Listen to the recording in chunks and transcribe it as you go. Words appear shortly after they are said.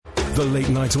The Late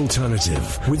Night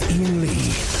Alternative with Iain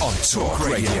Lee on Talk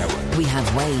Radio. We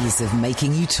have ways of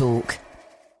making you talk.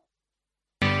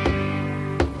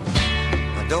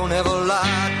 I don't have a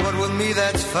lot, but with me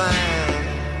that's fine.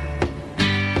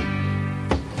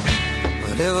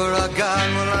 Whatever I got,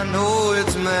 well, I know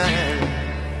it's mine.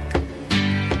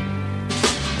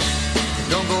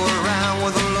 Don't go around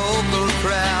with a local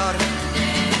crowd.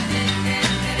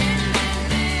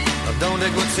 I don't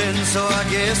take what's in, so I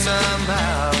guess I'm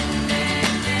out.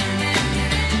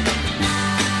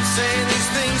 Saying these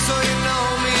things so you know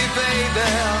me, baby,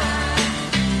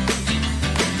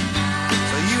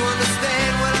 so you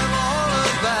understand what I'm all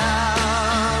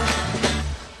about.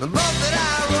 The boat that I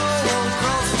row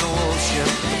across the ocean,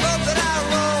 the boat that I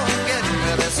row getting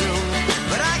really soon.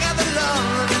 But I got the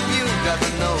love and you got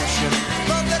the notion. The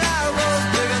boat that I row's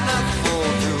big enough for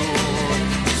two.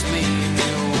 It's me and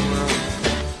you.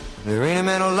 There ain't a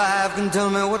man alive can tell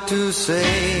me what to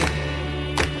say.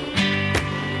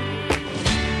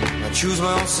 I choose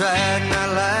my own side and I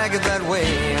like it that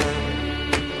way.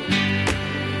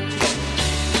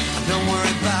 I don't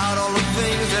worry about all the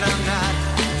things that I'm not.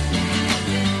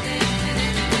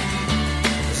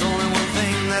 There's only one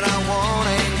thing that I want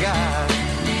ain't got.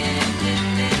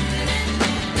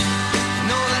 You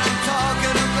know that I'm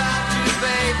talking about you,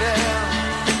 baby,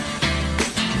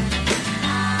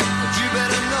 but you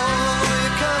better know when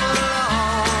you come along.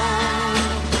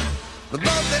 The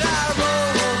boat that I row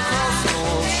across the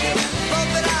ocean, the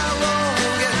boat that I row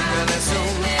getting really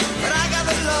soon. But I got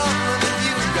the love and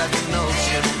you got the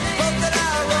notion. The boat that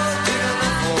I row big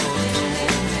enough for two.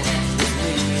 It's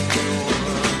me and you.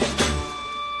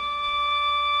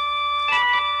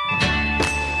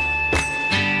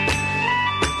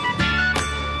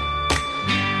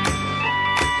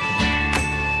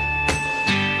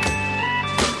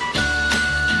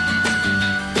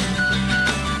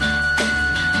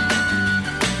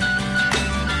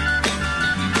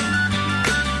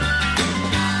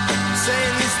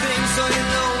 Saying these things so you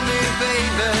know me,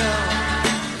 baby.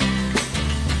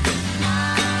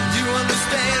 Do you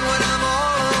understand what I'm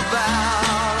all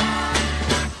about?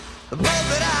 The boat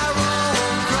that I row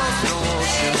across the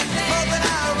ocean, the boat that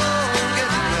I row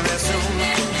getting really soon.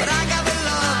 But I got the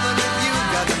love and you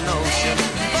got the notion.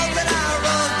 The boat that I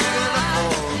row's big enough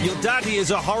for. Your daddy is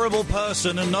a horrible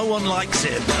person and no one likes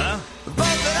him, huh? The boat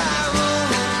that I row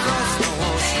across the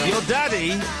ocean. Your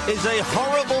daddy is a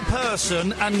horrible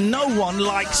person and no one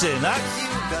likes him. That's You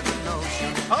got the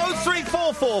notion.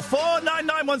 03444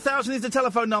 499 1000 is the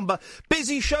telephone number.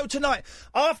 Busy show tonight.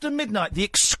 After midnight, the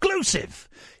exclusive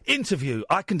interview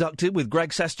I conducted with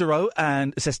Greg Sestero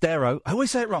and Sestero. I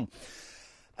always say it wrong.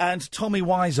 And Tommy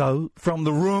Wiseau from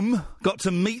The Room. Got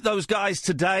to meet those guys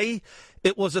today.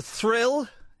 It was a thrill.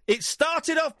 It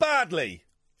started off badly.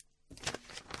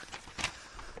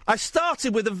 I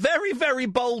started with a very, very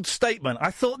bold statement.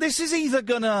 I thought this is either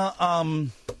going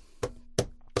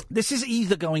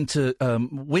to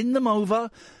win them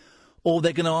over, or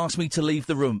they're going to ask me to leave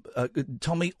the room.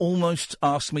 Tommy almost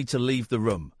asked me to leave the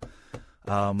room.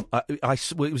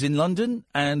 It was in London,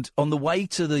 and on the way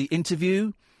to the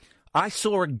interview, I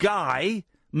saw a guy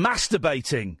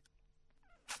masturbating,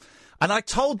 and I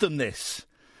told them this.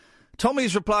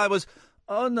 Tommy's reply was,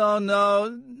 "Oh, no,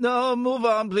 move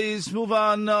on, please, move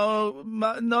on, no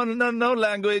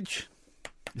language."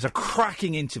 It's a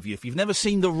cracking interview. If you've never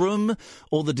seen The Room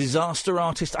or The Disaster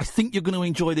Artist, I think you're going to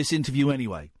enjoy this interview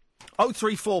anyway.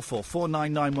 03444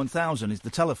 499 1000 is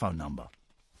the telephone number.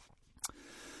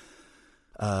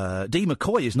 Dee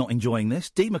McCoy is not enjoying this.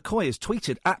 Dee McCoy has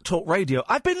tweeted at Talk Radio,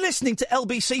 "I've been listening to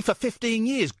LBC for 15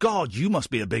 years. God, you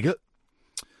must be a bigot.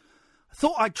 I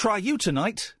thought I'd try you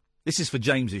tonight." This is for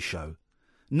James's show.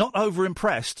 "Not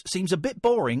over-impressed. Seems a bit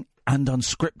boring and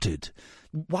unscripted."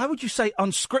 Why would you say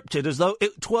unscripted as though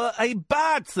it were a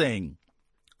bad thing?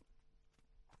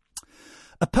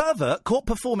 A pervert caught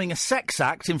performing a sex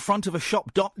act in front of a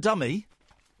shop dummy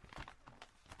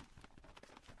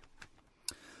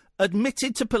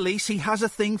admitted to police he has a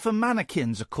thing for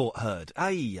mannequins, a court heard.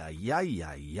 Ay.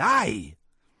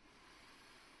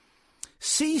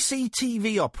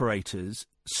 CCTV operators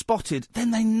spotted,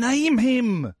 then they name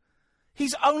him.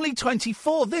 He's only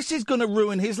 24. This is going to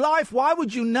ruin his life. Why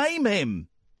would you name him?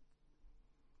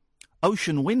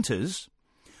 Ocean Winters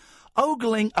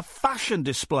ogling a fashion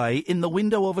display in the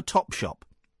window of a Topshop.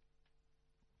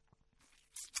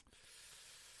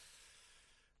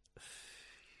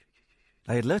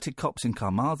 They alerted cops in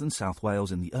Carmarthen, South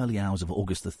Wales, in the early hours of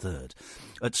August the 3rd.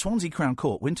 At Swansea Crown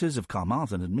Court, Winters of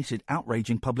Carmarthen admitted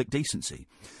outraging public decency.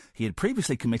 He had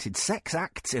previously committed sex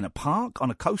acts in a park,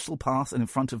 on a coastal path and in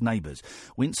front of neighbours.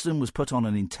 Winston was put on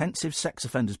an intensive sex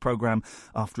offenders programme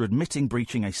after admitting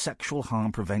breaching a sexual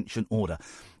harm prevention order.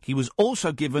 He was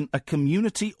also given a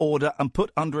community order and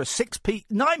put under a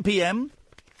 9 p.m.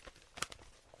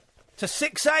 to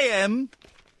 6 a.m.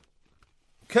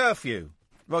 curfew.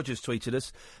 Rogers tweeted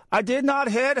us, I did not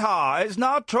hit her. It's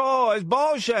not true. It's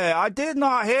bullshit. I did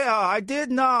not hit her. I did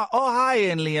not. Oh, hi,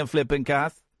 Iain, Liam, Flip and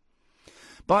Kath.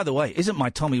 By the way, isn't my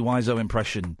Tommy Wiseau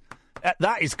impression,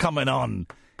 that is coming on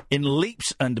in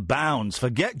leaps and bounds.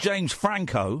 Forget James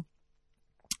Franco.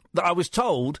 That I was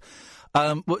told,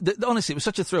 honestly, it was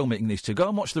such a thrill meeting these two. Go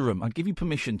and watch The Room. I give you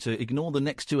permission to ignore the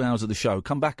next 2 hours of the show.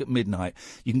 Come back at midnight.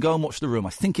 You can go and watch The Room. I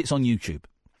think it's on YouTube.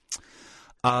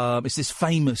 It's this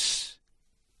famous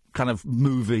kind of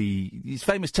movie. It's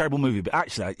famous, terrible movie, but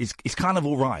actually it's kind of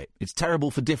all right. It's terrible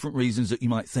for different reasons that you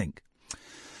might think.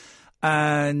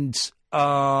 And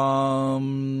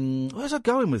where's I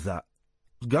going with that?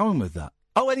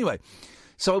 Oh, anyway,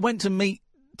 so I went to meet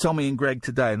Tommy and Greg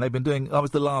today, and they've been doing. I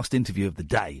was the last interview of the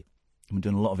day. I've been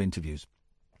doing a lot of interviews,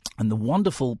 and the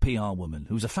wonderful PR woman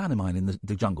who's a fan of mine in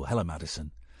the jungle. Hello,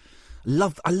 Madison. I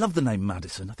love the name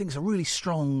Madison. I think it's a really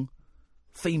strong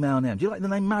female name. Do you like the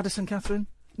name Madison, Catherine?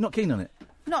 Not keen on it?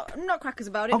 Not crackers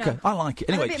about it, okay, no. I like it.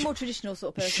 Anyway, I'm a bit more traditional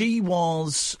sort of person. She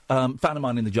was fan of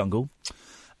mine in the jungle,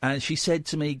 and she said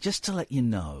to me, just to let you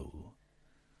know,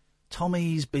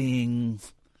 Tommy's being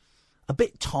a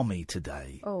bit Tommy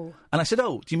today. Oh. And I said,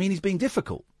 oh, do you mean he's being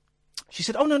difficult? She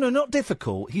said, oh, no, not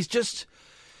difficult. He's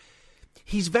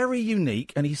very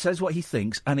unique, and he says what he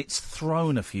thinks, and it's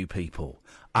thrown a few people.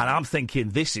 And I'm thinking,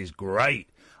 this is great.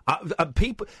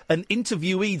 An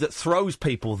interviewee that throws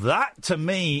people, that to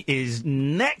me is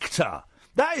nectar.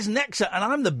 That is nectar, and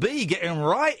I'm the bee getting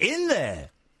right in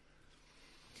there.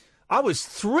 I was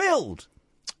thrilled.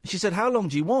 She said, how long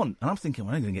do you want? And I'm thinking,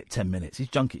 well, I'm going to get 10 minutes. These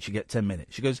junkies should get 10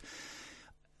 minutes. She goes,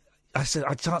 I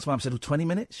chanced my arm, I said, well, 20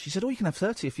 minutes? She said, oh, you can have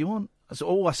 30 if you want. I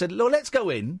said, well, let's go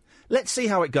in. Let's see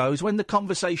how it goes. When the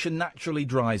conversation naturally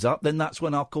dries up, then that's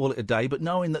when I'll call it a day. But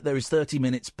knowing that there is 30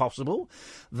 minutes possible,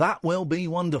 that will be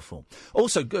wonderful.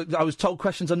 Also, I was told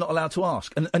questions I'm not allowed to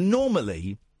ask. And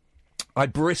normally, I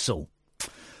bristle.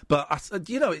 But, Tommy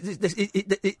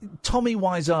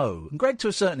Wiseau, and Greg to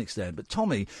a certain extent, but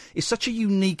Tommy is such a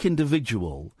unique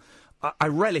individual. I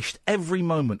relished every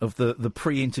moment of the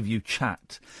pre-interview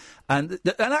chat. And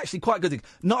actually, quite a good thing.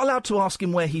 Not allowed to ask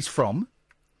him where he's from.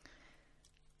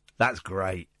 That's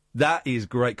great. That is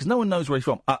great, because no one knows where he's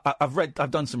from.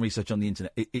 I've done some research on the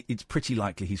internet. It's pretty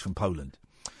likely he's from Poland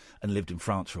and lived in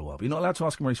France for a while. But you're not allowed to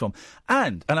ask him where he's from.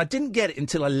 And I didn't get it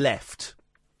until I left.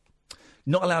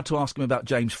 Not allowed to ask him about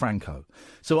James Franco.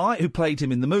 Who played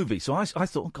him in the movie. So I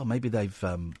thought, oh, God, maybe they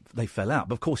fell out.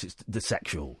 But, of course, it's the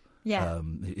sexual... Yeah.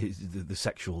 The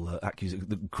sexual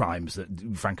the crimes that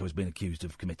Franco has been accused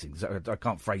of committing. So I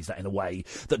can't phrase that in a way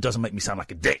that doesn't make me sound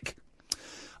like a dick.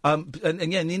 And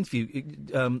yeah, in the interview,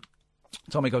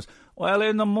 Tommy goes, well,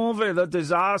 in the movie, The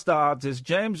Disaster Artist,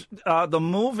 James, the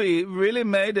movie really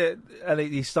made it. And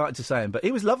he started to say him. But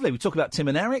it was lovely. We talk about Tim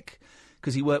and Eric,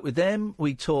 because he worked with them.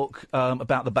 We talk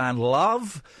about the band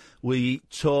Love. We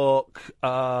talk.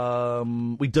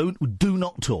 We do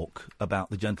not talk about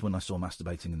the gentleman I saw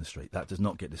masturbating in the street. That does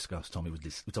not get discussed. Tommy was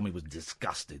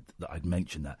disgusted that I'd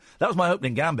mentioned that. That was my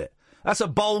opening gambit. That's a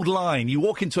bold line. You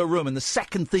walk into a room and the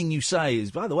second thing you say is,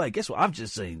 "By the way, guess what I've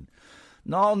just seen."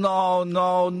 No,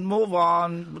 move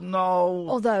on, no.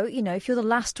 Although, if you're the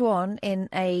last one in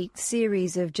a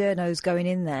series of journos going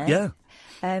in there, yeah.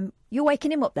 You're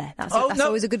waking him up there. That's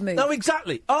always a good move. No,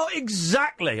 exactly. Oh,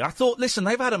 exactly. I thought, listen,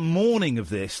 they've had a morning of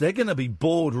this. They're going to be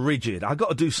bored rigid. I've got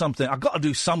to do something. I've got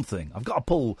to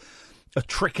pull a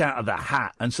trick out of the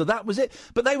hat. And so that was it.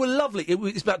 But they were lovely.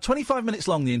 It's about 25 minutes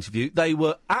long, the interview. They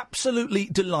were absolutely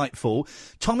delightful.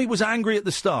 Tommy was angry at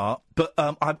the start, but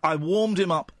I warmed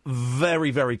him up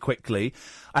very, very quickly.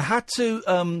 I had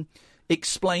to...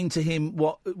 explain to him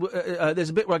what... there's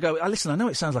a bit where I go, listen, I know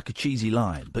it sounds like a cheesy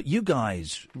line, but you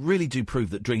guys really do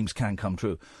prove that dreams can come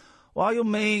true. What do you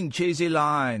mean, cheesy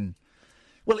line?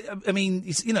 Well, I mean,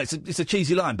 it's a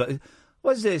cheesy line, but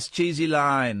what's this cheesy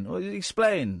line? Well,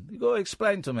 explain. You got to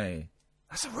explain to me.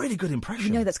 That's a really good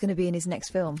impression. That's going to be in his next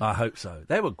film. I hope so.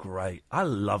 They were great. I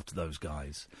loved those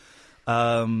guys.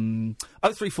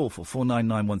 0344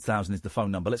 499 1000 is the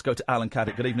phone number. Let's go to Alan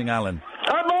Caddick. Good evening, Alan.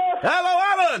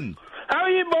 Hello, Alan! How are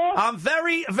you, boss? I'm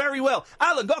very, very well.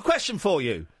 Alan, got a question for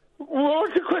you. Go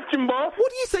What's the question, boss?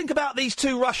 What do you think about these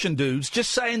two Russian dudes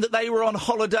just saying that they were on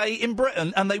holiday in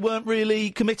Britain and they weren't really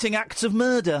committing acts of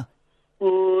murder?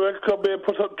 Oh, that's got to be a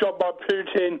put-up job by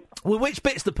Putin. Well, which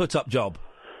bit's the put-up job?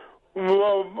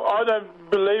 Well, I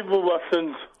don't believe the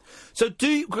Russians. So do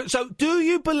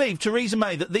you believe, Theresa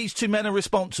May, that these two men are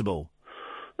responsible?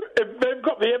 If they've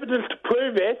got the evidence to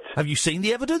prove it... Have you seen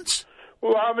the evidence?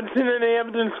 Well, I haven't seen any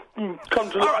evidence come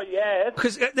to light yet.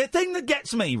 Because the thing that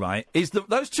gets me, right, is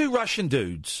that those two Russian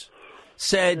dudes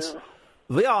said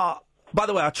they are... By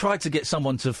the way, I tried to get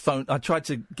someone to phone... I tried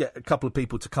to get a couple of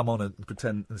people to come on and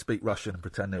pretend and speak Russian and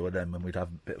pretend they were them, and we'd have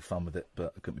a bit of fun with it,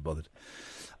 but I couldn't be bothered.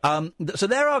 So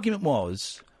their argument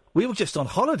was, we were just on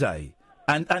holiday...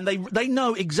 And they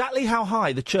know exactly how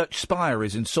high the church spire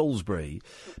is in Salisbury,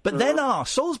 but then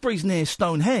asked, Salisbury's near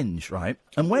Stonehenge, right?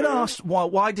 And when asked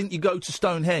why didn't you go to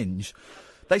Stonehenge,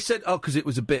 they said, because it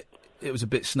was a bit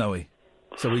snowy,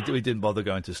 so we didn't bother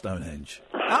going to Stonehenge.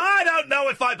 I don't know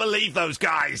if I believe those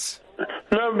guys.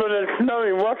 No, but it's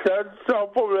snowing Russia, so I'll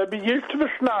probably be used to the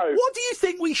snow. What do you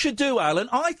think we should do, Alan?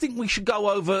 I think we should go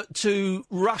over to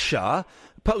Russia,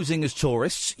 posing as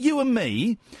tourists, you and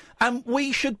me, and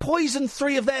we should poison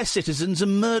 3 of their citizens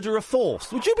and murder a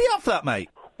 4th. Would you be up for that, mate?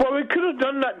 Well, we could have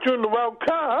done that during the World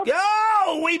Cup.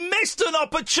 Oh, we missed an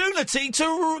opportunity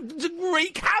to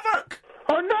wreak havoc.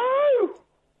 Oh, no!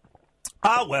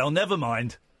 Ah, well, never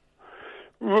mind.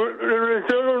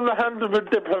 It's all in the hands of the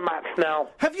diplomats now.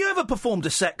 Have you ever performed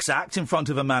a sex act in front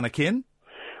of a mannequin?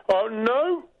 Oh,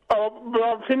 no. But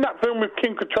I've seen that film with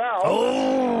Kim Cattrall.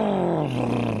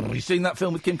 Oh! You seen that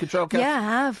film with Kim Cattrall, Kath? Yeah, I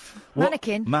have.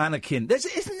 Mannequin. What? Mannequin.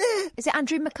 Isn't there? Is it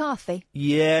Andrew McCarthy?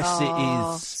 Yes, it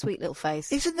is. Sweet little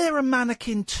face. Isn't there a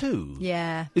Mannequin too?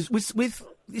 Yeah.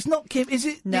 It's not Kim, is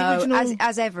it? No, the original?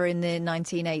 as ever in the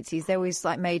 1980s, they always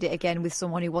made it again with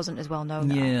someone who wasn't as well known.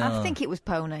 Yeah. I think it was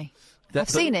Pony. I've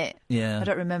seen it. Yeah. I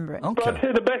don't remember it. Okay. But I'd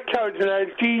say the best character now is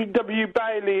G.W.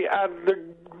 Bailey as the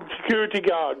security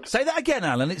guard. Say that again,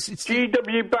 Alan. It's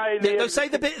G.W. Bailey. No, say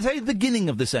the beginning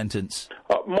of the sentence.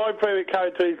 My favourite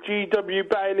character is G.W.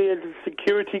 Bailey as the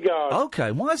security guard.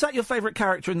 Okay, why is that your favourite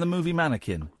character in the movie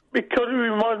Mannequin? Because it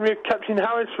reminds me of Captain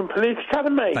Harris from Police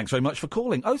Academy. Thanks very much for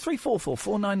calling. 0344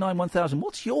 499 1000.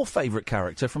 What's your favourite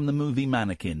character from the movie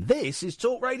Mannequin? This is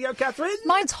Talk Radio, Catherine.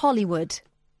 Mine's Hollywood.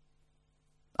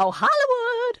 Oh,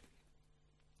 Hollywood!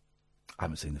 I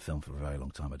haven't seen the film for a very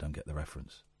long time. I don't get the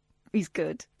reference. He's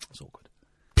good. It's awkward.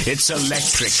 It's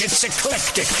electric, it's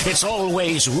eclectic, it's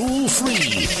always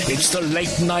rule-free. It's the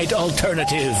late-night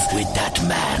alternative with that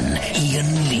man,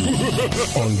 Iain Lee.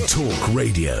 On Talk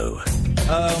Radio.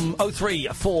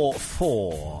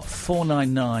 0344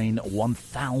 499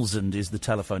 1000 is the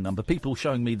telephone number. People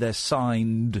showing me their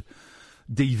signed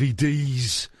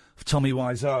DVDs of Tommy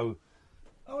Wiseau.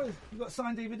 Oh, you've got a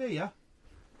signed DVD, yeah?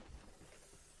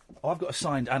 Oh, I've got a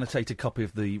signed, annotated copy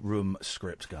of the Room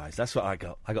script, guys. That's what I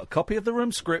got. I got a copy of the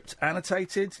Room script,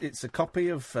 annotated. It's a copy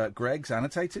of Greg's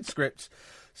annotated script,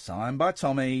 signed by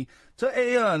Tommy. To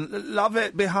Iain, love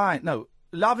it behind. No,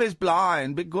 love is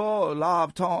blind, but go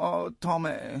love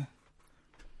Tommy.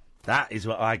 That is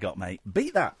what I got, mate.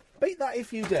 Beat that. Beat that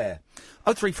if you dare.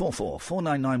 0344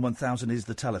 499 1000 is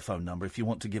the telephone number if you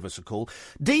want to give us a call.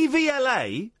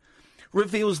 DVLA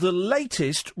reveals the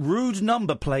latest rude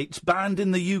number plates banned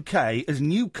in the UK as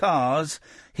new cars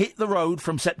hit the road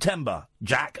from September.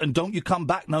 Jack, and don't you come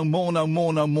back no more, no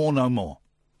more, no more, no more.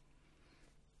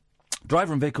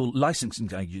 Driver and vehicle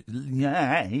licensing agent.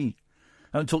 Yay.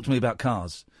 Don't talk to me about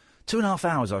cars. 2.5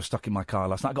 hours I was stuck in my car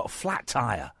last night. I got a flat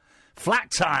tyre. Flat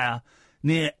tyre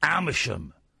near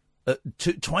Amersham. At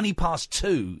 20 past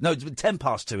 2. No, it's 10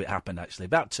 past 2 it happened, actually.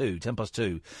 About 10 past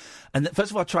 2. And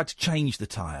first of all, I tried to change the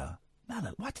tyre.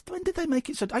 Man, when did they make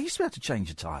it so... I used to be able to change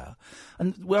a tyre.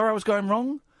 And where I was going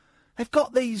wrong, they've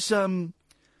got these,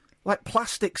 like,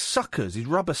 plastic suckers, these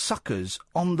rubber suckers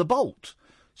on the bolt.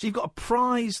 So you've got to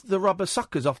prise the rubber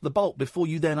suckers off the bolt before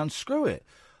you then unscrew it.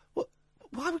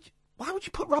 Why would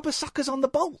you put rubber suckers on the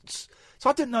bolts? So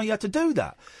I didn't know you had to do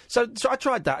that. So I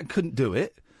tried that and couldn't do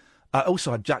it.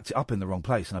 Also, I jacked it up in the wrong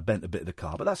place and I bent a bit of the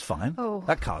car, but that's fine. Oh.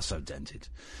 That car's so dented.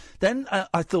 Then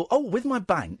I thought, with my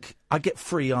bank, I get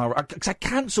free because I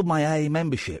cancelled my AA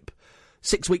membership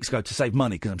 6 weeks ago to save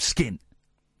money because I'm skint.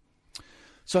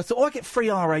 So I thought, I get free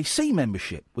RAC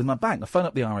membership with my bank. I phone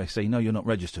up the RAC, no, you're not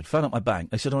registered. Phone up my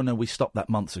bank. They said, no, we stopped that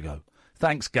months ago.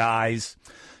 Thanks, guys.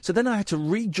 So then I had to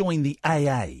rejoin the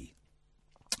AA.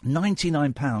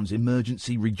 £99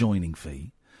 emergency rejoining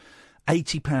fee.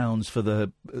 £80 for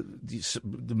the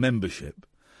membership.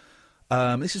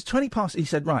 This is 20 past... He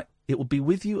said, right, it will be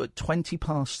with you at 20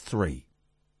 past 3.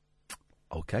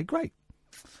 OK, great.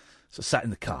 So I sat in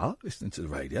the car, listening to the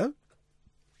radio.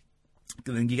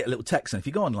 then you get a little text, and if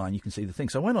you go online, you can see the thing.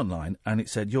 So I went online, and it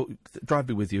said, drive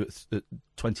me with you at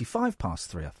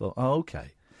 3:25. I thought, oh,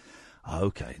 okay.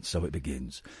 Okay, so it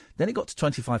begins. Then it got to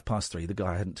 3:25. The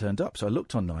guy hadn't turned up, so I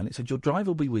looked online. It said, your driver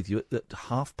will be with you at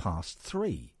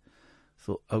 3:30.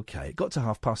 Thought, okay. It got to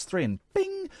 3:30, and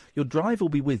bing, your driver will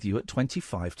be with you at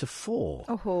 4:25.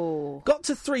 Oh. Got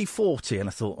to 3:40, and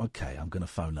I thought, okay, I'm going to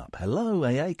phone up. Hello,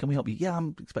 AA, can we help you? Yeah,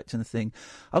 I'm expecting a thing.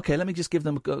 Okay, let me just give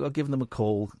them a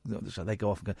call. So they go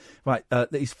off and go, right,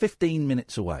 he's 15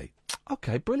 minutes away.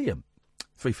 Okay, brilliant.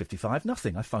 3:55,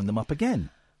 nothing. I phoned them up again.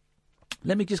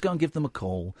 Let me just go and give them a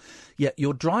call. Yeah,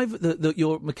 your driver,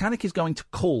 your mechanic is going to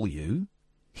call you.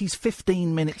 He's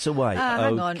 15 minutes away.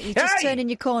 Hang on. You just turn in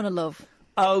your corner, love.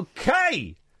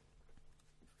 Okay.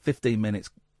 15 minutes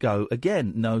go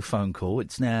again. No phone call.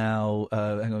 It's now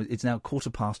It's now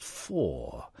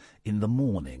 4:15 in the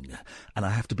morning, and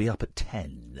I have to be up at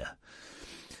 10.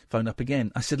 Phone up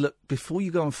again. I said, look, before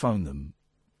you go and phone them,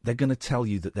 they're going to tell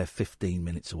you that they're 15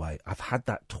 minutes away. I've had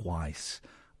that twice.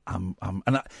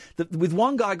 With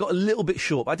one guy, I got a little bit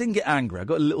short. But I didn't get angry. I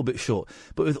got a little bit short.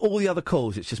 But with all the other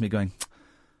calls, it's just me going,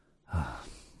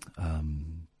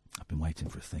 I've been waiting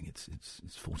for a thing. It's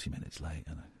 40 minutes late,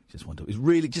 and I just wonder. It was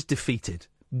really just defeated.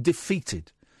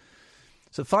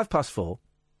 So 4:05,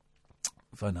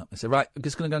 phone up. I said, right, I'm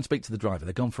just going to go and speak to the driver.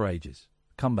 They're gone for ages.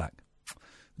 Come back.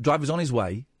 The driver's on his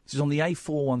way. This is on the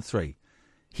A413.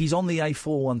 He's on the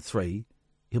A413.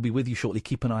 He'll be with you shortly.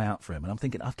 Keep an eye out for him. And I'm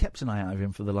thinking, I've kept an eye out for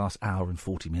him for the last hour and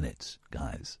 40 minutes,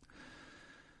 guys.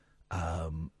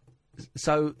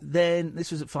 So then,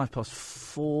 this was at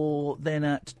 4:05. Then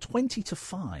at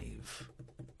 5:20,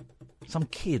 some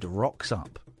kid rocks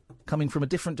up, coming from a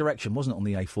different direction. Wasn't on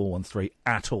the A413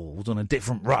 at all. Was on a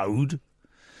different road.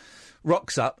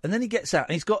 Rocks up, and then he gets out,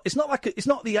 and he's got. It's not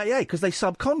the AA because they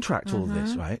subcontract all of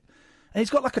this, right? And he's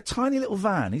got like a tiny little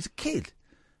van. He's a kid,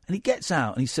 and he gets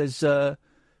out and he says, "Have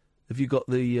you got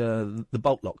the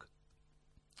bolt lock?"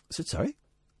 I said, "Sorry,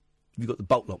 have you got the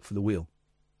bolt lock for the wheel?"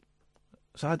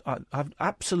 So I've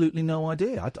absolutely no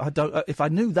idea. I don't. If I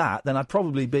knew that, then I'd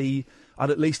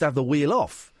at least have the wheel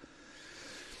off.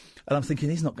 And I'm thinking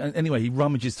he's not. Anyway, he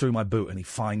rummages through my boot and he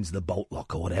finds the bolt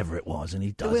lock or whatever it was, and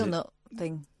he does the wheel nut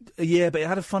thing. Yeah, but it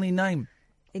had a funny name.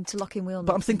 Interlocking wheel nut.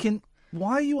 But I'm thinking,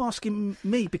 why are you asking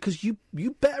me? Because you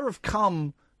better have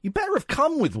come. You better have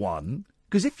come with one.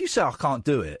 Because if you say I can't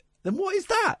do it, then what is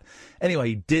that? Anyway,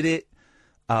 he did it.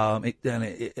 And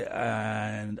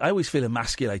I always feel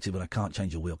emasculated when I can't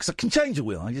change a wheel, because I can change a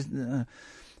wheel. And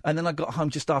then I got home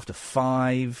just after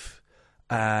 5,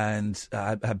 and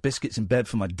I had biscuits in bed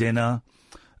for my dinner,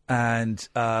 and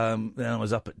then I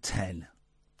was up at 10.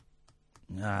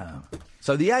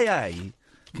 So the AA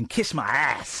can kiss my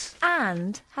ass.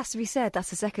 And, has to be said, that's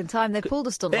the second time they pulled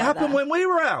a stunt like that. It happened when we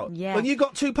were out. Yeah. When you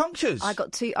got 2 punctures. I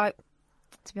got 2.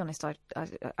 To be honest, I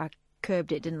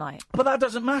curbed it, didn't I? But that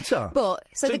doesn't matter. But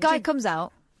so the guy comes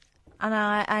out,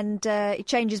 and he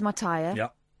changes my tyre. Yeah.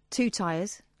 2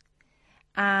 tyres,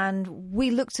 and we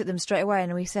looked at them straight away,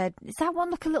 and we said, "Does that one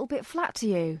look a little bit flat to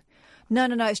you?" No,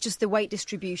 it's just the weight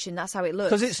distribution. That's how it looks.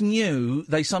 Because it's new,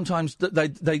 they sometimes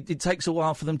it takes a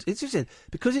while for them.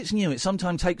 Because it's new, it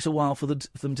sometimes takes a while for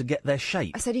them to get their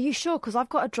shape. I said, "Are you sure? Because I've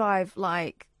got to drive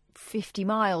like 50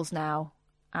 miles now,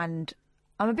 and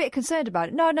I'm a bit concerned about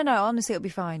it." No. Honestly, it'll be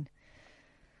fine.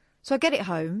 So I get it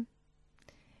home.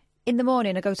 In the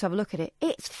morning, I go to have a look at it.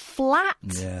 It's flat.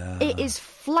 Yeah. It is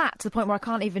flat to the point where I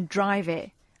can't even drive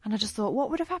it. And I just thought, what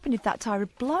would have happened if that tyre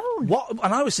had blown?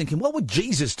 And I was thinking, what would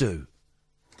Jesus do?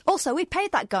 Also, we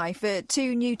paid that guy for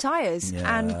 2 new tyres,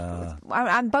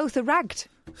 and both are ragged.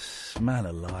 Man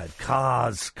alive.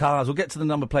 Cars. We'll get to the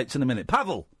number plates in a minute.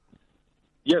 Pavel.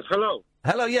 Yes, hello.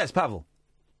 Hello, yes, Pavel.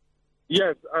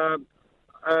 Yes,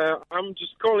 I'm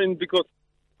just calling because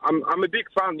I'm a big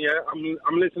fan. Yeah,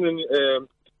 I'm listening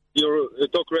your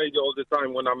talk radio all the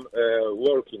time when I'm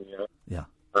working. Yeah.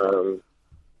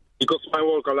 Because my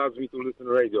work allows me to listen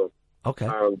to radio. Okay.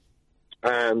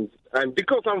 And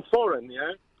because I'm foreign.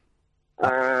 Yeah.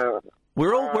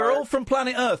 We're all from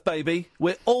planet Earth, baby.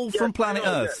 We're all from planet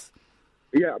Earth.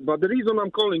 Yeah, but the reason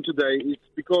I'm calling today is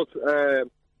because there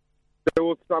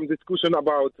was some discussion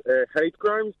about hate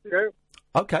crimes. Yeah.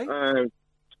 Okay.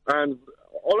 And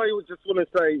all I would just want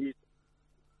to say is...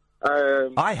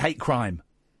 I hate crime.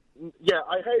 Yeah,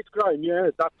 I hate crime,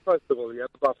 yeah, that's first of all, yeah.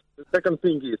 But the second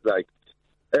thing is, like,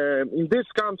 in this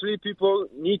country, people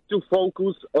need to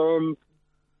focus on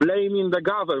blaming the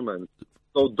government.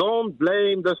 So don't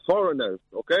blame the foreigners,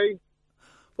 okay?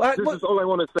 This is all I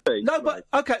want to say. No, but,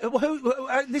 okay,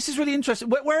 this is really interesting.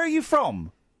 Where are you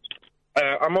from?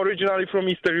 I'm originally from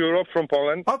Eastern Europe, from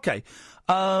Poland. Okay.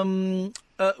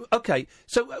 Okay,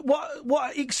 so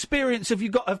what experience have you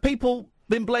got? Have people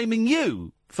been blaming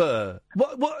you for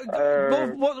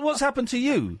what's happened to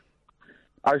you?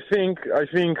 I think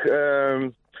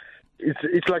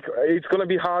it's like it's gonna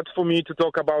be hard for me to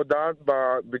talk about that,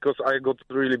 but because I got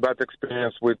really bad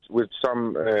experience with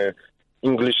some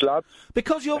English lads.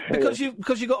 Because you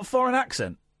got a foreign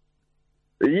accent.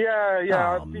 Yeah,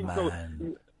 Oh, I think man. so.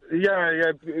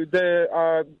 Yeah.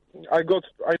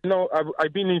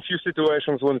 I've been in few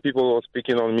situations when people were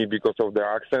speaking on me because of their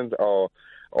accent, or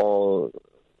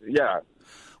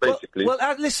basically. Well,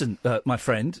 listen, my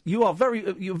friend, you're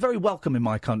very welcome in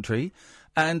my country,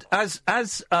 and as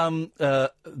oh,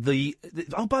 by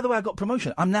the way, I got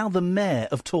promotion. I'm now the mayor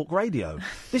of Talk Radio.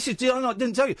 I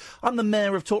didn't tell you. I'm the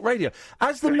mayor of Talk Radio.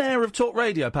 As the mayor of Talk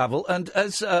Radio, Pavel, and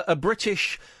as a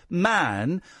British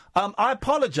man, I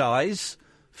apologise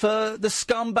for the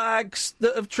scumbags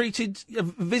that have treated a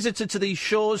visitor to these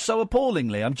shores so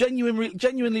appallingly. I'm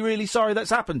genuinely really sorry that's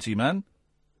happened to you, man.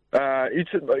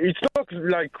 It's not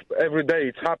like every day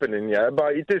it's happening,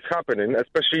 but it is happening,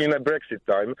 especially in a Brexit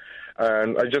time.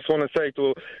 And I just want to say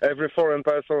to every foreign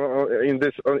person in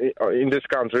this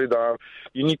country that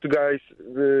you need to guys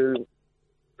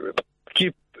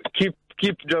keep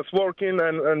just working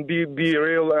and be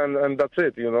real, and that's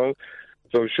it, you know.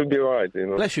 So it should be all right, you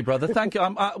know. Bless you, brother. Thank you.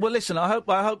 Well, listen, I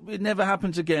hope it never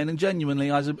happens again. And genuinely,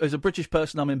 as a British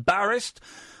person, I'm embarrassed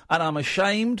and I'm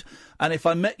ashamed. And if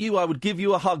I met you, I would give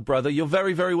you a hug, brother. You're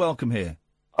very, very welcome here.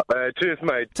 Cheers,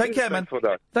 mate. Take care, man. For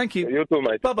that. Thank you. You too,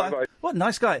 mate. Bye-bye. Bye-bye. What a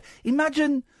nice guy.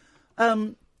 Imagine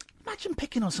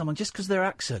picking on someone just because their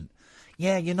accent.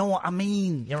 Yeah, you know what I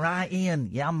mean. You're right,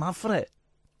 Ian. Yeah, I'm mad for it.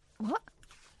 What?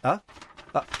 Huh?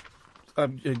 I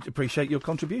appreciate your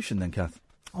contribution then, Kath.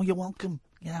 Oh, you're welcome.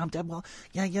 Yeah, I'm dead well.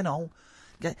 Yeah, you know,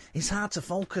 it's hard to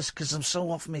focus because I'm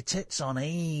so off my tits on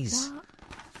ease. What?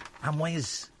 I'm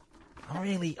whiz.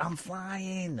 I'm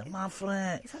flying. I'm mad for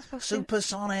it. Is that supposed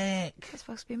Supersonic. Is that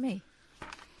supposed to be me?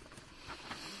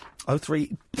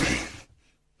 03.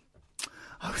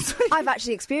 I've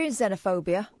actually experienced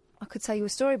xenophobia. I could tell you a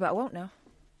story, but I won't now.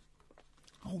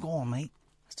 Oh, go on, mate.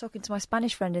 I was talking to my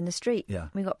Spanish friend in the street. Yeah.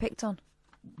 We got picked on.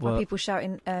 Well, by people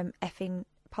shouting effing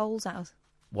Poles at us.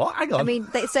 What? Hang on. I mean,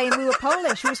 they're saying we were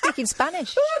Polish. We were speaking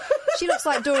Spanish. She looks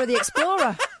like Dora the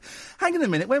Explorer. Hang on a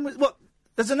minute. What?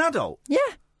 As an adult? Yeah.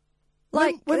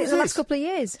 Like, when in was the this? last couple of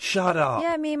years. Shut up.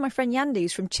 Yeah, me and my friend Yandy,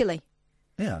 who's from Chile.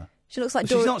 Yeah. She looks like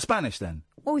But Dora... she's not Spanish then?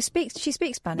 Well, she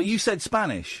speaks Spanish. But you said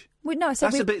Spanish. No, I said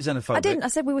That's a bit xenophobic. I didn't. I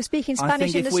said we were speaking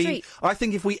Spanish in the street. I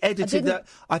think if we edited that...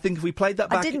 I think if we played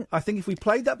that back... I think if we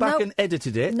played that back and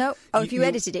edited it... No. Oh, if you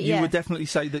edited it, yeah. You would definitely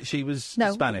say that she was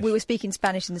Spanish. No, we were speaking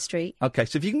Spanish in the street. OK,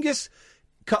 so if you can just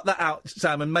cut that out,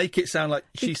 Sam, and make it sound like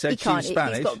she said she was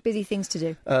Spanish... He's got busy things to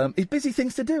do. He's busy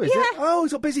things to do, is it? Oh,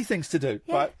 he's got busy things to do.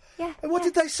 Yeah, right. yeah. And what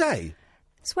did they say?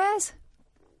 Swears.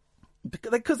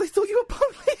 Because they thought you were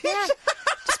Polish. Yeah.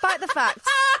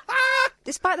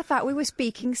 Despite the fact we were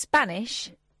speaking Spanish,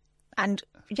 and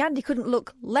Yandy couldn't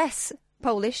look less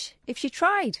Polish if she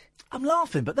tried. I'm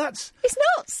laughing, but it's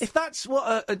nuts. If that's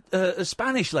what a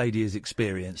Spanish lady is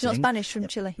experiencing, she's not Spanish, from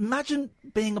Chile. Imagine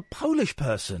being a Polish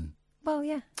person. Well,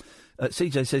 yeah.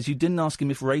 CJ says you didn't ask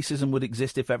him if racism would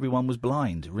exist if everyone was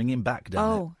blind. Ring him back, damn it.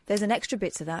 Oh, there's an extra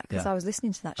bit to that because I was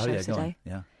listening to that show go today. on.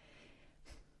 Yeah.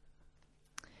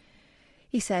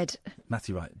 He said...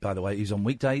 Matthew Wright, by the way, he's on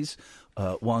weekdays,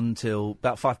 1 till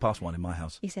about 1:05 in my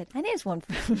house. He said, and here's one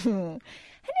for, and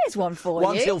here's one for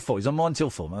 1 you. till 4. He's on 1 till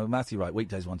 4. Matthew Wright,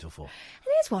 weekdays 1 till 4. And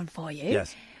here's one for you.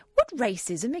 Yes. Would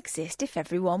racism exist if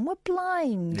everyone were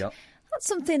blind? Yep. That's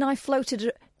something I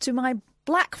floated to my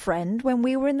black friend when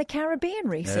we were in the Caribbean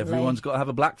recently. Everyone's got to have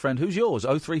a black friend. Who's yours?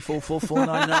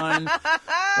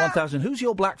 03444991000. Who's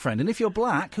your black friend? And if you're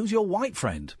black, who's your white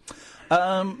friend?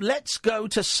 Let's go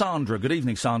to Sandra. Good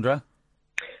evening, Sandra.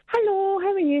 Hello,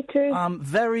 how are you two?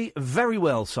 Very, very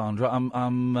well, Sandra.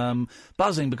 I'm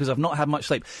buzzing because I've not had much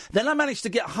sleep. Then I managed to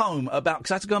get home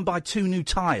because I had to go and buy 2 new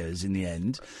tyres in the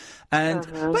end. And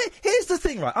but here's the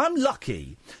thing, right? I'm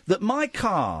lucky that my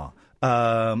car.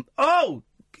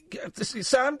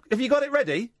 Sam, have you got it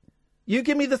ready? You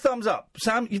give me the thumbs up,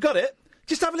 Sam. You've got it.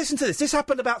 Just have a listen to this. This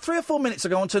happened about 3 or 4 minutes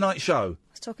ago on tonight's show.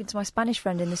 I was talking to my Spanish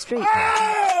friend in the street.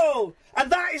 Oh! And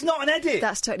that is not an edit.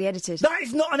 That's totally edited. That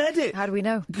is not an edit. How do we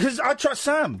know? Because I trust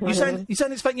Sam. You saying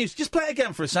it's fake news. Just play it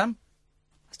again for us, Sam.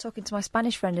 I was talking to my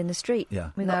Spanish friend in the street. Yeah.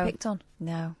 We got picked on.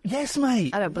 No. Yes,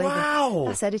 mate. I don't believe it.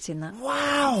 That's editing, that.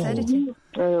 Wow. That's editing.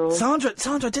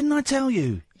 Sandra, didn't I tell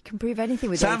you? You can prove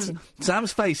anything with editing.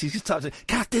 Sam's face, he's just touched it.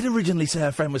 Kath did originally say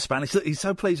her friend was Spanish. Look, he's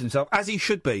so pleased with himself, as he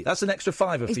should be. That's an extra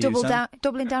 £5 for you, Sam.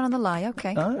 Doubling down on the lie,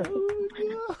 OK.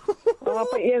 Oh,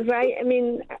 but you're right. I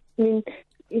mean,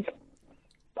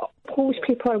 Polish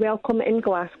people are welcome in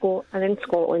Glasgow and in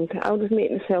Scotland. I'll just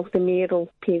make myself the mayor of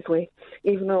Paisley,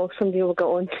 even though somebody will get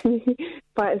on to me.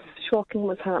 But it's shocking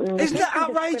what's happening. Isn't that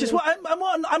outrageous?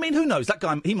 I mean, who knows? That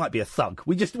guy, he might be a thug.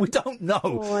 We don't know.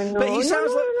 Oh, I know. But he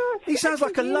sounds he sounds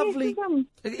like a lovely.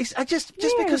 It's just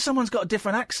because someone's got a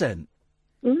different accent.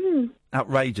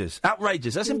 Outrageous.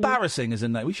 That's embarrassing,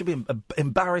 isn't it? We should be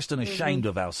embarrassed and ashamed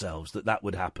of ourselves that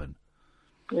would happen.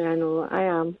 Yeah, I know.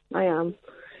 I am.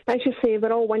 I should say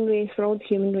we're all one race. We're all the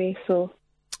human race. So.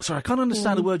 Sorry, I can't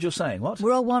understand the word you're saying. What?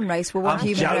 We're all one race. We're one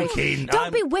human race.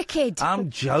 Don't be wicked. I'm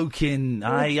joking.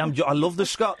 I love the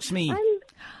Scots, me.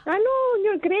 I know,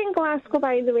 you're great in Glasgow,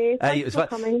 by the way. Thanks for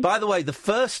coming. By the way, the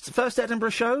first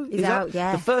Edinburgh show is out,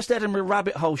 yeah. The first Edinburgh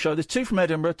Rabbit Hole show. There's 2 from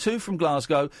Edinburgh, 2 from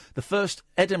Glasgow. The first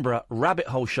Edinburgh Rabbit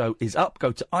Hole show is up.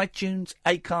 Go to iTunes,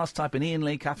 Acast, type in Iain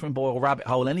Lee, Catherine Boyle, Rabbit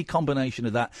Hole, any combination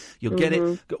of that. You'll get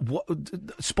it.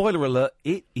 Spoiler alert,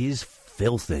 it is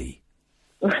filthy.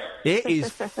 It is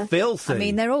filthy. I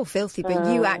mean, they're all filthy, but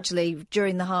you actually,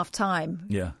 during the half time,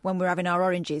 when we're having our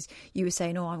oranges, you were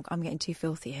saying, "Oh, I'm getting too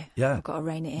filthy here. Yeah, I've got to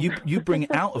rein it in." You bring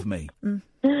it out of me.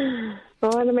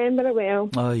 Oh, I remember it well.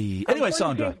 Anyway,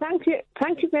 Sandra, thank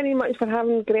you very much for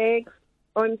having Greg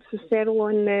on Sestero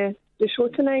on the show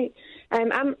tonight.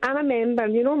 I'm a member.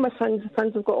 You know, my sons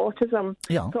have got autism.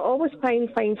 Yeah. So I always find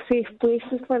safe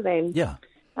places for them. Yeah.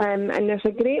 And there's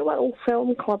a great little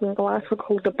film club in Glasgow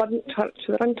called The Burnt Church.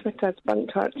 They're on Twitter, it's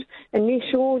Burnt Church. And they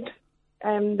showed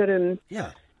the room.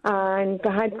 Yeah. And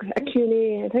they had a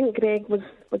Q&A. I think Greg was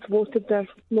voted their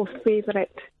most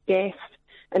favourite guest.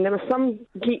 And there were some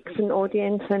geeks in the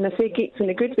audience, and I say geeks in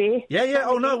a good way. Yeah.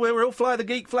 Oh, no, we'll all fly the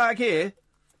geek flag here.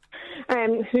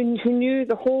 Who knew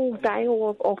the whole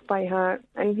dialogue off by heart.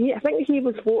 And I think he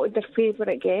was voted their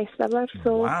favourite guest ever.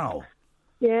 So. Wow.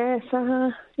 Yes,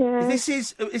 yeah. What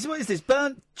is this,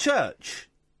 Burnt Church?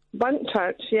 Burnt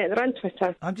Church, yeah, they're on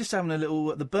Twitter. I'm just having a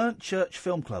little... The Burnt Church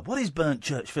Film Club. What is Burnt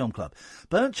Church Film Club?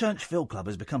 Burnt Church Film Club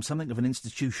has become something of an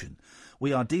institution.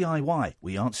 We are DIY.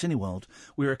 We aren't Cineworld.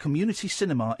 We're a community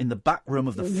cinema in the back room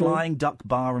of the Flying Duck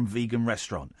Bar and Vegan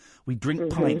Restaurant. We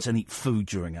drink pints and eat food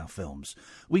during our films.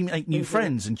 We make new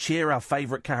friends and cheer our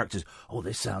favourite characters. Oh,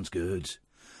 this sounds good.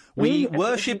 We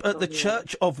worship at the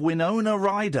Church of Winona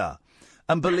Ryder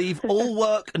and believe all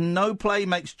work and no play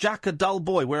makes Jack a dull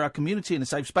boy. We're a community in a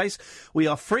safe space. We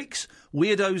are freaks,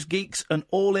 weirdos, geeks, and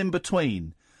all in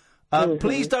between.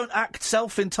 Please don't act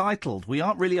self-entitled. We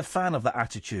aren't really a fan of that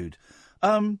attitude.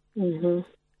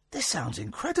 This sounds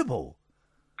incredible.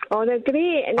 Oh, they're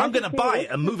great. And I'm going to buy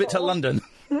it and move it to London.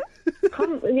 Tell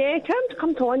him to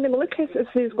come to London. Lucas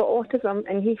who's got autism,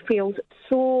 and he feels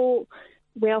so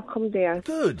welcome there.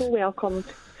 Good. So welcomed.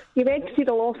 You went to see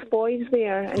the Lost Boys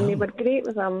there, and they were great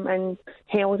with him, and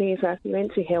Hellraiser. You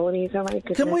went to Hellraiser, my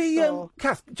goodness. Can we,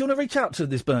 Kath, do you want to reach out to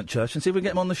this Burnt Church and see if we can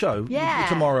get them on the show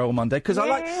tomorrow or Monday? Because I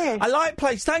like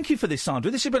places. Thank you for this, Sandra.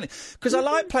 This is brilliant. Because I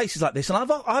like places like this,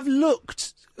 and I've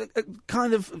looked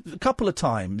kind of a couple of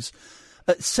times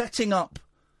at setting up.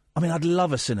 I mean, I'd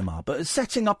love a cinema, but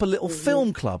setting up a little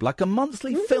film club, like a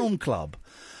monthly film club.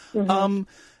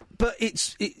 But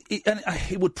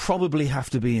it would probably have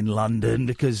to be in London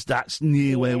because that's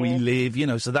near where we live, you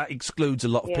know, so that excludes a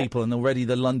lot of people, and already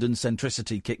the London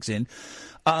centricity kicks in.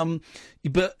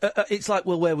 But it's like,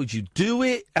 well, where would you do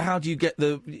it? How do you get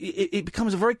it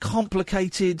becomes a very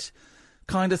complicated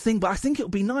kind of thing. But I think it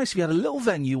would be nice if you had a little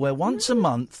venue where once a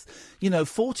month,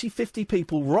 40, 50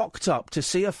 people rocked up to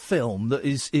see a film that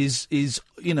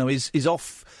is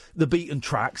off the beaten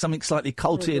track, something slightly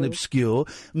culty and obscure.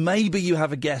 Maybe you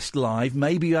have a guest live,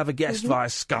 maybe you have a guest via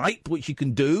Skype, which you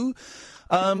can do,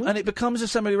 and it becomes a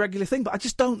semi-regular thing, but I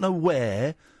just don't know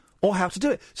where or how to do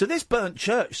it. So this Burnt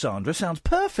Church, Sandra, sounds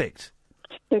perfect.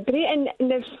 They're great, and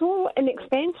they're so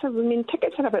inexpensive. I mean,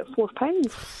 tickets are about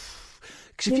 £4.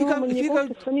 Because if you go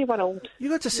to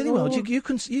Cineworld, you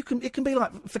can. It can be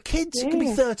like for kids. It can be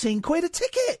 £13 a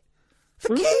ticket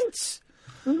for kids.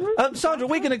 Sandra,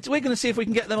 we're going to see if we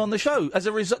can get them on the show as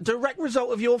a direct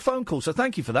result of your phone call. So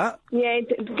thank you for that. Yeah,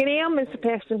 Graham is the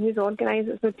person who's organised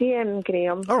it. So DM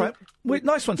Graham. All right,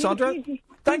 nice one, Sandra.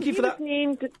 Thank you for that. He was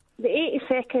named the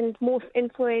 82nd most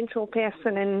influential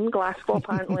person in Glasgow,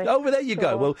 apparently. Oh, well, there you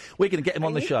go. Well, we're going to get him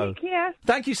on the show.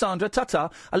 Thank you, Sandra.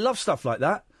 Ta-ta. I love stuff like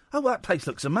that. Oh, well, that place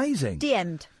looks amazing.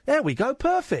 DM'd. There we go.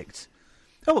 Perfect.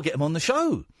 Oh, we'll get him on the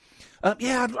show.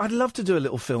 I'd love to do a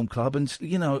little film club and,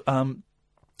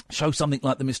 show something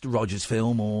like the Mr. Rogers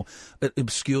film or an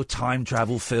obscure time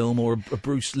travel film or a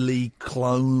Bruce Lee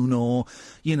clone or,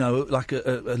 like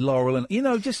a Laurel and,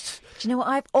 just... Do you know what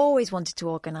I've always wanted to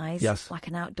organise? Yes. Like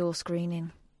an outdoor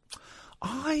screening.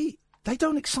 I They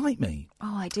don't excite me.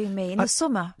 Oh, I do me. In the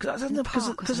summer. I don't know,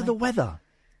 because of the weather.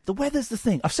 The weather's the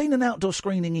thing. I've seen an outdoor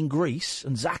screening in Greece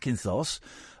and Zakynthos.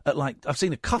 I've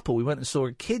seen a couple. We went and saw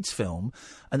a kids' film,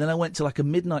 and then I went to a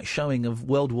midnight showing of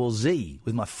World War Z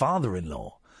with my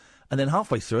father-in-law. And then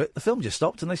halfway through it, the film just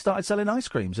stopped and they started selling ice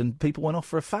creams and people went off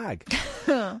for a fag.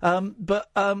 But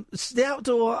the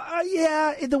outdoor,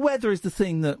 the weather is the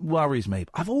thing that worries me.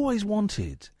 I've always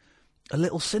wanted a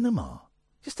little cinema.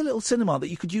 Just a little cinema that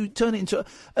you could turn it into...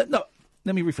 no,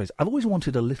 let me rephrase. I've always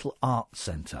wanted a little art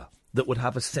centre that would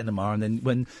have a cinema, and then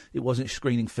when it wasn't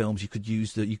screening films, you could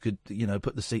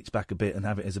put the seats back a bit and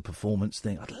have it as a performance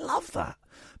thing. I'd love that.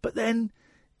 But then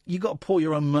you got to pour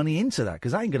your own money into that,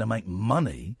 because I ain't going to make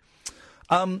money.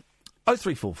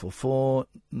 03444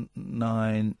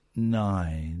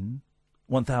 99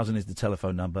 1000 is the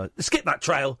telephone number. Skip that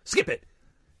trail. Skip it.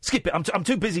 Skip it. I'm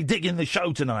too busy digging the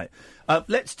show tonight.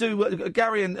 Let's do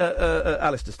Gary and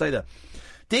Alistair. Stay there.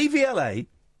 DVLA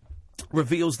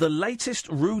reveals the latest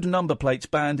rude number plates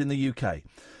banned in the UK.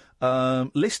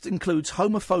 List includes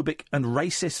homophobic and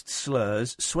racist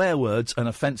slurs, swear words and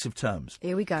offensive terms.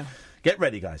 Here we go. Get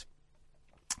ready, guys.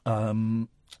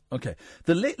 Okay.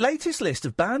 The latest list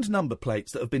of banned number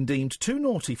plates that have been deemed too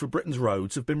naughty for Britain's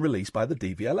roads have been released by the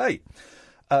DVLA.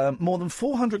 More than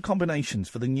 400 combinations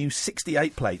for the new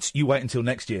 68 plates. You wait until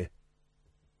next year.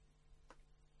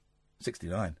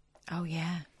 69. Oh,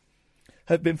 yeah.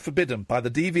 Have been forbidden by the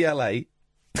DVLA.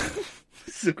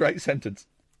 This is a great sentence.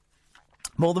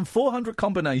 More than 400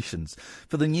 combinations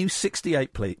for the new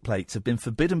 68 plates have been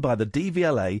forbidden by the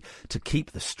DVLA to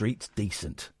keep the streets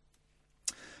decent.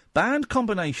 Banned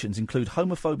combinations include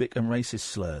homophobic and racist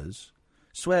slurs,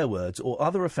 swear words, or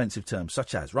other offensive terms,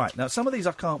 such as... Right, now, some of these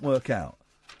I can't work out.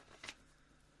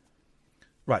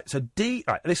 Right, so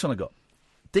Right, this one I got.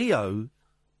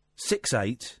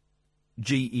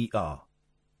 DO68GER.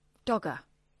 Dogger.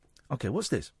 OK, what's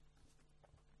this?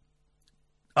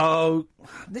 Oh,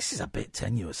 this is a bit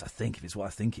tenuous, I think, if it's what I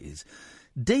think it is.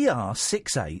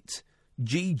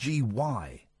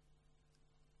 DR68GGY.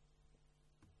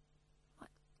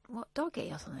 What,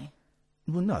 doggy or something?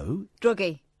 Well, no.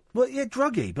 Druggy. Well, yeah,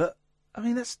 druggy, but, I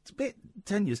mean, that's a bit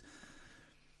tenuous.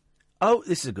 Oh,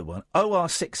 this is a good one.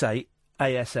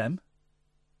 OR68ASM.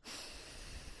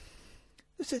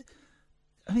 This is,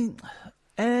 I mean,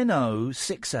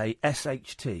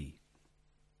 NO68SHT.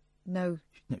 No.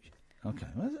 Okay.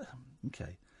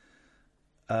 Okay.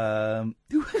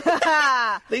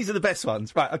 These are the best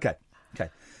ones. Right, okay. Okay.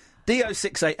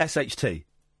 DO68SHT.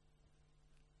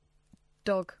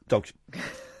 Dog.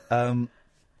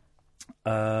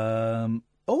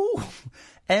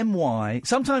 MY.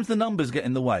 Sometimes the numbers get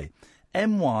in the way.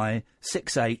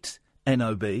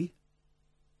 MY68NOB.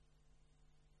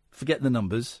 Forget the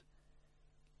numbers.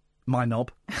 My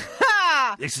knob.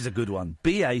 This is a good one.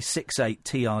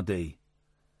 BA68TRD.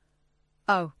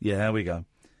 Oh. Yeah, there we go.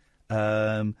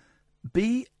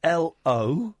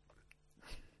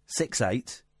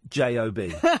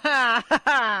 BLO68JOB.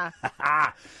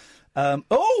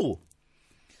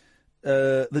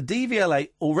 The DVLA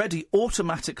already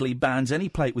automatically bans any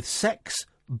plate with sex,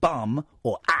 bum,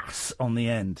 or ass on the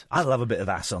end. I love a bit of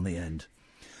ass on the end.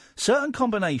 Certain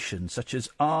combinations, such as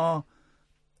R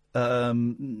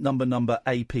number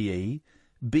APE,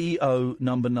 BO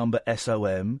number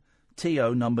SOM,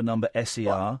 TO number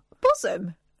SER.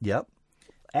 Bosom? Yep.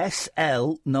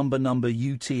 SL number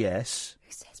UTS.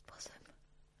 Who says bosom?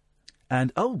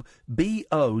 And,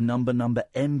 BO number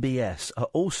MBS are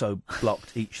also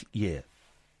blocked each year.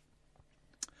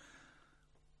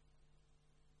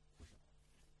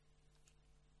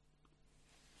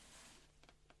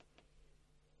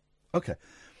 Okay.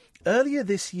 Earlier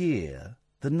this year,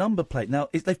 the number plate... Now,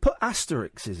 they've put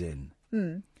asterisks in.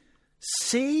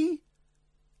 C...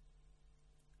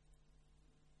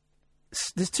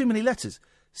 There's too many letters.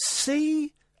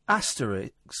 C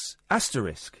asterisk.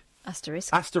 Asterisk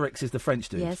is the French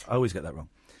dude. Yes. I always get that wrong.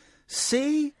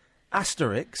 C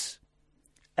asterisk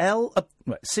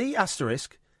C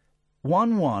asterisk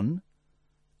 11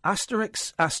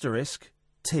 asterisk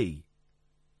T.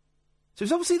 So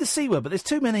it's obviously the C word, but there's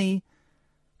too many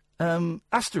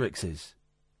asterisks.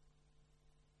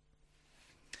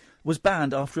 Was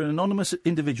banned after an anonymous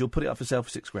individual put it up for sale for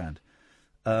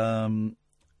 £6,000.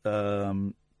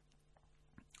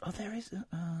 There is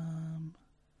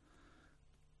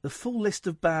the full list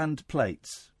of banned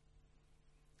plates.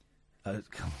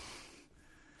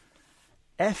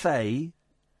 FA68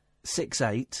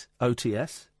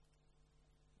 OTS.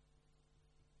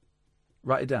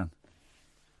 Write it down.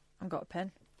 I've got a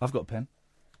pen. I've got a pen.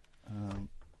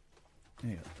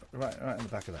 Here you go. Right on the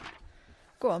back of that.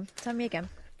 Go on, tell me again.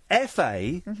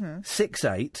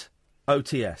 FA68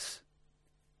 OTS.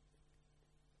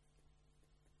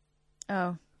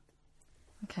 Oh.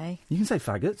 Okay. You can say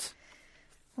faggots.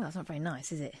 Well, that's not very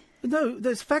nice, is it? No,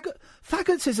 there's faggot.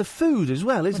 Faggots is a food as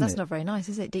well, isn't that's it? Not very nice,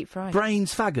 is it? Deep fried.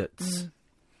 Brains faggots.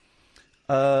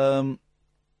 I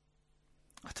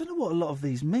don't know what a lot of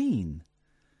these mean.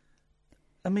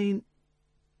 I mean,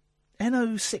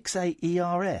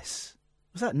 NO68ERS.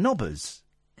 Was that knobbers?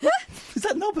 Is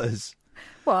that knobbers?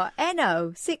 What?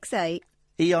 NO68?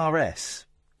 ERS.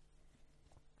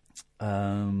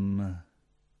 I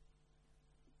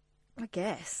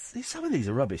guess. Some of these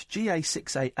are rubbish.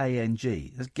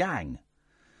 GA68ANG. There's gang.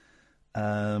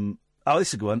 This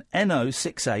is a good one.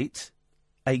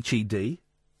 NO68HED.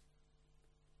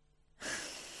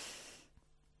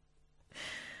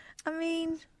 I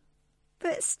mean,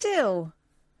 but still,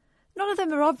 none of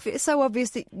them are so obvious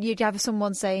that you'd have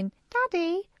someone saying,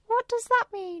 "Daddy, what does that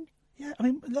mean?" Yeah, I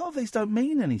mean, a lot of these don't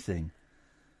mean anything.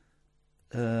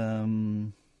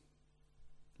 No,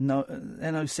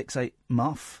 NO68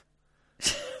 muff.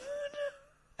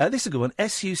 This is a good one.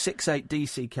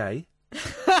 SU68DCK.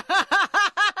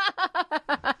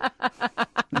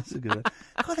 That's a good one.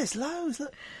 God, there's loads.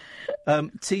 Look.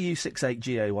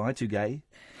 TU68GAY, too gay.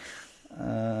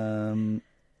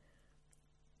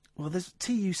 Well, there's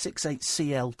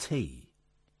TU68CLT.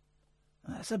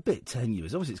 That's a bit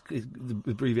tenuous. Obviously, it's the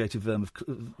abbreviated form of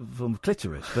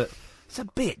clitoris, but it's a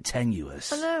bit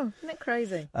tenuous. I know, isn't it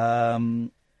crazy?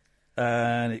 And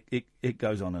it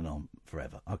goes on and on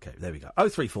forever. OK, there we go.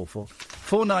 0344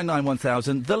 499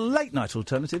 1000. The late night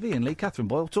alternative. Iain Lee, Catherine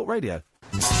Boyle, Talk Radio.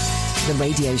 The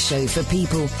radio show for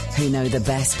people who know the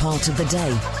best part of the day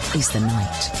is the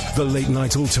night. The late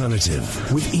night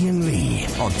alternative with Iain Lee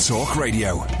on Talk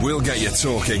Radio. We'll get you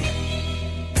talking.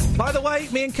 By the way,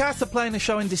 me and Kath are playing a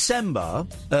show in December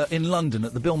in London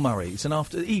at the Bill Murray. It's an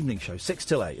evening show, 6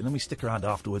 till 8, and then we stick around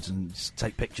afterwards and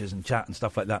take pictures and chat and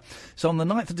stuff like that. So on the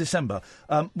 9th of December,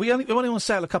 we only on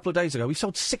sale a couple of days ago. We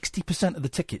sold 60% of the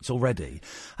tickets already.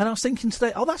 And I was thinking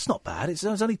today, oh, that's not bad. It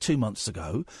was only 2 months to go.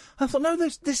 And I thought, no,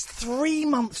 there's 3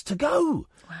 months to go.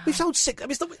 Wow. We sold 6. I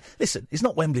mean, listen, it's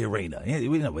not Wembley Arena.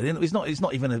 It's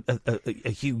not even a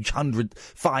huge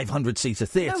 500-seater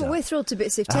theatre. No, we're thrilled to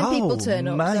bits if 10 people turn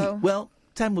up. Mate. So. Well,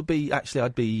 10 would be actually.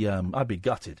 I'd be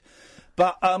gutted.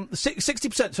 But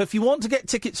 60%. So if you want to get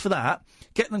tickets for that,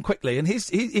 get them quickly. And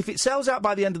if it sells out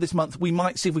by the end of this month, we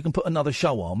might see if we can put another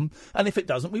show on. And if it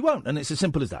doesn't, we won't. And it's as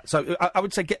simple as that. So I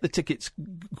would say get the tickets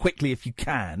quickly if you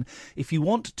can. If you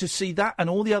want to see that and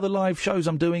all the other live shows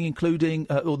I'm doing, including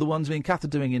or the ones me and Kath are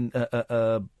doing in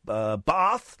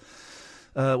Bath.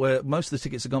 Where most of the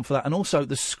tickets are gone for that. And also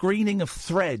the screening of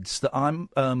Threads that I'm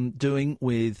doing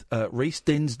with Rhys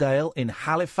Dinsdale in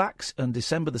Halifax on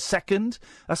December the 2nd.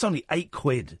 That's only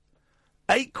 £8.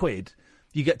 £8.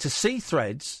 You get to see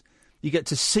Threads. You get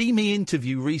to see me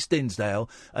interview Rhys Dinsdale.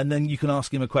 And then you can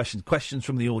ask him questions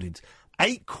from the audience.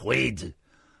 £8.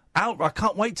 I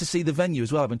can't wait to see the venue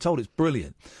as well. I've been told it's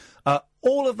brilliant.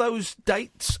 All of those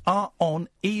dates are on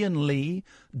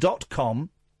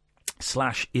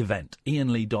iainlee.com/event.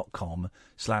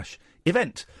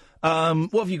 iainlee.com/event.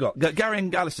 What have you got? Gary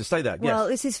and Alistair, stay there. Well,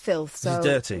 yes. this is filth, so... This is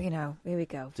dirty. Here we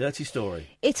go. Dirty story.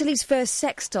 Italy's first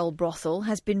sex doll brothel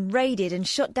has been raided and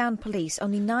shut down police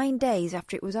only 9 days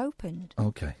after it was opened.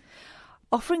 OK.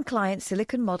 Offering clients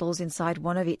silicone models inside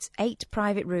one of its 8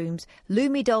 private rooms,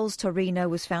 Lumi Dolls Torino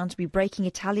was found to be breaking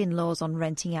Italian laws on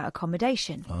renting out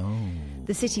accommodation. Oh.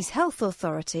 The city's health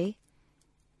authority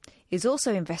is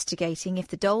also investigating if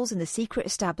the dolls in the secret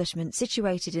establishment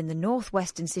situated in the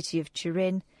northwestern city of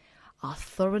Turin are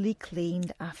thoroughly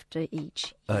cleaned after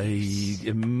each use.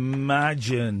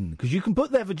 Imagine. Because you can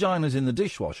put their vaginas in the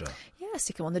dishwasher. Yeah,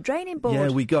 stick them on the draining board. Yeah,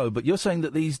 we go. But you're saying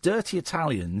that these dirty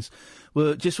Italians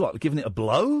were just, giving it a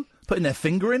blow? Putting their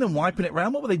finger in and wiping it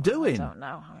round? What were they doing? I don't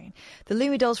know. The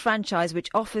Lumi Dolls franchise, which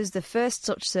offers the first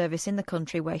such service in the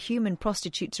country where human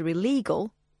prostitutes are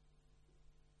illegal...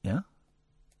 Yeah?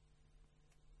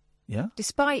 Yeah?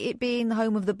 Despite it being the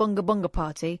home of the Bunga Bunga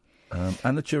Party...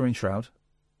 and the Turin Shroud.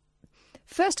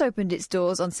 First opened its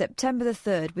doors on September the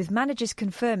 3rd, with managers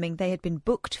confirming they had been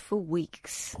booked for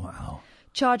weeks. Wow.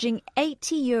 Charging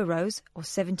 €80 or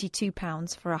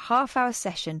 £72 for a half-hour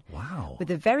session. Wow. With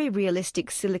a very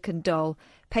realistic silicone doll,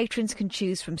 patrons can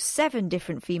choose from 7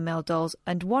 different female dolls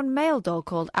and 1 male doll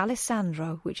called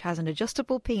Alessandro, which has an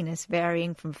adjustable penis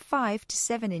varying from 5 to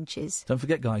 7 inches. Don't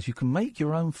forget, guys, you can make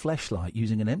your own fleshlight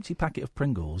using an empty packet of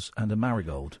Pringles and a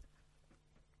marigold.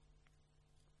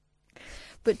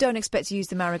 But don't expect to use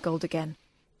the marigold again.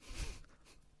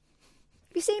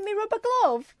 Have you seen me rubber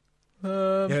glove?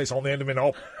 Yeah, it's on the end of my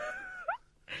knob.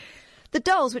 The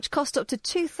dolls, which cost up to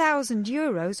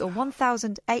 €2,000 or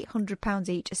 £1,800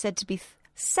 each, are said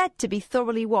to be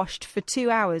thoroughly washed for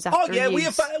 2 hours after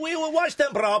use. we will wash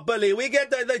them properly. We get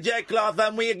the jet cloth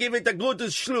and we give it a good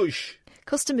slush.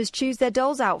 Customers choose their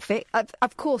doll's outfit.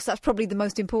 Of course, that's probably the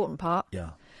most important part. Yeah.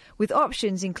 With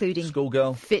options including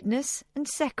schoolgirl, fitness and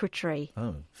secretary.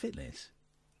 Oh, fitness.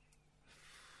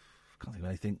 Can't think of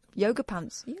anything. Yoga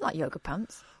pants. You like yoga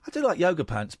pants? I do like yoga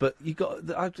pants, but you got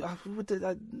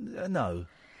no.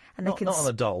 And not on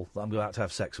a doll that I'm about to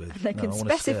have sex with. And they can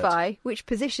specify which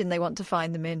position they want to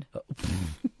find them in.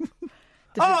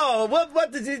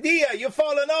 What is it here? You're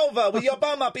falling over with your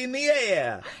bum up in the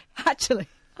air. Actually,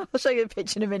 I'll show you a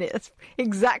picture in a minute. That's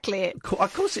exactly it.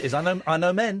 Of course it is. I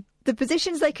know men. The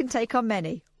positions they can take are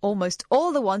many. Almost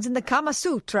all the ones in the Kama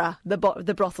Sutra, the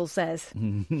brothel says. I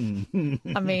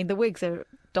mean, the wigs are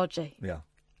dodgy. Yeah.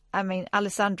 I mean,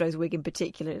 Alessandro's wig in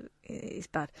particular is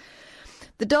bad.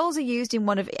 The dolls are used in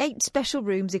one of 8 special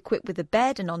rooms equipped with a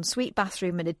bed, an ensuite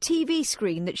bathroom and a TV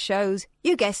screen that shows,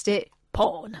 you guessed it,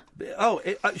 porn. Oh,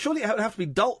 surely it would have to be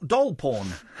doll porn.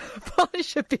 It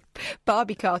should be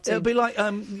Barbie cartoon. It'll be like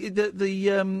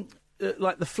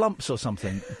like the Flumps or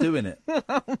something doing it.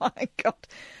 Oh, my God.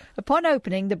 Upon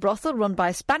opening, the brothel, run by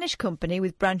a Spanish company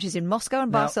with branches in Moscow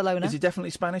and Barcelona. Is he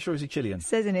definitely Spanish or is he Chilean? It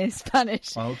says in here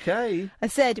Spanish. Okay. I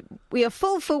said, we are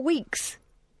full for weeks.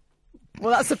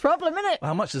 Well, that's the problem, isn't it?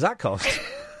 How much does that cost?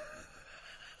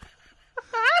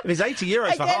 If it's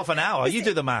 €80 for half an hour, you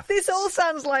do the math. This all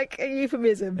sounds like a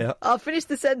euphemism. Yeah. I'll finish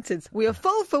the sentence. We are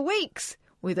full for weeks,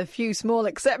 with a few small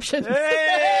exceptions.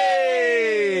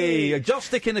 Hey! A joss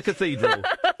stick in the cathedral.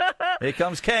 Here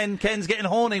comes Ken. Ken's getting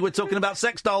horny. We're talking about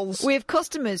sex dolls. We have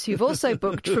customers who've also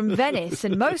booked from Venice,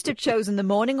 and most have chosen the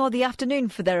morning or the afternoon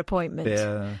for their appointment.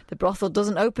 Yeah. The brothel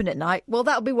doesn't open at night. Well,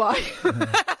 that'll be why.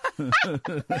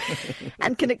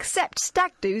 And can accept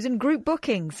stag do's and group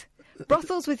bookings.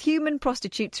 Brothels with human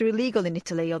prostitutes are illegal in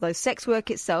Italy, although sex work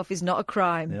itself is not a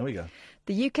crime. There we go.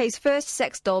 The UK's first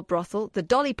sex doll brothel, the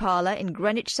Dolly Parlour in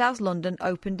Greenwich, South London,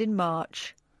 opened in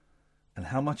March. And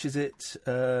how much is it?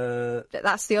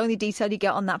 That's the only detail you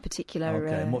get on that particular...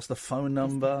 Okay, and what's the phone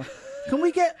number? Can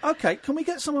we get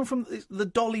someone from the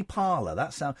Dolly Parlour?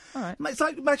 That sounds... All right. It's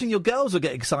like, imagine your girls will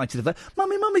get excited if they...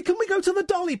 Mummy, can we go to the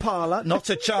Dolly Parlour? Not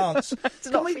a chance.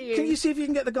 Can you see if you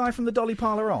can get the guy from the Dolly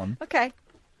Parlour on? Okay.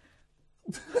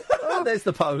 There's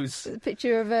the pose. A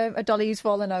picture of a dolly who's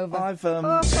fallen over. There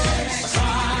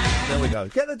we go.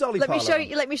 Get the Dolly Parlour.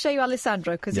 Let me show you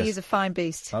Alessandro, because he is a fine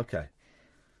beast. Okay.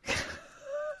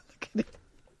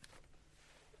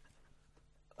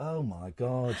 Oh my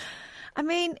God! I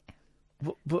mean,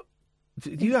 but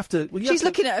you have to. She's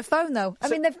looking at her phone, though. I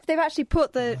mean, they've actually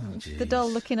put the doll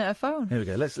looking at her phone. Here we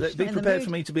go. Let's be prepared for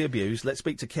me to be abused. Let's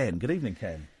speak to Ken. Good evening,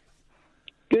 Ken.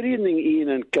 Good evening, Ian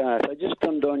and Kath. I just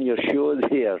turned on your show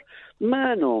there.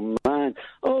 Man, oh man,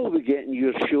 all we get in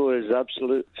your show is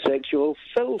absolute sexual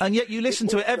filth. And yet you listen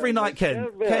to it every night, Ken.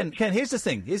 Ken, here's the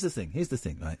thing,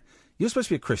 right? You're supposed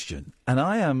to be a Christian, and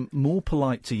I am more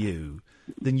polite to you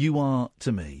than you are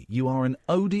to me. You are an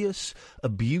odious,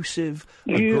 abusive,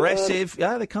 aggressive...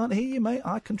 Yeah, they can't hear you, mate.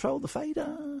 I control the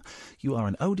fader. You are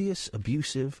an odious,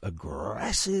 abusive,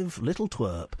 aggressive little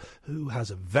twerp who has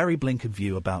a very blinkered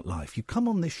view about life. You come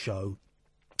on this show,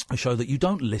 a show that you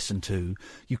don't listen to.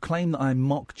 You claim that I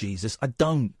mock Jesus. I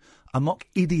don't. I mock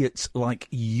idiots like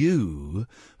you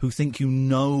who think you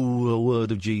know the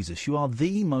word of Jesus. You are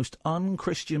the most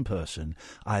unchristian person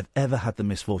I've ever had the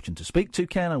misfortune to speak to,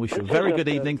 Ken. I wish you a very good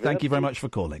evening. Thank you very much for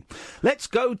calling. Let's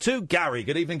go to Gary.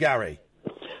 Good evening, Gary.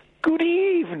 Good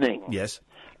evening. Yes.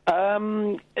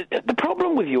 The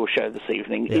problem with your show this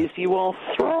evening is you are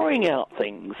throwing out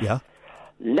things left,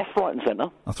 right and centre.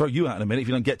 I'll throw you out in a minute if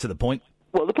you don't get to the point.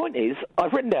 Well, the point is,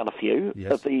 I've written down a few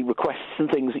of the requests and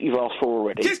things that you've asked for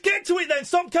already. Just get to it then.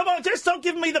 Come on, just stop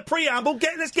giving me the preamble.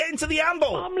 Let's get into the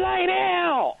amble. I'm laying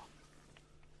out.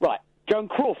 Right. Joan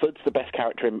Crawford's the best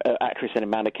actress in a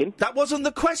Mannequin. That wasn't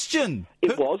the question.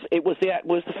 It was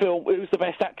the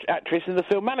best actress in the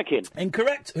film Mannequin.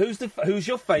 Incorrect. Who's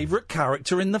your favourite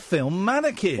character in the film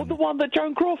Mannequin? Well, the one that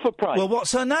Joan Crawford played. Well,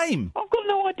 what's her name? I've got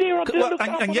no idea.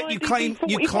 And yet you claim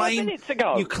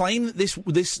that this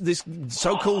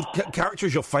so-called character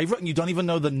is your favourite, and you don't even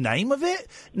know the name of it.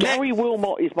 Gary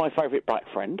Wilmot is my favourite black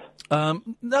friend.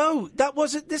 No, that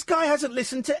wasn't. This guy hasn't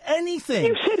listened to anything.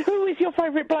 You said, who is your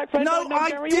favourite black friend? No,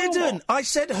 I didn't. I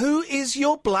said, who is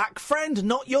your black friend,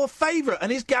 not your favourite.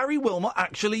 And is Gary Wilmot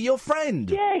actually your friend?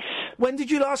 Yes. When did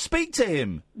you last speak to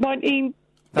him?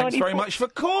 Thanks very much for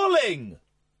calling.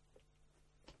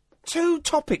 2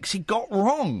 topics he got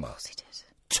wrong. Of course he did.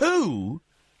 2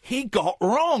 he got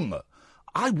wrong.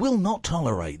 I will not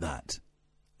tolerate that.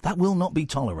 That will not be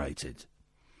tolerated.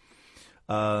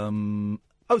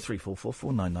 0344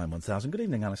 499 1000. Good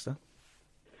evening, Alistair.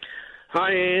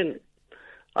 Hi, Ian.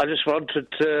 I just wanted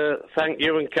to thank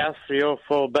you and Kath for your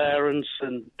forbearance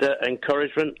and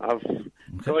encouragement. I'm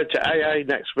going to AA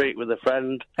next week with a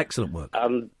friend. Excellent work.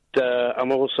 And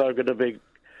I'm also going to be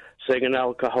seeing an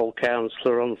alcohol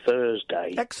counsellor on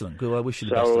Thursday. Excellent. Good. I wish you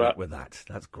the best of luck with that.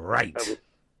 That's great.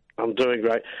 I'm doing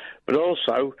great. But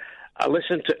also, I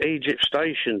listened to Egypt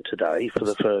Station today for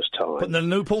the first time. But the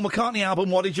new Paul McCartney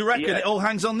album, what did you reckon? Yeah. It all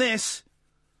hangs on this.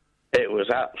 It was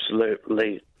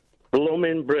absolutely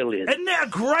blooming brilliant. Isn't it a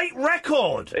great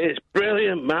record? It's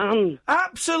brilliant, man.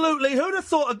 Absolutely. Who'd have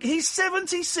thought? He's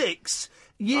 76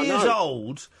 years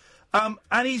old, and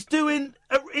he's doing...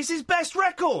 it's his best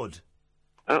record.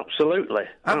 Absolutely.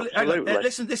 Absolutely.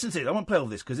 Listen to this. I won't play all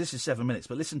this because this is 7 minutes,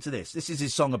 but listen to this. This is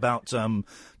his song about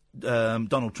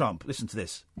Donald Trump. Listen to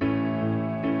this.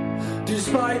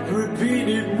 Despite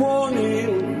repeated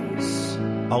warnings,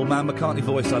 Old Man McCartney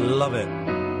voice, I love it.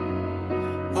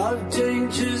 Of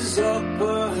dangers up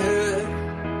ahead,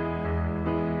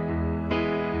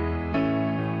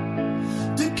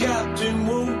 the captain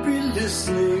won't be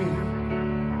listening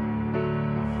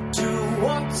to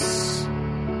what's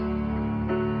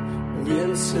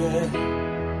being said.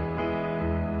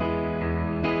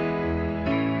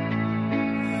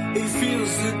 He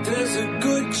feels that there's a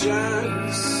good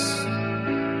chance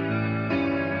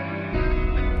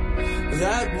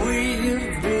that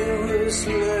we've been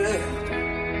misled.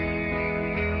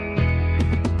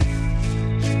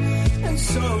 And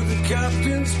so the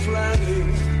captain's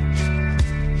planning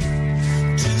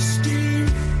to steam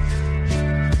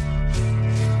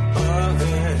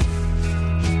ahead.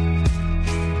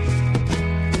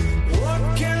 What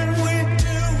can we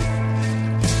do?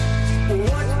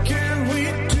 What can we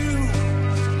do?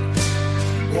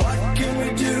 What can we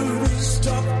do to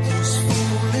stop this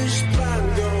foolish plan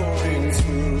going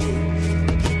through?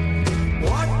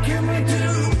 What can we do?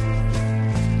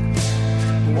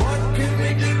 What can we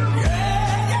do?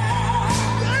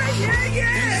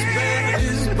 This man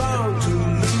is bound to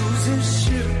lose his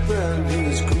ship and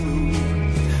his crew.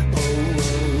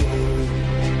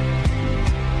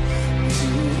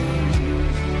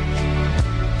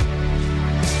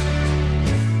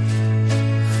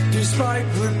 Despite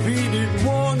repeated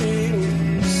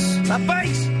warnings, that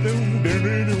bass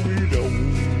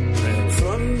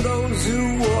from those who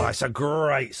Oh, it's a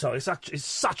great song. It's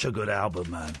such a good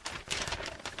album, man.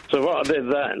 So what I did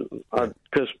then,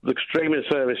 because the streaming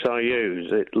service I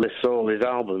use, it lists all his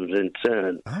albums in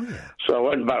turn. Oh, yeah. So I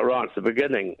went back right to the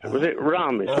beginning. Was it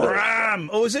Ram? Ram!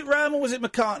 Or was it Ram or was it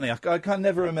McCartney? I can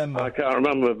never remember. I can't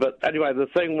remember. But anyway, the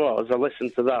thing was, I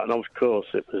listened to that, and of course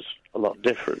it was a lot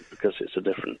different because it's a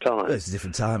different time. It's a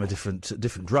different time, a different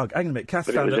drug. Hang on a minute.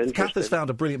 Kath has found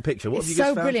a brilliant picture. What have you It's just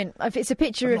so found? brilliant. It's a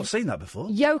picture I've of not seen that before.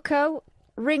 Yoko,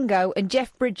 Ringo and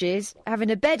Jeff Bridges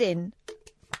having a bed-in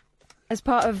as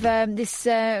part of this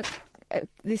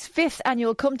 5th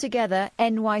annual Come Together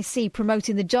NYC,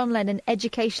 promoting the John Lennon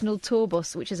Educational Tour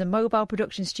Bus, which is a mobile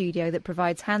production studio that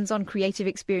provides hands-on creative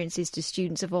experiences to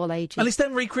students of all ages. And it's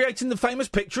then recreating the famous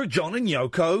picture of John and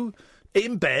Yoko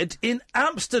in bed in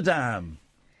Amsterdam.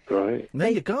 Right.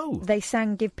 There you go. They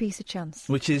sang Give Peace a Chance.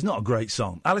 Which is not a great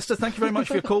song. Alistair, thank you very much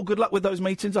for your call. Good luck with those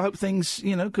meetings. I hope things,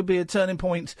 could be a turning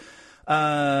point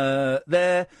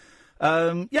there.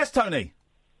 Yes, Tony?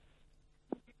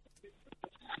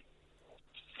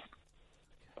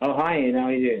 Oh, hi, Ian. How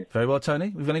are you doing? Very well,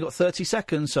 Tony. We've only got 30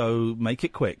 seconds, so make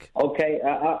it quick. Okay,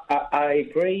 I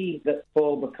agree that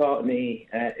Paul McCartney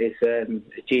is a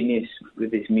genius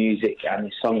with his music and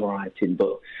his songwriting,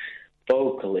 but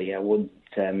vocally I wouldn't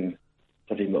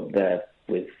put him up there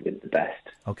with the best.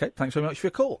 Okay, thanks very much for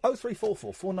your call.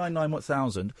 0344 499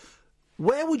 1000.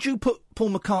 Where would you put Paul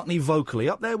McCartney vocally?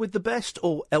 Up there with the best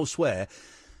or elsewhere?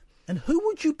 And who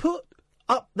would you put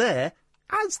up there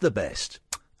as the best?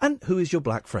 And who is your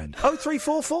black friend?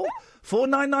 0344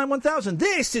 499 1000.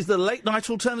 This is the Late Night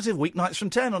Alternative, weeknights from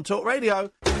 10 on Talk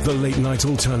Radio. The Late Night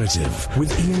Alternative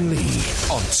with Iain Lee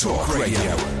on Talk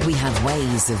Radio. We have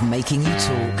ways of making you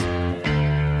talk.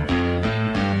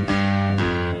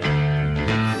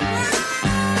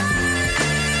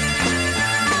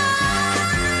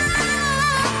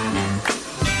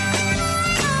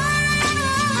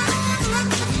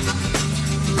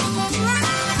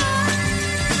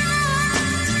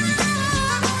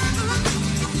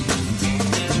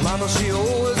 She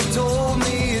always told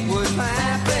me it would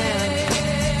happen.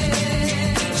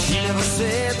 She never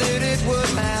said that it would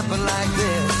happen like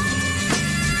this.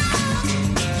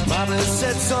 Mama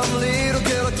said some little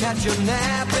girl will catch you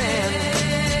napping.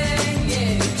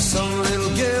 Some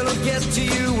little girl will get to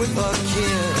you with a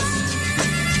kiss.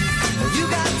 You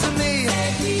got to me,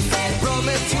 brought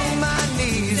me to my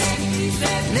knees.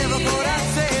 Never thought I'd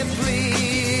say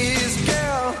please,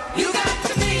 girl. You got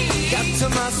to me, got to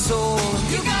my soul.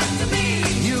 You got to me,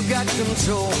 you got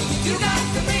control. You got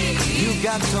to me, you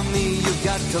got to me, you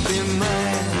got to be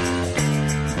mine.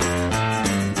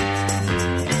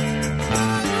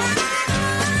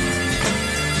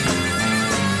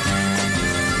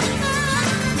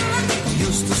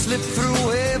 Used to slip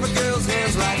through every girl's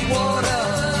hands like water.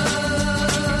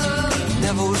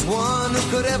 Never was one who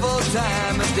could ever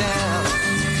tie me down.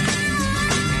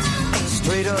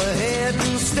 Straight ahead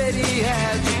and steady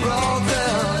as you brought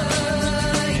her,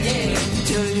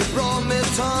 till you brought me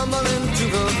tumbling to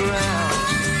the ground.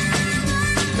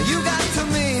 You got to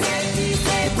me, you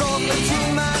brought me to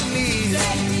my knees.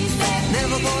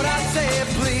 Never thought I'd say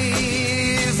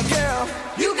please, girl.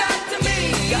 You got to me,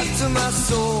 got to my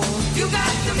soul. You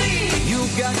got to me, you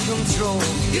got control.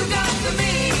 You got to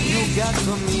me, you got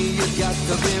to me, you got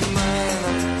to be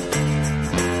mine.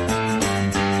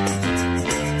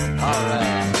 All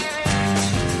right.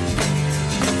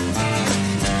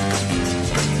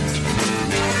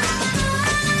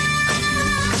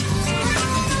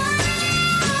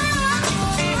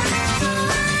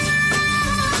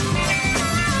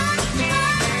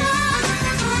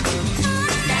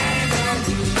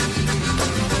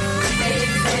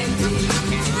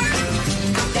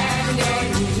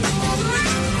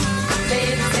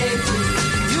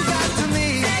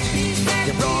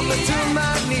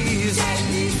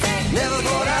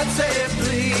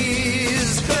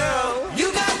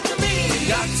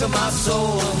 To my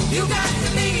soul, you got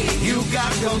to me, you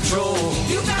got control,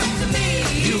 you got to me,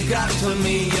 you got to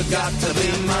me, you got to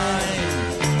be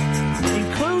mine.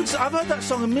 Includes, I've heard that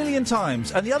song a million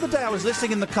times, and the other day I was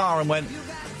listening in the car and went,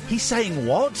 he's saying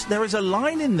what? There is a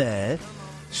line in there,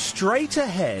 straight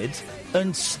ahead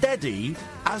and steady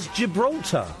as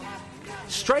Gibraltar.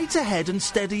 Straight ahead and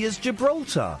steady as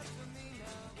Gibraltar.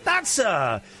 That's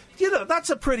a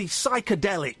pretty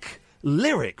psychedelic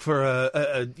lyric for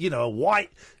a white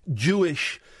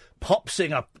Jewish pop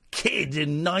singer kid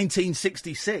in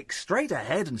 1966. Straight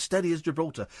ahead and steady as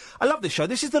Gibraltar. I love this show.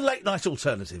 This is the late night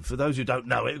alternative. For those who don't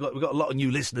know it, we've got a lot of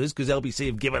new listeners because LBC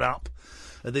have given up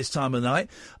at this time of the night.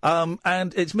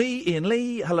 And it's me, Iain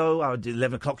Lee. Hello, our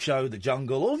 11 o'clock show, The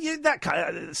Jungle, all that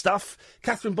kind of stuff.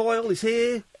 Catherine Boyle is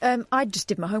here. I just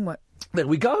did my homework. There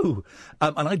we go.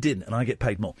 And I didn't, and I get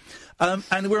paid more.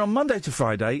 And we're on Monday to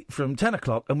Friday from 10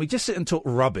 o'clock, and we just sit and talk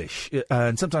rubbish.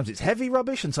 And sometimes it's heavy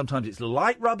rubbish, and sometimes it's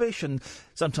light rubbish, and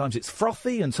sometimes it's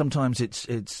frothy, and sometimes it's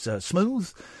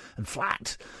smooth and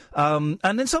flat. And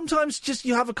then sometimes just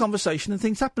you have a conversation and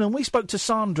things happen. And we spoke to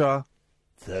Sandra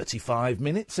 35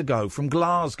 minutes ago from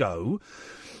Glasgow,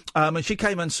 and she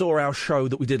came and saw our show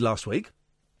that we did last week.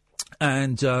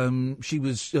 And she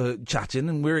was chatting,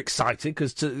 and we're excited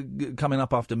because coming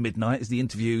up after midnight is the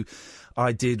interview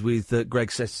I did with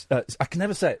Greg I can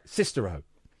never say it, Sestero.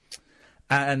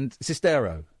 And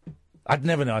Sestero. I'd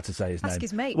never know how to say his name. Ask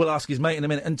his mate. We'll ask his mate in a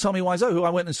minute. And Tommy Wiseau, who I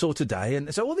went and saw today.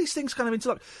 And so all these things kind of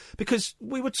interlock. Because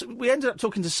we ended up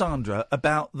talking to Sandra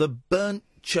about the Burnt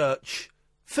Church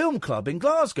Film Club in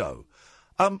Glasgow.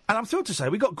 And I'm thrilled to say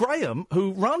we got Graham,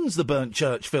 who runs the Burnt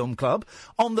Church Film Club,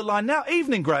 on the line now.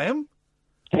 Evening, Graham.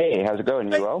 Hey, how's it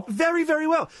going? You well? Very, very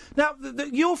well. Now,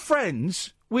 you're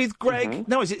friends with Greg...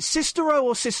 Mm-hmm. No, is it Sestero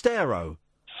or Sestero?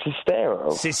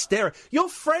 Sestero. Sestero. You're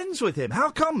friends with him. How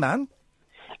come, man?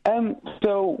 Do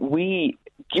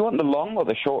you want the long or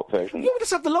the short version? You want us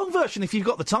to have the long version if you've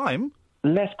got the time.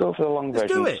 Let's go for the long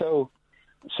version. Let's do it.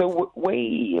 So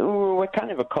we're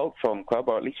kind of a cult film club,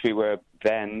 or at least we were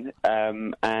then,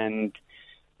 and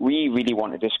we really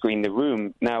wanted to screen The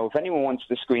Room. Now, if anyone wants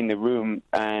to screen The Room,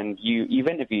 and you've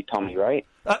interviewed Tommy, right?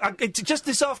 Just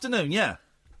this afternoon, yeah.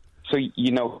 So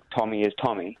you know Tommy is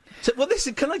Tommy. So, well,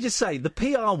 listen, can I just say, the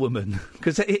PR woman,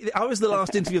 because I was the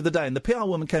last interview of the day, and the PR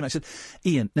woman came out and said,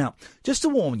 Iain, now, just to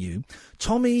warn you,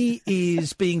 Tommy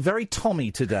is being very Tommy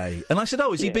today. And I said,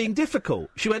 is he being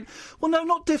difficult? She went, well, no,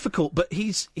 not difficult, but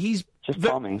he's just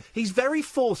Tommy. He's very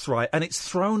forthright, and it's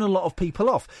thrown a lot of people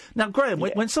off. Now, Graham,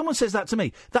 when someone says that to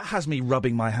me, that has me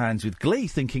rubbing my hands with glee,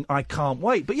 thinking, I can't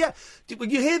wait. But yeah,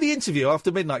 you hear the interview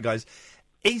after midnight, guys.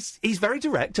 He's very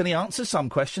direct, and he answers some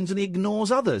questions and he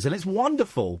ignores others, and it's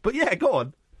wonderful. But yeah, go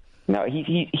on. No,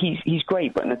 he's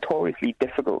great, but notoriously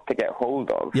difficult to get hold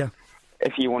of. Yeah.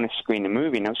 If you want to screen a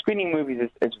movie. Now, screening movies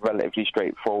is relatively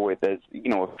straightforward. There's,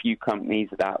 a few companies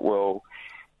that will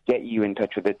get you in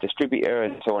touch with a distributor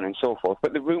and so on and so forth.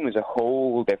 But The Room is a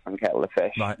whole different kettle of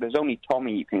fish. Right. There's only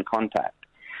Tommy you can contact.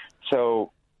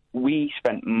 So we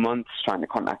spent months trying to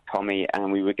contact Tommy,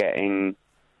 and we were getting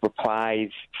replies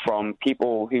from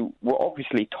people who were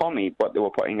obviously Tommy, but they were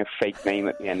putting a fake name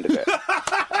at the end of it.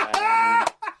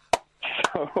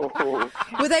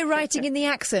 Were they writing in the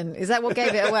accent? Is that what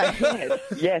gave it away?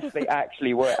 Yes, they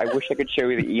actually were. I wish I could show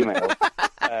you the email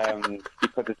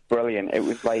because it's brilliant. It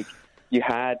was like you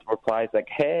had replies like,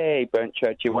 "Hey, Burnt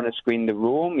Church, you want to screen the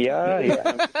room?" Yeah. And it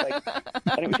was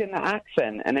and it was in the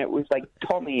accent, and it was like,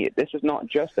 "Tommy, this is not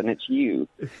Justin, it's you."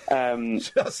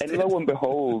 And lo and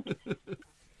behold,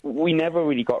 we never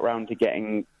really got around to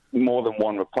getting more than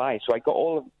one reply. So I got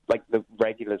all of like the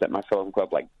regulars at my film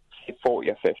club, like 40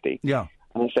 or 50. Yeah.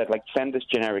 And I said, like, send this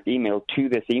generic email to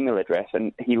this email address,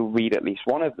 and he'll read at least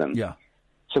one of them. Yeah.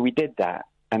 So we did that,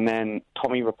 and then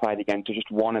Tommy replied again to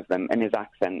just one of them in his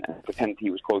accent and pretended he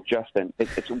was called Justin. It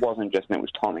wasn't Justin, it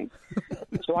was Tommy.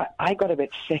 So I got a bit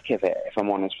sick of it, if I'm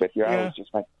honest with you. I was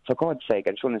just like, for God's sake,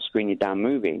 I just want to screen your damn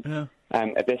movie. Yeah.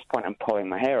 At this point, I'm pulling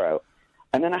my hair out.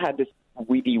 And then I had this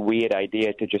really weird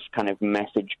idea to just kind of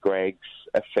message Greg's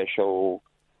official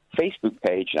Facebook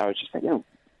page. I was just like,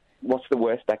 what's the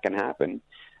worst that can happen?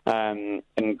 And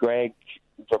Greg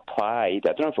replied,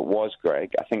 I don't know if it was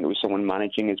Greg, I think it was someone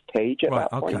managing his page at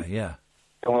that point. Okay, yeah.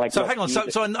 And we're like, so hang on,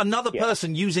 so another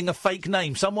person using a fake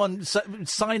name, someone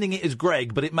signing it as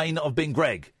Greg, but it may not have been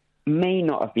Greg. May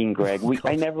not have been Greg.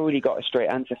 I never really got a straight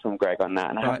answer from Greg on that,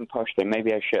 and I haven't pushed him.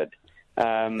 Maybe I should.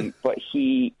 But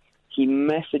he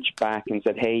messaged back and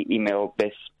said, hey, email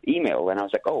this email. And I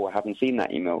was like, oh, I haven't seen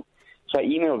that email. So I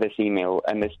emailed this email,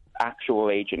 and this actual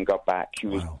agent got back who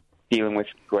was dealing with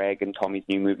Greg and Tommy's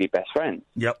new movie, Best Friends.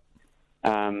 Yep.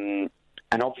 And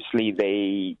obviously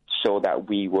they saw that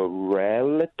we were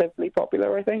relatively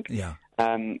popular, I think. Yeah.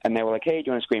 And they were like, hey, do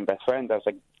you want to screen Best Friends? I was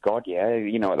like, God, yeah.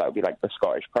 That would be like the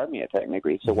Scottish premiere,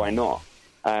 technically, so why not?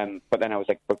 But then I was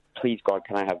like, but please, God,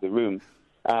 can I have the room?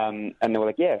 And they were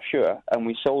like, yeah, sure. And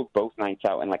we sold both nights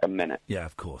out in like a minute. Yeah,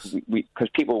 of course. Because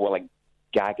people were like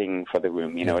gagging for the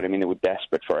room, you know what I mean? They were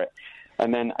desperate for it.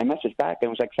 And then I messaged back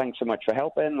and was like, thanks so much for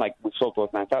helping. Like, we sold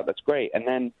both nights out. That's great. And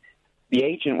then the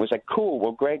agent was like, cool,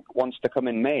 well, Greg wants to come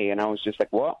in May. And I was just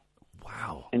like, what?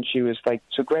 Wow. And she was like,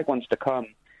 so Greg wants to come.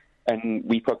 And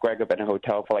we put Greg up in a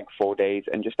hotel for like 4 days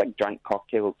and just like drank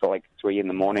cocktails till like 3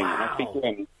 a.m. Wow. And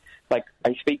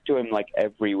I speak to him like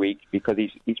every week because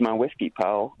he's my whiskey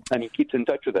pal, and he keeps in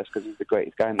touch with us because he's the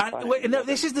greatest guy in the planet. Wait, no,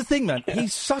 this is the thing, man. Yeah.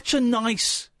 He's such a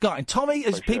nice guy. And Tommy,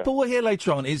 as people will hear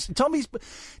later on,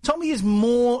 Tommy is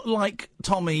more like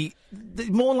Tommy,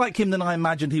 more like him than I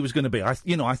imagined he was going to be. I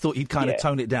thought he'd kind of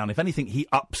tone it down. If anything, he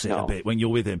ups it a bit when you're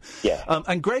with him. Yeah.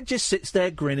 And Greg just sits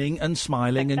there grinning and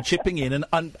smiling and chipping in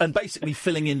and basically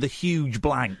filling in the huge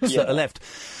blanks that are left.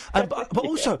 But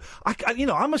also,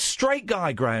 I'm a straight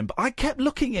guy, Graham, but I kept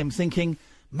looking at him thinking,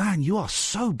 man, you are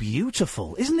so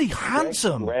beautiful. Isn't he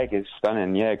handsome? Greg is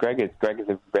stunning. Yeah, Greg is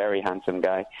a very handsome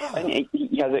guy. And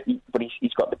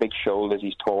he's got the big shoulders.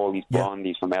 He's tall. He's blonde.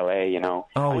 He's from LA.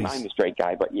 I'm a straight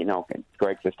guy, but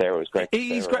Greg Sestero is Greg.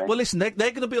 He's great. Well, listen, they're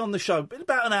going to be on the show in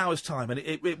about an hour's time, and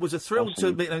it was a thrill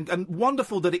to meet, and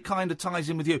wonderful that it kind of ties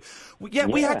in with you.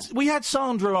 We had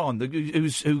Sandra on,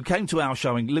 who came to our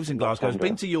show and lives in Glasgow. Has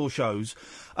been to your shows.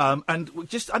 And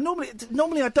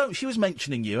normally I don't. She was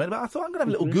mentioning you, and I thought I'm going to have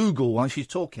a little Google while she's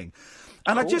talking.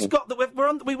 And I just got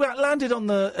that we landed on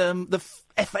the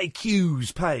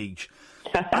FAQs page,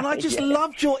 and I just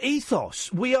loved your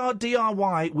ethos. We are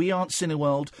DIY. We aren't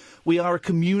Cineworld. We are a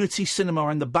community cinema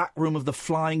in the back room of the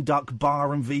Flying Duck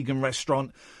bar and vegan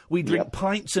restaurant. We drink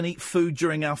pints and eat food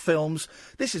during our films.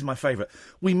 This is my favourite.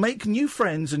 We make new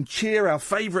friends and cheer our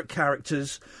favourite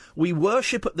characters. We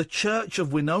worship at the Church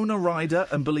of Winona Ryder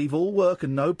and believe all work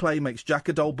and no play makes Jack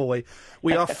a dull boy.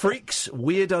 We are freaks,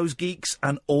 weirdos, geeks,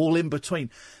 and all in between.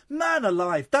 Man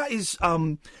alive, that is...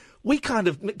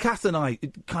 Kath and I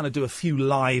kind of do a few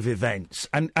live events,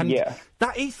 and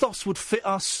that ethos would fit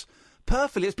us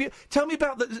perfectly. It's beautiful. Tell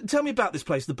me about this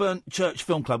place, the Burnt Church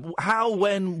Film Club. How,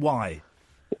 when, why?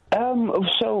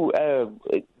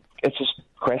 It's just a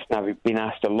question I've been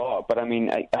asked a lot, but I mean,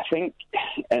 I think,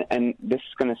 and this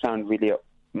is going to sound really up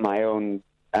my own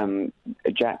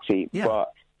jacksie,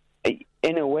 but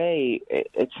in a way,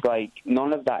 it's like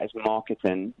none of that is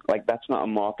marketing. Like, that's not a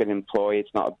marketing ploy.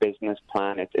 It's not a business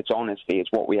plan. It's honesty.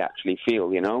 It's what we actually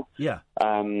feel, Yeah.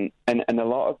 And a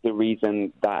lot of the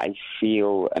reason that I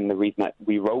feel and the reason that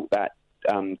we wrote that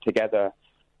together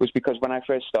was because when I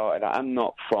first started, I'm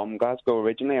not from Glasgow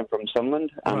originally. I'm from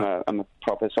Sunderland. Right. I'm a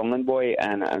proper Sunderland boy,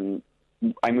 and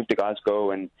I moved to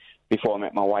Glasgow, and before I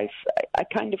met my wife, I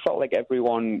kind of felt like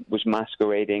everyone was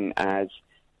masquerading as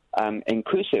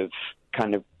inclusive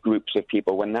kind of groups of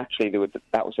people, when actually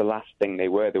that was the last thing they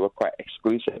were. They were quite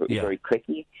exclusive. It was very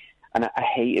cliquey, and I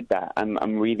hated that.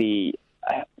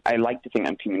 I like to think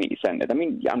I'm community-centered. I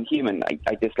mean, I'm human.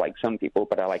 I dislike some people,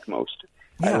 but I like most.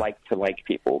 I like to like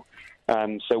people.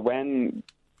 So when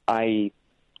I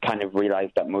kind of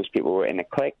realized that most people were in a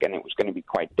clique and it was going to be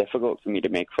quite difficult for me to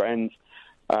make friends,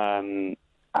 I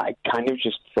kind of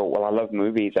just thought, well, I love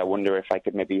movies. I wonder if I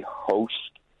could maybe host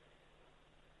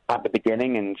at the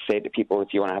beginning and say to people, if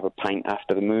you want to have a pint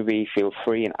after the movie, feel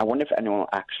free. And I wonder if anyone will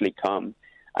actually come.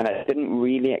 And I didn't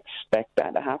really expect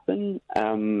that to happen.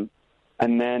 And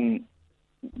then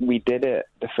we did it.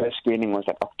 The first screening was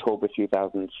like October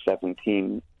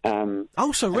 2017.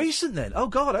 So recent then. Oh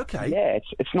God, okay. Yeah,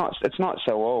 it's not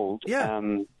so old. Yeah.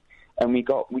 And we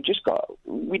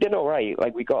did all right.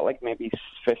 Like we got like maybe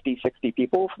 50, 60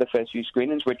 people for the first few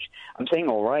screenings, which I'm saying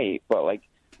all right, but like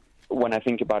when I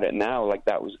think about it now, like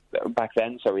that was back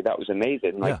then. Sorry, that was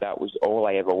amazing. Like that was all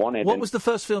I ever wanted. What was the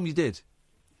first film you did?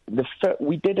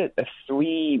 We did a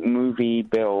 3-movie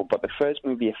bill, but the first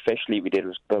movie officially we did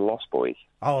was The Lost Boys.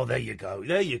 Oh, there you go.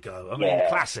 I mean,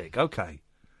 classic. Okay.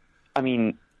 I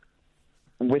mean,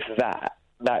 with that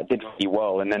did really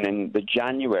well. And then in the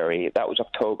January, that was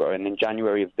October, and in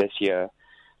January of this year,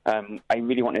 I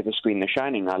really wanted to screen The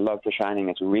Shining. I love The Shining.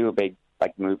 It's a real big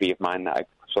movie of mine that I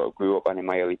sort of grew up on in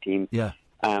my early teens. Yeah.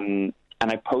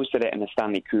 And I posted it in the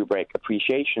Stanley Kubrick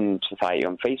Appreciation Society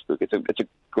on Facebook. It's a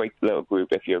great little group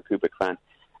if you're a Kubrick fan.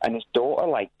 And his daughter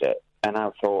liked it. And I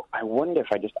thought, I wonder if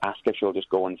I just ask her, she'll just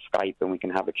go on Skype and we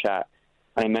can have a chat.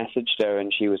 And I messaged her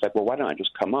and she was like, well, why don't I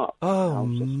just come up? Oh,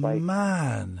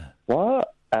 man.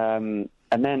 What? And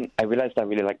then I realized I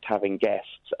really liked having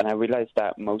guests. And I realized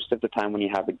that most of the time when you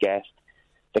have a guest,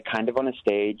 they're kind of on a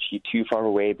stage, you're too far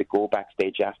away, they go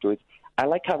backstage afterwards. I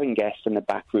like having guests in the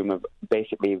back room of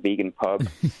basically a vegan pub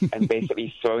and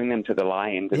basically throwing them to the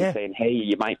lions and saying, hey,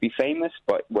 you might be famous,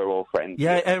 but we're all friends.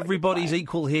 Yeah, everybody's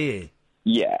equal here.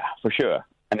 Yeah, for sure.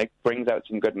 And it brings out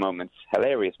some good moments,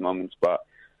 hilarious moments, but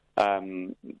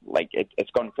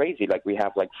it's gone crazy. Like we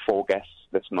have 4 guests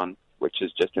this month, which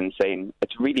is just insane.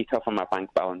 It's really tough on my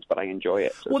bank balance, but I enjoy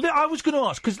it. So. Well, I was going to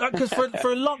ask, because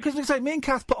for a lot, because like I say, me and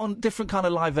Kath put on different kind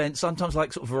of live events, sometimes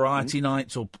like sort of variety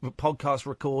nights or podcast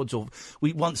records, or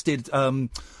we once did,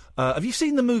 have you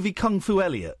seen the movie Kung Fu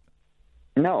Elliot?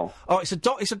 No. Oh, it's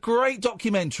a great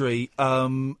documentary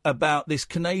about this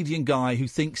Canadian guy who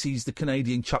thinks he's the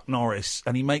Canadian Chuck Norris,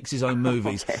 and he makes his own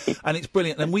movies, and it's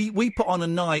brilliant. And we put on a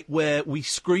night where we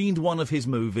screened one of his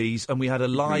movies, and we had a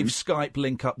live Skype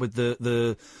link up with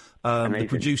the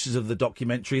producers of the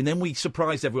documentary, and then we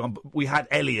surprised everyone. We had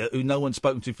Elliot, who no one's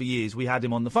spoken to for years. We had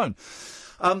him on the phone,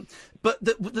 and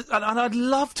I'd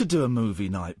love to do a movie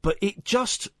night, but it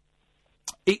just.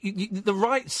 The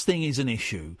rights thing is an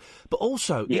issue, but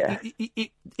also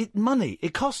money.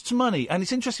 It costs money, and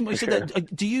it's interesting what you said.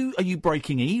 That are you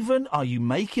breaking even? Are you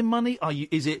making money?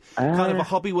 Is it kind of a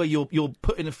hobby where you're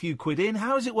putting a few quid in?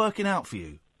 How is it working out for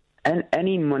you? And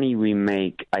any money we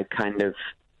make, I kind of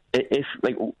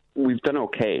we've done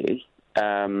okay,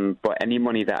 but any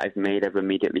money that I've made, I've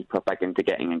immediately put back into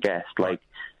getting a guest. Like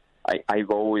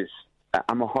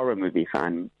I'm a horror movie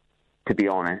fan, to be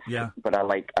honest. Yeah. But I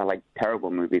like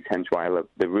terrible movies, hence why I love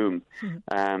The Room.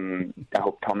 I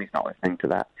hope Tommy's not listening to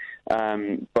that.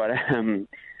 But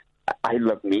I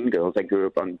love Mean Girls. I grew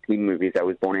up on teen movies. I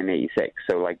was born in '86,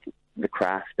 so The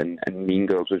Craft and Mean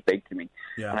Girls was big to me.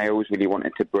 Yeah. And I always really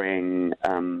wanted to bring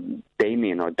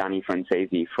Damien or Danny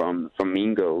Francesi from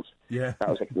Mean Girls. Yeah. That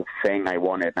was the thing I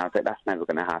wanted. And I was like, that's never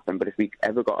going to happen. But if we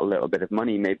ever got a little bit of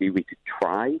money, maybe we could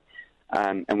try.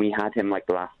 And we had him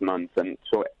last month. And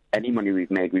so any money we've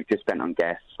made, we've just spent on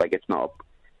guests. It's not a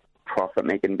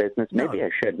profit-making business. Maybe I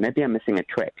should. Maybe I'm missing a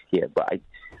trick here, but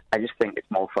I just think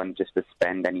it's more fun just to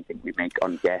spend anything we make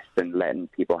on guests and letting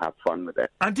people have fun with it.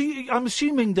 And I'm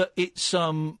assuming that it's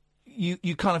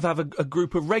you kind of have a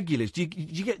group of regulars. Do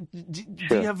you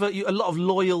have a lot of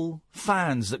loyal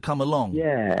fans that come along?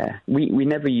 Yeah, we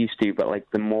never used to, but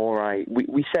the more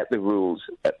we set the rules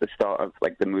at the start of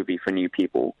the movie for new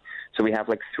people. So we have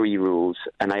 3 rules,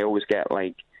 and I always get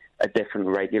a different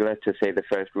regular to say the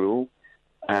first rule.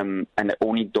 And it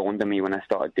only dawned on me when I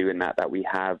started doing that we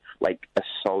have a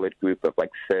solid group of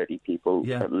 30 people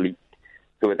at least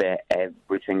who are there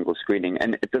every single screening.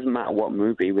 And it doesn't matter what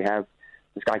movie. We have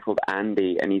this guy called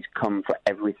Andy, and he's come for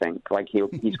everything.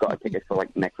 He's got a ticket for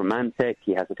Necromantic.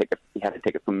 He had a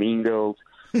ticket for Mean Girls.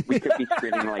 We could be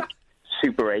screening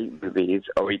Super 8 movies,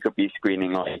 or he could be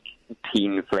screening like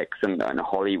teen flicks and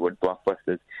Hollywood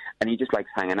blockbusters, and he just likes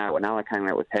hanging out, and I like hanging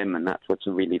out with him, and that's what's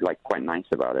really like quite nice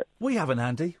about it. We have an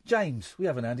Andy, James. We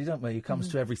have an Andy, don't we? Who comes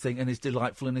to everything and is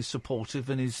delightful and is supportive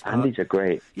and is. Andys are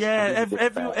great. Yeah,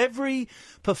 every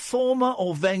performer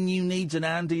or venue needs an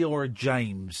Andy or a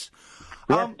James.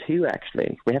 We have two,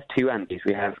 actually. We have two Andys.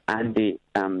 We have Andy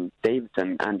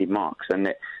Davidson, Andy Marks, and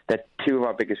they're two of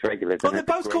our biggest regulars. Oh, they're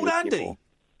both called Andy? People.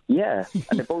 Yeah,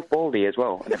 and they're both baldy as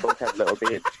well, and they both have little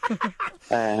beards.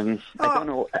 I don't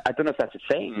know if that's a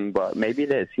saying, but maybe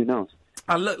it is. Who knows?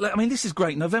 Look, I mean, this is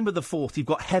great. November the 4th, you've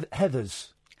got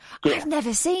Heathers. Yeah. I've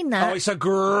never seen that. Oh, it's a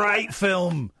great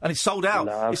film, and it's sold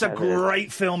out. It's a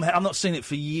great film. I've not seen it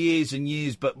for years and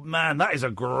years, but man, that is a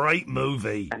great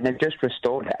movie. And they've just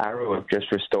restored it. Arrow have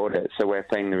just restored it, so we're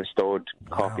playing the restored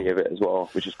copy of it as well,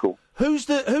 which is cool. Who's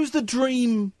the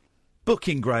dream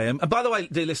booking, Graham? And by the way,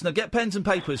 dear listener, get pens and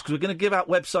papers, because we're going to give out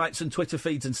websites and Twitter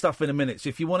feeds and stuff in a minute. So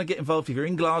if you want to get involved, if you're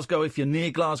in Glasgow, if you're near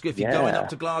Glasgow, if you're going up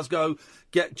to Glasgow,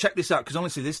 check this out, because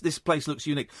honestly, this place looks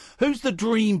unique. Who's the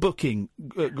dream booking,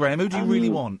 Graham? Who do you really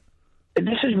want?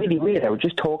 This is really weird. I was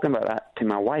just talking about that to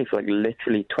my wife, like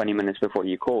literally 20 minutes before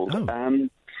you called.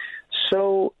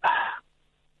 So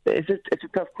it's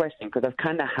a tough question, because I've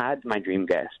kind of had my dream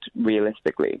guest,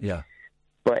 realistically. Yeah.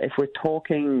 But if we're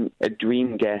talking a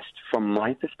dream guest from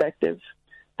my perspective,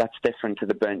 that's different to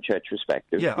the Burnt Church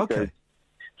perspective. Yeah, okay.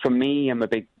 For me, I'm a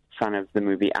big fan of the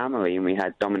movie Amelie, and we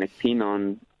had Dominic Peen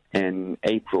on in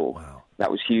April. Wow. That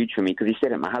was huge for me, because he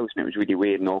stayed at my house, and it was really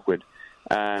weird and awkward.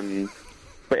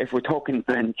 But if we're talking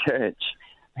Burnt Church,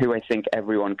 who I think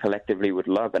everyone collectively would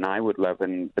love, and I would love,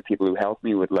 and the people who helped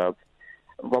me would love,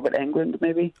 Robert Englund,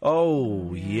 maybe?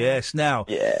 Oh, yes. Now,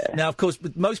 of course,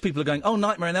 most people are going, oh,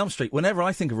 Nightmare on Elm Street. Whenever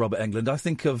I think of Robert Englund, I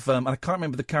think of, I can't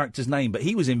remember the character's name, but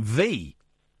he was in V.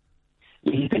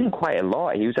 He's been in quite a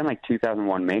lot. He was in, like,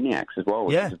 2001 Maniacs as well,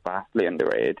 which is vastly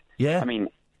underrated. Yeah. I mean,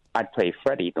 I'd play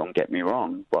Freddy, don't get me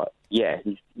wrong, but, yeah,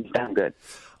 he's damn good.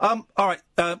 All right,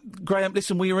 Graham,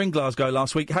 listen, we were in Glasgow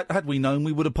last week. Had we known,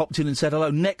 we would have popped in and said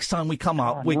hello. Next time we come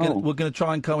up, we're going to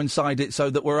try and coincide it so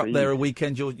that we're up there a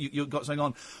weekend. You've got something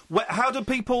on. How do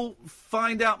people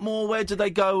find out more? Where do they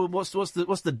go? What's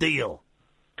the deal?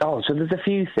 Oh, so there's a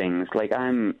few things. Like,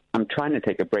 I'm trying to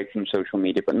take a break from social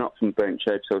media, but not from Burnt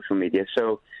Church social media.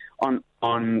 So on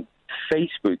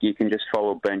Facebook, you can just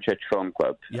follow Burnt Church Film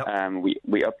Club. Yep.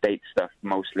 We update stuff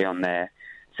mostly on there.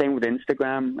 Same with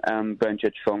Instagram, Burnt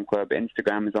Church Film Club.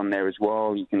 Instagram is on there as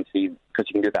well. You can see, because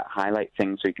you can do that highlight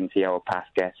thing, so you can see our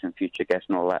past guests and future guests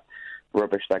and all that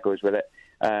rubbish that goes with it.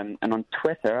 And on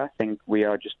Twitter, I think we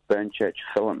are just Burnt Church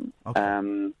Film.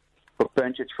 Okay. But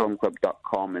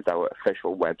BurntChurchFilmClub.com is our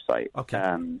official website. Okay.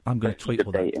 I'm going to tweet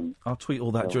all that. I'll tweet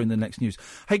all that during the next news.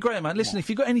 Hey, Graham, man, listen, if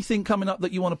you've got anything coming up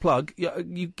that you want to plug,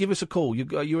 you give us a call.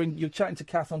 You're chatting to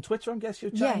Kath on Twitter, I guess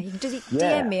you're chatting? Yeah, you can just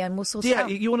DM me and we'll sort it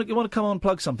out. You want to come on and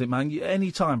plug something, man,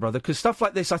 any time, brother, because stuff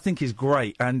like this I think is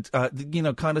great. And,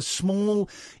 kind of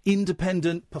small,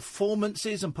 independent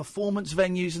performances and performance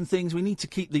venues and things, we need to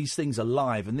keep these things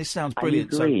alive, and this sounds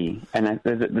brilliant. I agree. And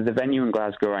there's a venue in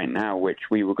Glasgow right now which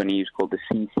we were going to use called the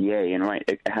CCA, and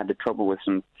it had the trouble with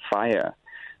some fire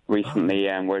recently,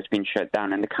 where it's been shut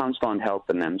down, and the council aren't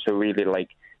helping them. So really, like,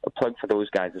 a plug for those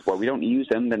guys as well. We don't use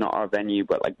them; they're not our venue,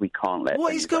 but like we can't let.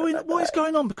 What is going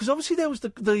on? Because obviously there was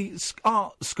the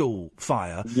art school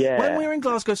fire. Yeah. When we were in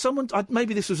Glasgow,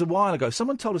 maybe this was a while ago.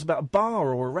 Someone told us about a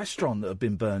bar or a restaurant that had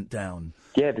been burnt down.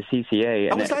 Yeah, the CCA.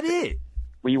 Oh, was that it?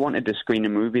 We wanted to screen a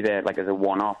movie there, like as a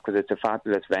one-off, because it's a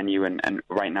fabulous venue, and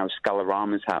right now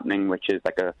Skullorama is happening, which is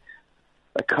like a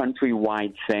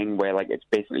countrywide thing where like it's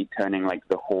basically turning like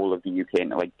the whole of the UK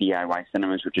into like DIY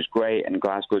cinemas, which is great. And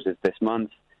Glasgow's is this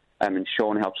month, and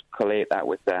Sean helps collate that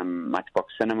with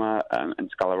Matchbox Cinema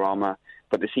and Skullorama.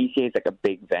 But the CCA is like a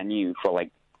big venue for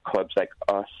like clubs like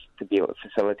us to be able to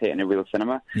facilitate in a real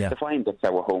cinema. Yeah. The Flying Duck's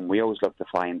our home. We always love the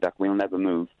Flying Duck. We'll never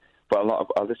move. But a lot of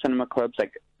other cinema clubs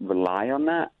like rely on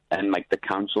that, and like the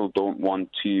council don't want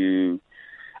to.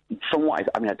 From what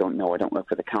I don't know. I don't work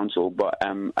for the council, but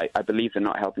I believe they're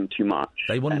not helping too much.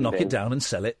 They want to knock it down and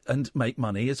sell it and make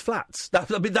money as flats.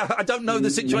 I don't know the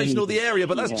situation or the area,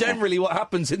 but that's generally what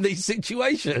happens in these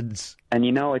situations. And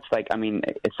it's like, I mean,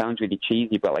 it sounds really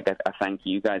cheesy, but like I thank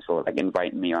you guys for like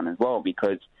inviting me on as well,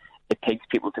 because it takes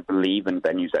people to believe in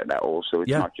venues like that. Also,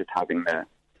 it's not just having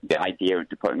the idea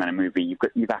to putting on a movie.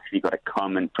 You've actually got to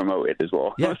come and promote it as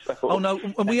well. Yeah. So, oh no,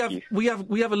 and we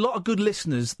have a lot of good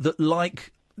listeners that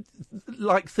like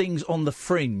like things on the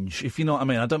fringe, if you know what I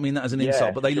mean. I don't mean that as an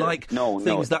insult, but they like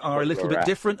things that are a little bit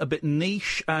different, a bit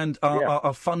niche, and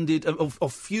are funded or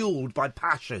fueled by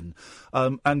passion.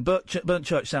 And Burnt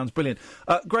Church sounds brilliant.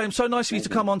 Graham, so nice of you to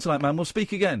come on tonight, man. We'll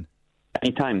speak again.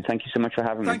 Anytime. Thank you so much for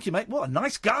having me. Thank you, mate. What a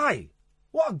nice guy.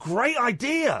 What a great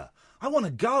idea. I want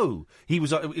to go. He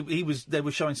was. They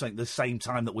were showing something at the same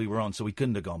time that we were on, so we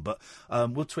couldn't have gone. But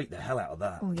we'll tweet the hell out of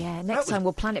that. Oh yeah, next time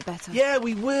we'll plan it better. Yeah,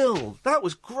 we will. That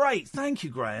was great. Thank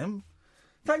you, Graham.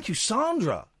 Thank you,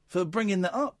 Sandra, for bringing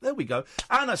that up. There we go.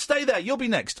 Anna, stay there. You'll be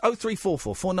next.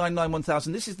 0344 499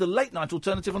 1000. This is the Late Night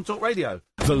Alternative on Talk Radio.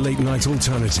 The Late Night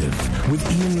Alternative with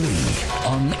Iain Lee.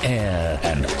 On air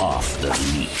and off the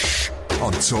leash.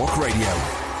 On Talk Radio.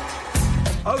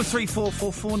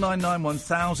 0344 499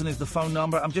 1000 is the phone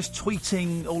number. I'm just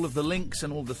tweeting all of the links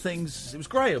and all the things. It was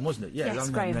Graham, wasn't it? Yeah, yes,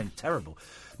 Graham. Terrible.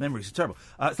 Memories are terrible.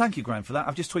 Thank you, Graham, for that.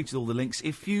 I've just tweeted all the links.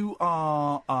 If you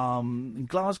are in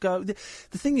Glasgow, the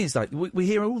thing is, like, we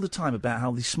hear all the time about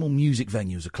how these small music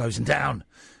venues are closing down.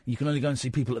 You can only go and see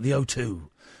people at the O2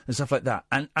 and stuff like that.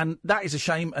 And that is a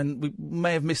shame, and we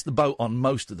may have missed the boat on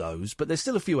most of those, but there's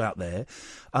still a few out there.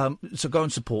 So go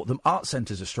and support them. Art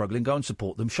centres are struggling. Go and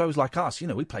support them. Shows like us,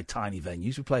 we play tiny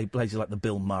venues. We play places like the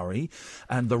Bill Murray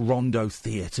and the Rondo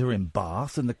Theatre in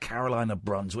Bath and the Carolina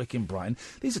Brunswick in Brighton.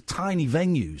 These are tiny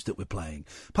venues that we're playing,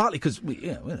 partly because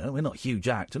we're not a huge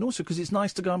act, and also because it's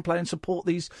nice to go and play and support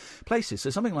these places. So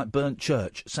something like Burnt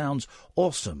Church sounds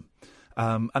awesome.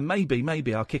 And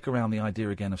maybe I'll kick around the idea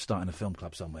again of starting a film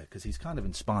club somewhere, because he's kind of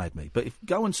inspired me. But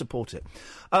go and support it.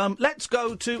 Let's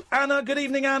go to Anna. Good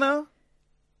evening, Anna.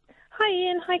 Hi,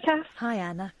 Ian. Hi, Kath. Hi,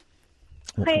 Anna.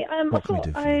 Hi, I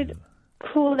thought I'd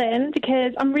call in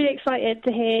because I'm really excited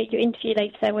to hear your interview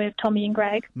later with Tommy and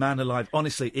Greg. Man alive.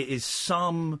 Honestly, it is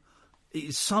some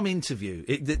interview.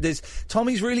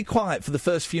 Tommy's really quiet for the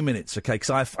first few minutes, okay, because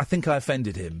I think I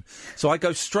offended him. So I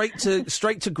go straight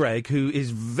to Greg, who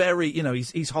is very,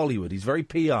 he's Hollywood. He's very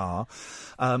PR,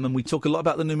 and we talk a lot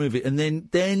about the new movie. And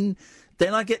then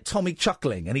I get Tommy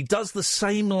chuckling, and he does the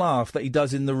same laugh that he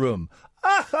does in The Room.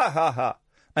 Ah ha ha ha.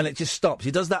 And it just stops.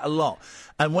 He does that a lot.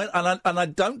 And I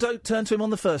don't turn to him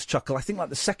on the first chuckle. I think like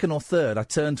the second or third, I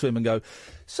turn to him and go,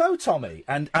 "So, Tommy,"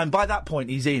 and by that point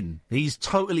he's in. He's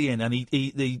totally in, and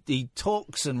he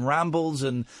talks and rambles,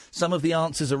 and some of the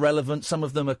answers are relevant, some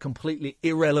of them are completely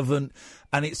irrelevant,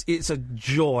 and it's a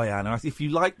joy, Anna. If you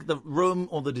like The Room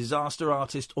or The Disaster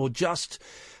Artist or just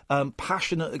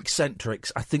passionate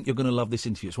eccentrics, I think you're going to love this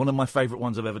interview. It's one of my favourite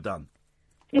ones I've ever done.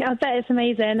 Yeah, I bet it's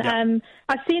amazing. Yeah.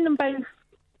 I've seen them both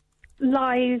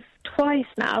live twice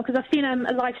now, because I've seen a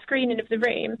live screening of The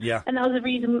Room, and that was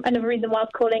another reason why I was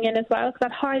calling in as well, because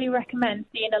I'd highly recommend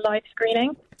seeing a live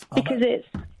screening, because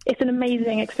it's an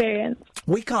amazing experience.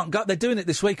 We can't go. They're doing it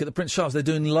this week at the Prince Charles. They're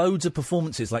doing loads of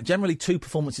performances, like generally 2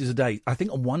 performances a day. I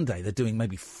think on one day they're doing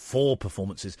maybe 4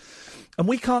 performances, and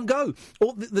we can't go.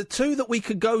 Or the 2 that we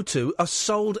could go to are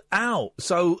sold out,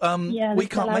 so we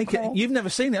can't make it. You've never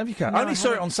seen it, have you, Kat? No, I only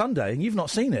saw it on Sunday, and you've not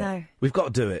seen it. No. We've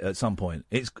got to do it at some point.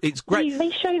 It's great.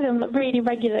 They show them really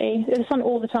regularly. It's on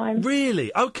all the time.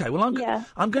 Really? Okay. Well,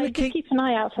 I'm going to keep an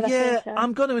eye out for that. Yeah,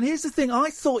 I'm going to. And here's the thing: I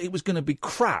thought it was going to be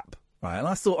crap. Right, and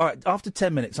I thought, all right, after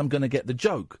 10 minutes, I'm going to get the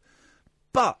joke.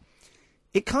 But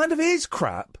it kind of is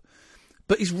crap,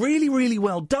 but it's really, really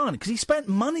well done, because he spent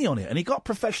money on it, and he got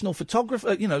professional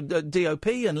photographer, DOP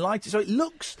and lighting, so it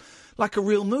looks like a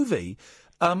real movie.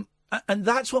 And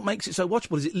that's what makes it so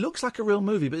watchable, is it looks like a real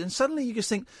movie, but then suddenly you just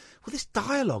think, well, this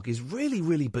dialogue is really,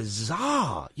 really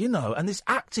bizarre, and this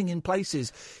acting in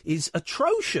places is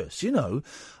atrocious,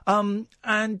 and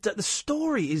the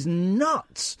story is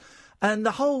nuts. And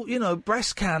the whole,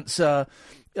 breast cancer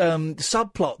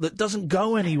subplot that doesn't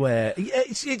go anywhere.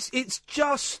 It's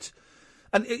just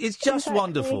Exactly.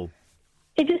 Wonderful.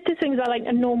 It just does things that like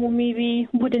a normal movie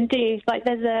wouldn't do. Like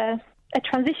there's a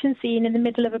transition scene in the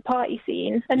middle of a party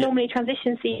scene. And normally a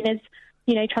transition scene is,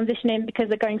 transitioning because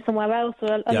they're going somewhere else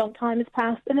or a long time has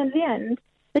passed. And then at the end,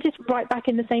 they're just right back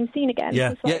in the same scene again.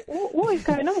 Yeah, it's like, what is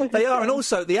going on with They this are, thing? and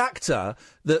also the actor,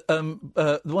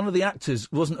 one of the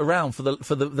actors wasn't around for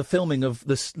the filming of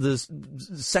the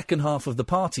second half of the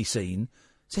party scene,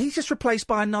 so he's just replaced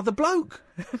by another bloke.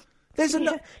 There's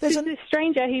this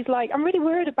stranger who's like, I'm really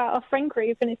worried about our friend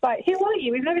group, and it's like, who are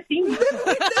you? We've never seen you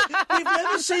before. We've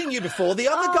never seen you before. The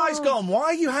other guy's gone. Why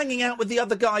are you hanging out with the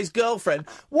other guy's girlfriend?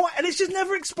 What? And it's just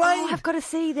never explained. Oh, I've got to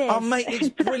see this. Oh, mate, it's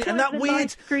brilliant. And that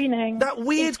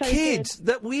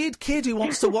weird kid who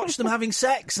wants to watch them having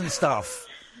sex and stuff.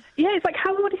 Yeah, it's like,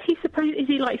 how old is he supposed? Is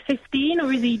he like 15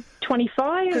 or is he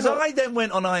 25? Because I then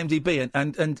went on IMDb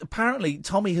and apparently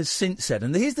Tommy has since said,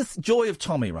 and here's the joy of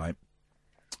Tommy, right?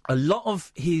 a lot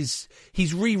of he's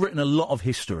rewritten a lot of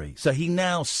history. So he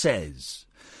now says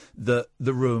that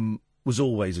The Room was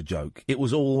always a joke. It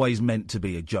was always meant to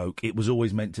be a joke. It was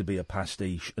always meant to be a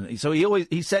pastiche. And so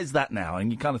he says that now,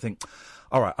 and you kind of think,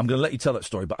 all right, I'm going to let you tell that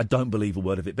story, but I don't believe a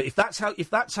word of it. But if that's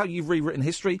how you've rewritten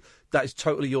history, that is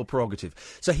totally your prerogative.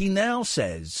 So he now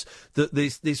says that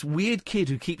this weird kid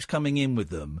who keeps coming in with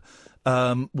them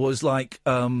was like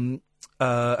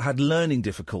had learning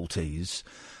difficulties,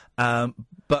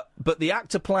 but the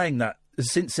actor playing that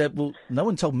has since said, well, no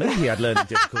one told me he had learning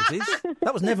difficulties.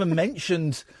 That was never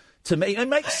mentioned to me. It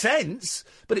makes sense,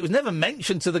 but it was never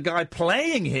mentioned to the guy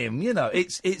playing him. You know,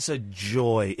 it's a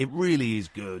joy. It really is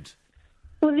good.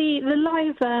 Well,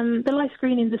 the live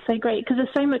screenings are so great because there's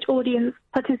so much audience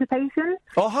participation.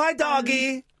 Oh, hi,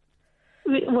 doggy.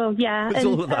 Well, yeah. What's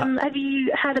all of that? Have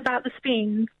you heard about the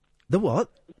spoons? The what?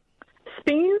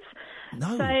 Spoons.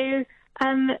 No. So,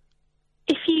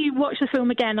 if you watch the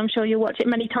film again, I'm sure you'll watch it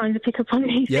many times and pick up on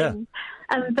these things.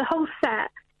 The whole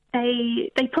set, they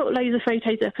put loads of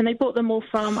photos up and they bought them all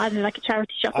from, I don't know, like a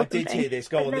charity shop or something. I did hear this.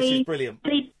 Go on, this is brilliant.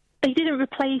 They didn't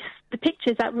replace the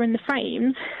pictures that were in the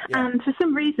frames, and for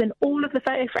some reason, all of the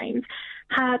photo frames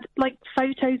had, like,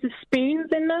 photos of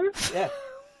spoons in them.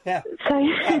 Yeah. So,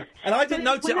 and I didn't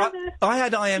notice it. I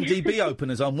had IMDb open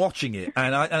as I'm watching it,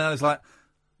 and I was like,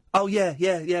 oh, yeah,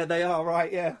 they are,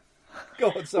 right, yeah.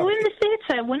 Go on, sorry. Well, in the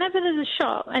theatre, whenever there's a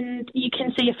shot and you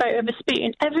can see a photo of a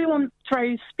spoon, everyone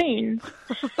throws spoons.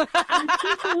 And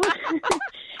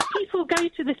people go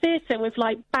to the theatre with,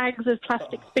 like, bags of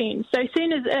plastic spoons. So as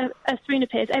soon as a spoon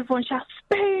appears, everyone shouts,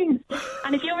 spoons!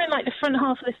 And if you're in, like, the front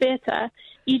half of the theatre,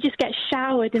 you just get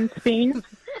showered in spoons.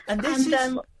 And this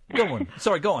is... Go on.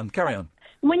 Sorry, go on. Carry on.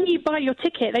 When you buy your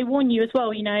ticket, they warn you as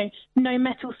well, you know, no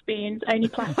metal spoons, only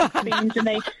plastic spoons,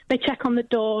 and they check on the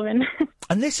door. And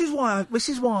this is why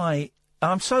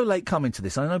I'm so late coming to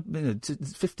this. I know, it's the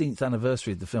 15th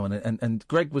anniversary of the film, and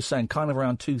Greg was saying kind of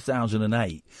around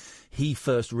 2008, he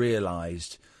first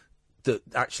realised that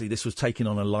actually this was taking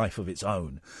on a life of its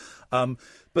own.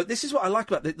 But this is what I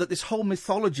like about it, that this whole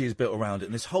mythology is built around it,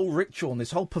 and this whole ritual and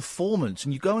this whole performance,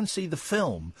 and you go and see the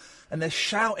film, and they're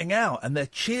shouting out, and they're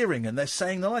cheering, and they're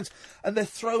saying the lines, and they're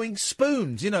throwing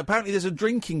spoons. You know, apparently there's a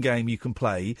drinking game you can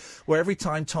play where every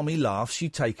time Tommy laughs, you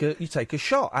take a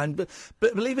shot. But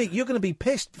believe me, you're going to be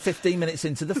pissed 15 minutes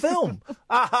into the film.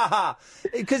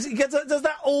 Because he does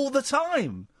that all the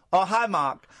time. Oh, hi,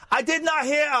 Mark. I did not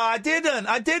hear. Oh, I didn't.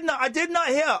 I did not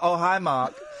hear. Oh, hi,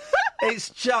 Mark.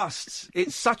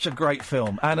 It's such a great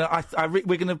film. And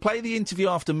we're going to play the interview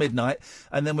after midnight,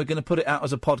 and then we're going to put it out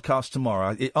as a podcast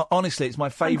tomorrow. Honestly, it's my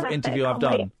favourite interview I've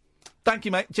done. Thank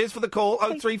you, mate. Cheers for the call.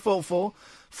 0344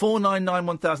 499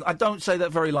 1000. I don't say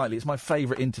that very lightly. It's my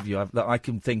favourite interview that I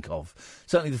can think of.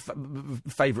 Certainly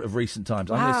the favourite of recent times.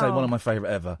 Wow. I'm going to say one of my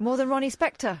favourite ever. More than Ronnie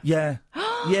Spector? Yeah.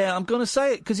 Yeah, I'm going to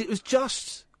say it because it was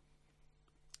just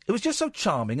so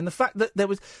charming, and the fact that there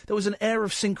was an air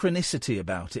of synchronicity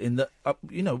about it. In that,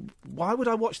 why would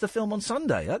I watch the film on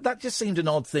Sunday? That just seemed an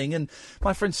odd thing. And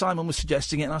my friend Simon was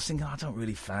suggesting it, and I was thinking, I don't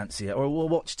really fancy it, or we'll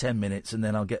watch 10 minutes and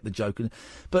then I'll get the joke. And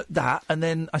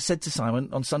then I said to Simon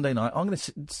on Sunday night, I'm going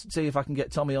to see if I can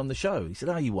get Tommy on the show. He said,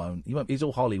 "Oh, you won't. You won't. He's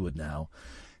all Hollywood now."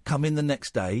 Come in the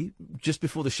next day, just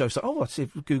before the show. So, I see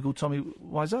if Google Tommy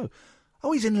Wiseau.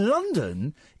 Oh, he's in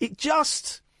London.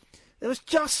 There was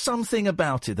just something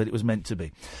about it that it was meant to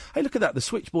be. Hey, look at that. The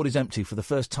switchboard is empty for the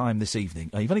first time this evening.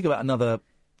 You've only got about another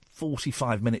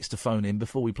 45 minutes to phone in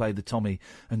before we play the Tommy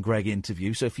and Greg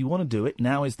interview. So if you want to do it,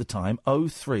 now is the time.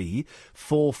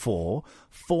 0344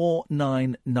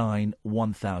 499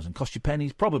 1000. Cost you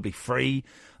pennies, probably free.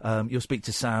 You'll speak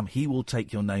to Sam. He will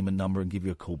take your name and number and give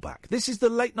you a call back. This is the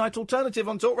Late Night Alternative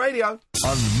on Talk Radio.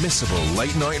 Unmissable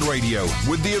late night radio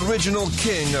with the original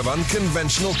king of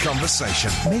unconventional conversation.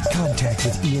 Make contact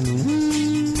with Iain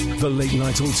Lee. The Late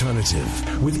Night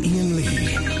Alternative with Iain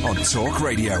Lee on Talk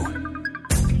Radio.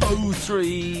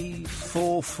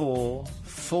 0344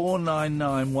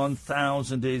 499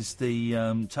 1000 is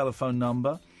the telephone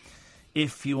number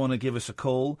if you want to give us a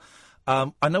call.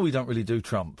 I know we don't really do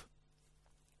Trump,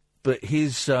 but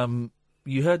his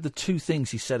you heard the two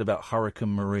things he said about Hurricane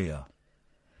Maria.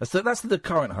 That's the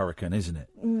current hurricane, isn't it?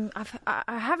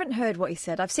 I haven't heard what he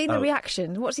said. I've seen the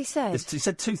reaction. What's he said? He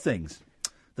said two things.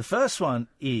 The first one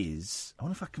is, I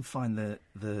wonder if I can find the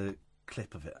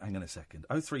clip of it. Hang on a second.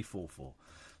 0344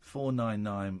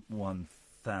 499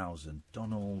 1000.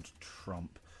 Donald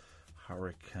Trump,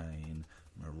 Hurricane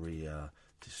Maria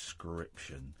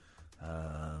description.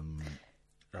 I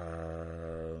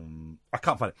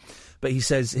can't find it. But he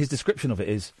says his description of it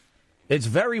is, it's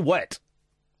very wet.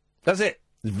 That's it.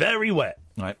 It's very wet.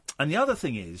 Right. And the other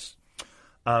thing is,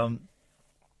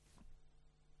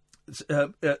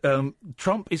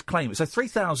 Trump is claiming... So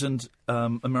 3,000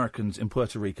 Americans in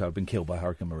Puerto Rico have been killed by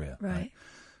Hurricane Maria. Right.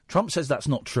 Trump says that's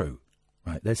not true.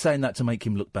 Right? They're saying that to make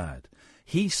him look bad.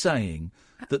 He's saying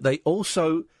that they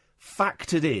also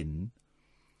factored in...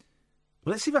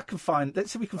 Well, let's see if I can find.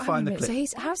 Let's see if we can find the clip.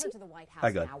 So how's it to the White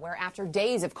House now, where after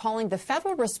days of calling the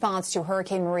federal response to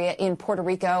Hurricane Maria in Puerto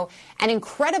Rico an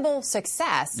incredible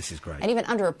success, this is great, and even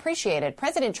underappreciated,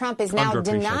 President Trump is now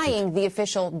denying the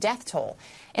official death toll.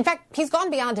 In fact, he's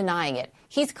gone beyond denying it.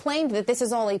 He's claimed that this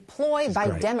is all a ploy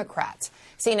by Democrats.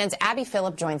 CNN's Abby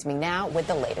Phillip joins me now with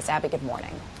the latest. Abby, good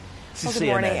morning. Well, good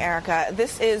morning, Erica.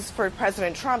 This is for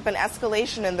President Trump an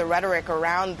escalation in the rhetoric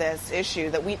around this issue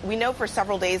that we know for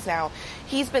several days now.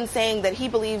 He's been saying that he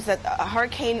believes that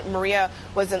Hurricane Maria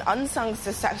was an unsung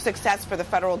success for the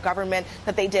federal government,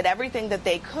 that they did everything that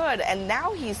they could. And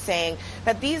now he's saying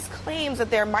that these claims that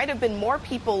there might have been more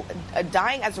people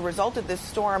dying as a result of this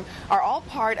storm are all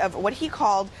part of what he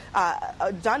called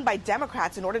done by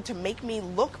Democrats in order to make me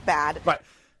look bad. Right.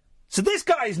 So this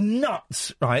guy is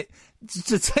nuts, right?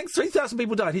 To take 3,000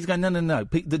 people died. He's going, no.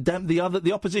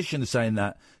 The opposition is saying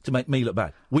that to make me look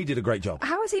bad. We did a great job.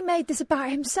 How has he made this about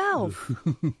himself?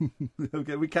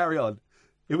 Okay, we carry on.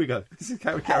 Here we go.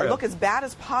 Carry on. Look as bad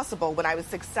as possible when I was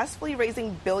successfully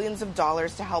raising billions of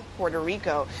dollars to help Puerto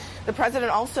Rico. The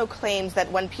president also claims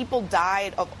that when people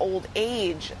died of old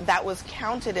age, that was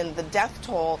counted in the death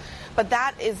toll. But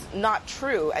that is not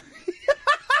true.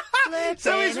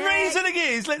 So his reasoning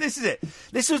is, this is it.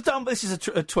 This was done. This is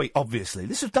a tweet, obviously.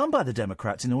 This was done by the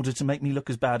Democrats in order to make me look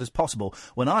as bad as possible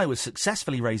when I was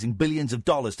successfully raising billions of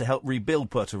dollars to help rebuild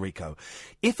Puerto Rico.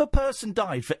 If a person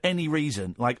died for any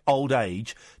reason, like old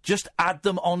age, just add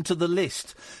them onto the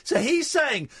list. So he's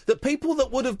saying that people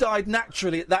that would have died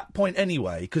naturally at that point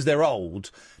anyway, because they're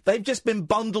old, they've just been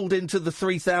bundled into the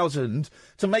 3,000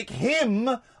 to make him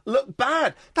look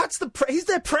bad. He's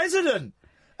their president.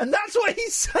 And that's what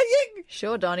he's saying.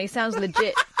 Sure, Don, he sounds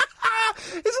legit.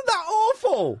 Isn't that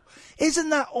awful? Isn't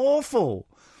that awful?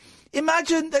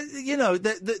 Imagine,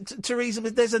 Theresa,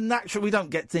 there's a natural... We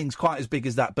don't get things quite as big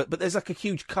as that, but there's like a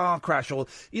huge car crash or,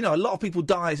 a lot of people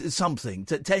die at something.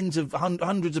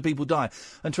 Hundreds of people die.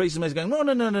 And Theresa May's going,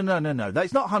 no.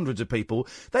 That's not hundreds of people.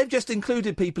 They've just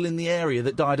included people in the area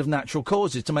that died of natural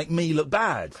causes to make me look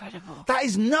bad. Incredible. That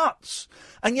is nuts.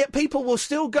 And yet people will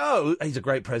still go, he's a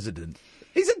great president.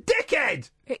 He's a dickhead!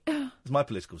 It's my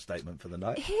political statement for the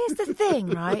night. Here's the thing,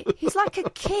 right? He's like a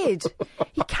kid.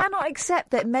 He cannot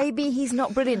accept that maybe he's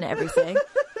not brilliant at everything.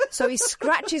 So he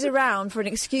scratches around for an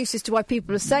excuse as to why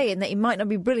people are saying that he might not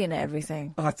be brilliant at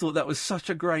everything. I thought that was such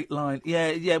a great line.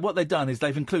 Yeah, what they've done is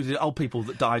they've included old people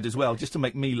that died as well, just to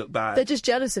make me look bad. They're just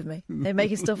jealous of me. They're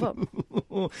making stuff up.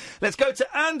 Let's go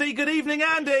to Andy. Good evening,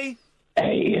 Andy.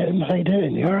 Hey, Ian, how you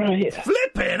doing? You all right?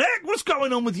 Flippin' heck, what's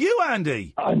going on with you,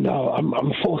 Andy? I know, I'm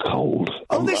full of cold.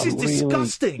 This is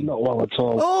disgusting. Really not well at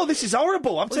all. Oh, this is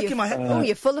horrible. I'm taking my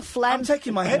you're full of phlegm. I'm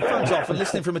taking my headphones off and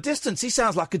listening from a distance. He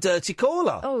sounds like a dirty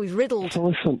caller. Oh, he's riddled. So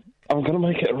listen, I'm going to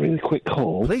make it a really quick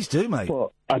call. Please do, mate.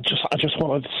 But I just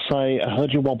wanted to say, I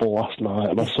heard you wobble last night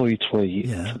and I saw you tweet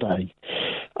today.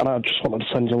 And I just wanted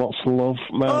to send you lots of love,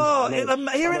 man. Oh,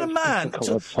 hearing a man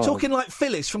talking like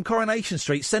Phyllis from Coronation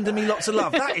Street, sending me lots of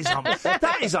love. That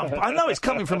is I know it's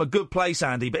coming from a good place,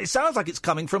 Andy, but it sounds like it's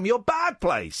coming from your bad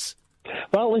place.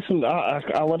 Well, listen,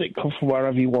 I'll let it come from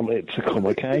wherever you want it to come,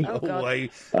 okay?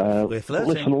 We're flirting.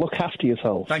 Listen, look after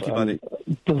yourself. Thank you, buddy.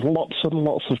 There's lots and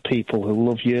lots of people who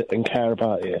love you and care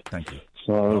about you. Thank you.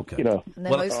 So, And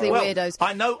they're mostly weirdos.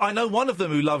 I know one of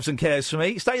them who loves and cares for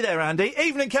me. Stay there, Andy.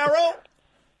 Evening, Carol.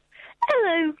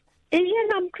 Hello, Ian.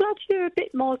 I'm glad you're a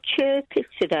bit more chirpy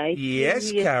today.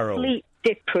 Yes, Carol. Sleep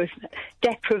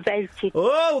deprivated.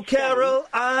 Oh, Carol,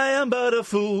 I am but a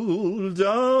fool.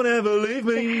 Don't ever leave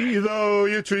me, though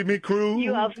you treat me cruel.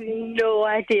 You have no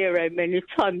idea how many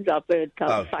times I've heard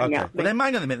that sang at me. Well, then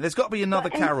hang on a minute. There's got to be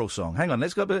another Carol song. Hang on.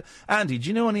 Let's go. Andy, do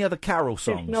you know any other Carol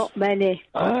songs? There's not many.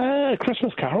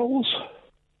 Christmas carols.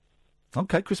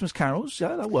 Okay, Christmas carols.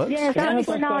 Yeah, that works. Yeah, that's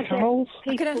nice.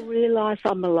 People realise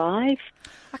I'm alive.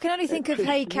 I can only think of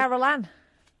Hey Carol Ann.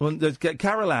 Well,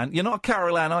 Carol Ann. You're not a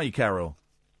Carol Ann, are you, Carol?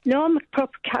 No, I'm a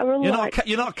proper Carol.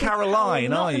 You're not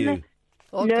Caroline, are you?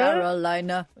 Or no.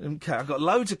 Carolina. I've got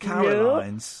loads of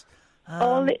Carolines. No.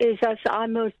 All it is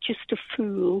I'm just a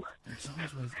fool.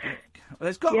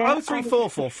 It's got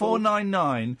 0344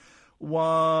 499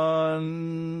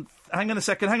 1... Hang on a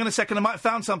second. I might have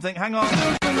found something. Hang on.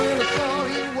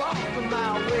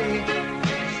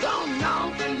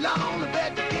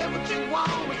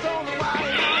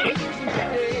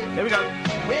 Here we go.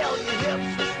 Well, your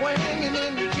hips were swinging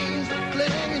and your jeans were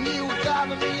clinging. You were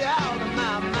driving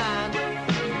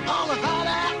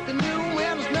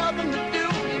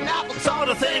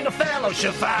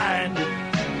fellowship find.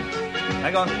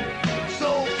 Hang on.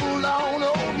 So full on,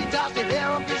 oh, you tossed your hair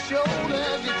off your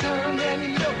shoulders, you turned and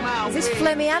you looked my Is this way.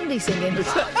 Flemmy Andy singing?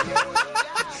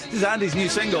 This is Andy's new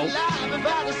single. Live if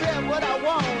I said what I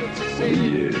wanted to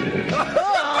say.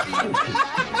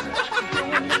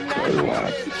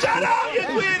 Shut up, you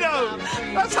weirdo!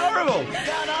 That's horrible.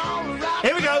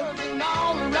 Here we go.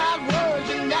 All the right words,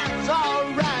 and that's all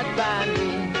right by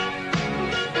me.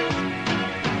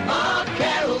 Oh,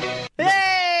 Carol.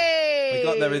 Hey! We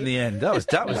got there in the end. That was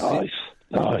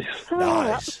Nice. Oh,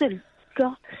 that's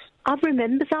God. I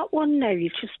remember that one now. You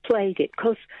just played it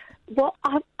because what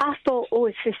I thought, oh,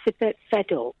 is this a bit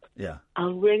fed up? Yeah.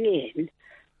 I'll ring in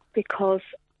because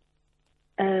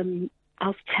I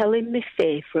was telling my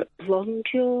favourite blonde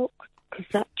joke because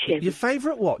that chick. Your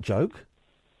favourite what joke?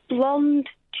 Blonde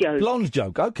joke. Blonde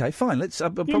joke. Okay, fine. Let's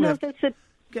probably know, have... there's a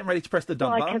Getting ready to press the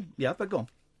dump like button. Yeah, but go on.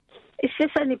 It's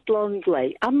just any blonde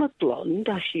lady. I'm a blonde,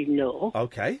 as you know.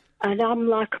 Okay. And I'm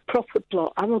like a proper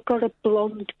blonde. I've got a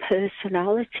blonde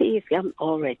personality, if you haven't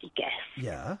already guessed.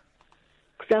 Yeah.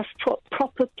 Because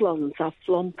proper blondes have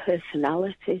blonde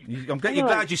personalities. I'm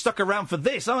glad you stuck around for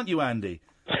this, aren't you, Andy?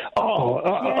 Oh,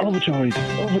 overjoyed.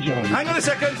 Hang on a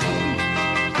second.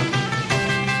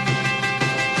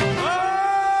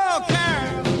 Oh,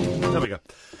 Carol. There we go.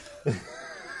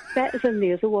 Better than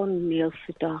the other one, Neil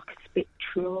Sedaka. It's a bit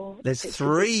troll. There's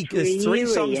three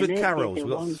songs with carols. We've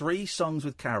got 3 songs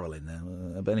with Carol in there.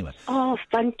 But anyway. Oh,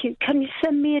 thank you. Can you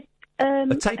send me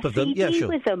a tape of them? CD Yeah, sure.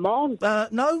 with them on?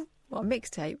 No. What, a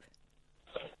mixtape?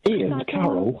 Ian,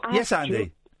 Carol. Yes,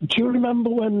 Andy. Do you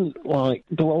remember when, like,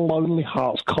 there were Lonely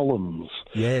Hearts columns?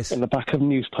 Yes. In the back of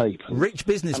newspapers? Rich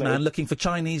businessman looking for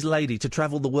Chinese lady to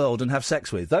travel the world and have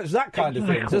sex with. That's that kind of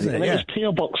thing, doesn't it? And it was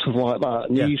PO boxes like that,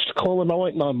 and you used to call an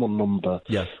 0891 number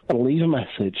and leave a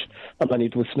message, and then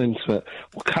you'd listen into it.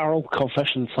 Well, Carol,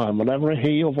 confession time. Whenever I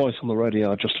hear your voice on the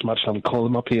radio, I just imagine I'm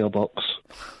calling my PO box.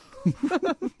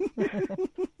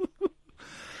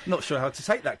 Not sure how to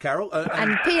take that, Carol.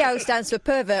 And PO stands for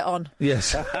pervert on.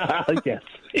 Yes.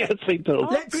 Yes, he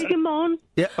does. Bring them on.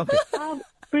 Yeah, okay.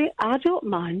 I don't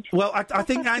mind. Well, I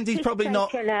think Andy's probably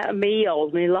not... Taken out of me all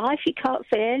my life. You can't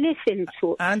say anything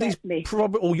to Andy's me.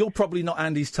 or you're probably not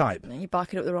Andy's type. You're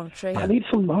barking up the wrong tree. I need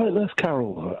some nightmares,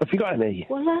 Carol. Have you got any?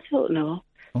 Well, I don't know.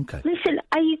 Okay. Listen,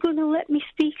 are you going to let me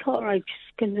speak, or are you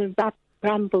just going to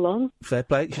ramble on? Fair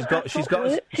play. She's got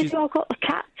I've got the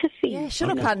cat to feed. Yeah,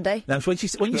 shut up, Andy. Now, when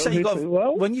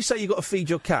you say you got to feed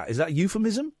your cat, is that a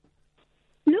euphemism?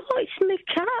 No, it's my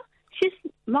cat.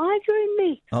 She's murdering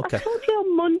me. Okay. I told you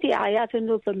on Monday I had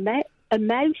another a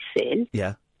mouse in.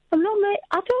 Yeah. I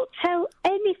don't tell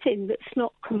anything that's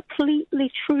not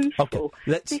completely truthful.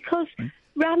 Okay, because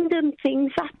random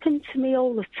things happen to me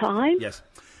all the time. Yes.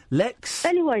 Lex.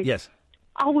 Anyway. Yes.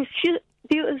 There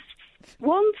was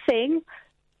one thing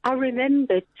I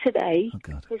remembered today. Oh,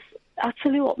 God. I'll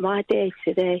tell you what my day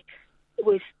today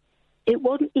was. It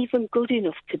wasn't even good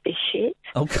enough to be shit.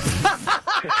 Okay.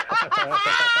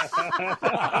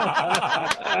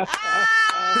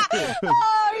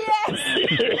 Oh,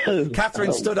 yes!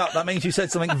 Catherine stood up. That means you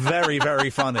said something very,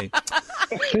 very funny.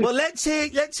 Well, let's hear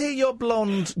your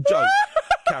blonde joke,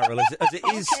 Carol, as it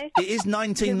is. Okay. It is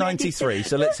 1993,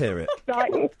 so let's hear it.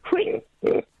 Right, quick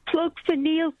plug for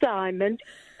Neil Diamond.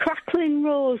 Crackling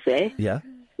Rosie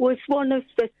was one of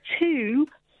the 2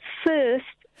 first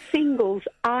singles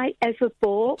I ever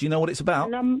bought. Do you know what it's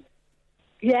about? And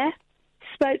it's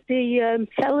about the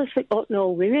fellas that got no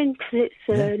women, because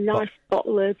it's a nice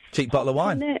bottle of... Cheap bottle of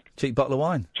wine. Cheap bottle of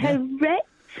wine. Correct.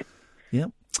 Yeah.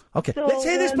 Okay, so, let's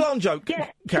hear this blonde joke,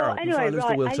 Carol. So anyway,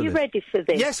 are you ready for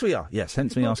this? Yes, we are. Yes,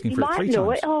 hence me asking for it 3 times. You might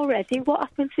know it already. What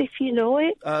happens if you know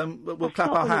it? We'll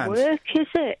clap our hands. It's not work, is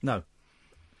it? No.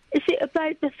 Is it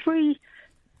about the 3...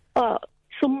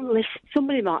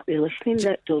 somebody might be listening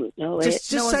that don't know it. Just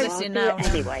say it now.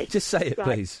 Anyway. Just say it,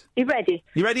 please. You ready?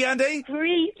 You ready, Andy?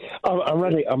 3... I'm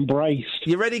ready. I'm braced.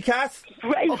 You ready, Kath?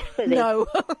 Braced for this. No.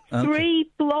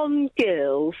 3 blonde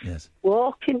girls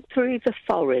walking through the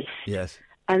forest. Yes.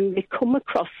 And they come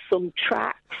across some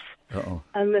tracks. Uh-oh.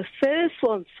 And the first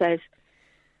one says,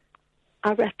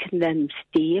 I reckon them's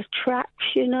deer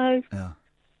tracks, you know. Yeah.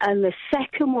 And the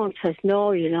second one says,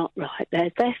 no, you're not right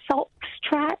there. They're fox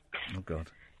tracks. Oh, God.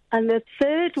 And the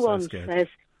third one says,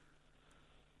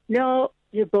 no,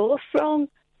 you're both wrong.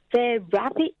 They're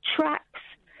rabbit tracks.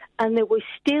 And they were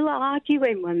still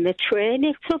arguing when the train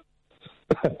hit up.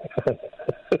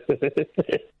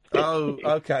 Oh,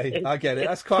 OK. I get it.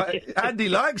 That's quite... Andy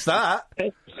likes that.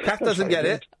 Kath doesn't get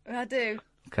it. I do.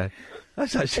 Okay.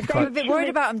 That's actually I'm quite... a bit worried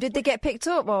about them. Did they get picked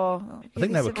up or? I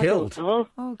think they were killed. Oh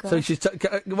God! So she's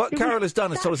what Carol has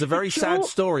done is told us a very sad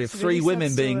story of three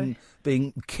women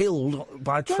being killed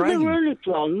by a train. Well, they were only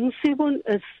blondes. They weren't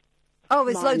as... Oh,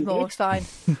 there's loads more. It's fine.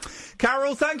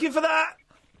 Carol, thank you for that.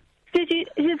 Did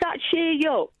that cheer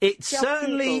you up? It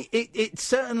certainly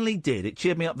did. It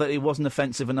cheered me up that it wasn't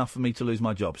offensive enough for me to lose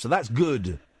my job. So that's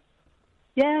good.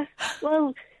 Yeah.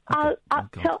 Well,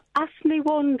 ask me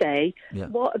one day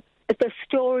what the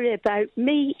story about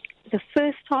me. The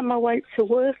first time I went to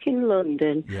work in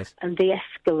London, and the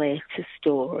escalator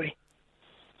story.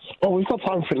 Oh, we've got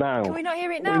time for it now. Can we not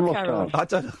hear it now, Carol? I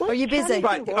don't know. Are you busy?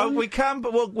 Right, we can,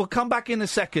 but we'll come back in a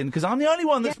second, because I'm the only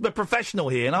one that's the professional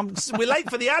here, and we're late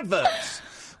for the adverts.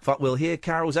 But we'll hear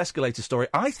Carol's escalator story.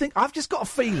 I think I've just got a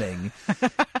feeling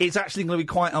it's actually going to be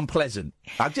quite unpleasant.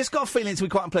 I've just got a feeling it's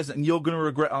going to be quite unpleasant, and you're going to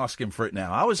regret asking for it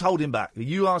now. I was holding back.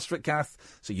 You asked for it,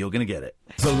 Kath, so you're going to get it.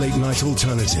 The Late Night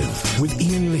Alternative with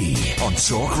Iain Lee on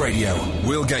Talk Radio.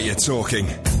 We'll get you talking.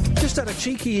 Just had a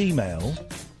cheeky email.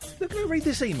 Let me read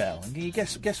this email, and can you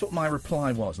guess what my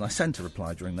reply was? And I sent a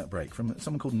reply during that break from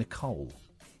someone called Nicole.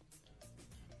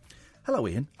 Hello,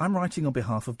 Iain. I'm writing on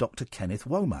behalf of Dr. Kenneth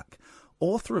Womack,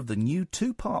 author of the new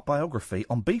 2-part biography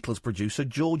on Beatles producer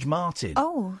George Martin.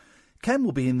 Oh. Ken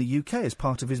will be in the UK as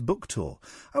part of his book tour.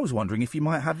 I was wondering if you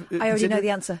might have... I already know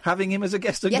the answer. Having him as a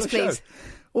guest on your show. Yes, please.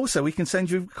 Also, we can send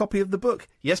you a copy of the book.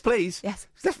 Yes, please. Yes.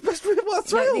 What a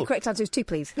thrill. No, the correct answer is 2,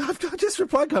 please. I've just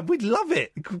replied, we'd love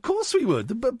it. Of course we would.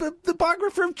 The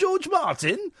biography of George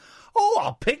Martin? Oh,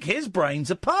 I'll pick his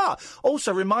brains apart.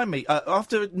 Also, remind me,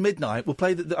 after midnight, we'll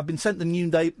play... I've been sent the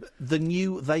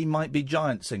new They Might Be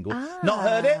Giant single. Not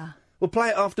heard it? We'll play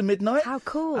it after midnight. How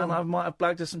cool. And I might have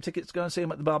blagged us some tickets to go and see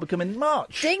him at the Barbican in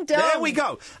March. Ding dong. There we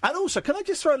go. And also, can I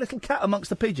just throw a little cat amongst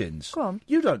the pigeons? Go on.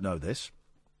 You don't know this.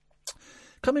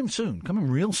 Coming soon. Coming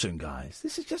real soon, guys.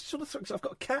 This is just sort of... So I've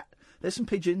got a cat. There's some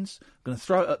pigeons. I'm going to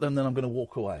throw it at them, then I'm going to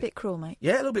walk away. Bit cruel, mate.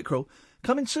 Yeah, a little bit cruel.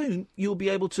 Coming soon, you'll be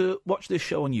able to watch this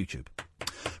show on YouTube.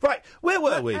 Right, where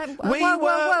were we? Whoa,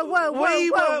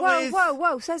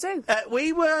 says who?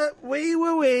 We were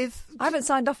with... I haven't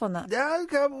signed off on that. No,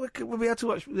 we'll be able to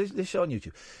watch this show on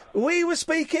YouTube. We were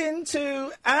speaking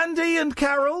to Andy and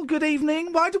Carol. Good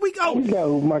evening. Why did we go?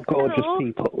 Hello, my gorgeous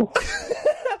people.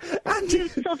 Andy, you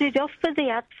sodded off for the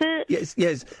advert.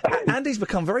 Yes. Andy's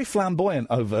become very flamboyant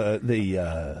over the...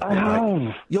 I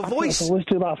have. Your voice... always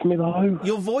do that for me, though.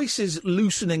 Your voice is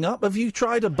loosening up. Have you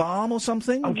tried a balm or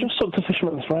something? I've just sucked a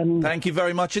fisherman's friend. Thank you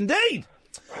very much indeed.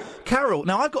 Carol,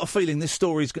 now I've got a feeling this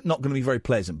story's not going to be very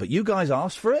pleasant, but you guys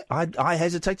asked for it. I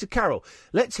hesitated. Carol,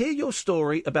 let's hear your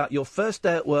story about your first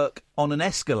day at work on an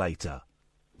escalator.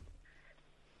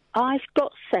 I've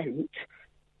got sent,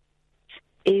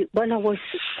 when I was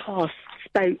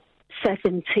about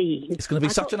 17... It's going to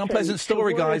be such an unpleasant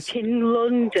story, guys. In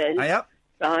London,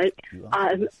 right,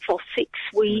 for 6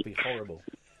 weeks. It'll be horrible.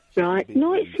 Right.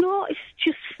 No, it's not. It's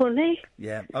just funny.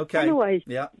 Yeah, OK. Anyway.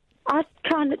 Yeah.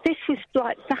 This was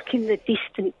like back in the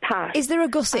distant past. Is there a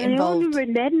gusset involved? I only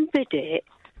remembered it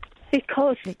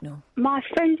because my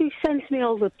friend who sends me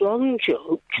all the blonde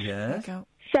jokes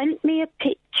sent me a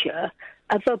picture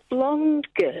of a blonde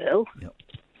girl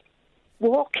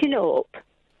walking up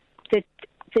the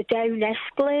down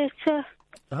escalator.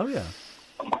 Oh, yeah.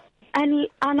 And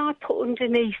I put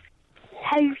underneath,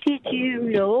 how did you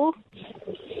know?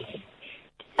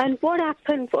 And what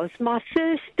happened was, my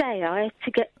first day, I had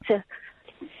to get to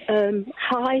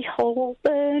High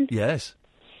Holborn. Yes.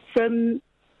 From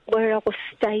where I was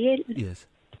staying. Yes.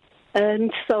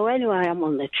 And so anyway, I'm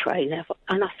on the train,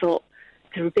 and I thought,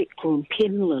 they're a bit grumpy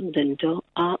in London,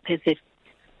 aren't they?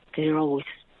 They're always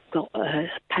got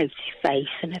a pouty face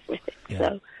and everything. Yeah.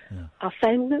 So I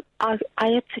found that I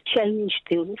had to change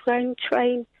the underground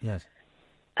train. Yes.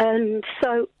 And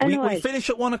so, anyway... We finish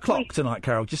at 1 o'clock tonight,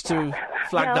 Carol, just to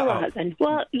flag that up. Then.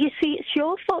 Well, you see, it's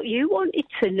your fault. You wanted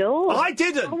to know. I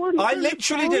didn't. I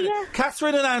literally didn't.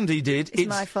 Catherine and Andy did. It's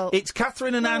my fault. It's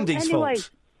Catherine and Andy's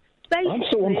fault. I'm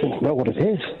still wanting to know what it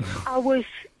is. I was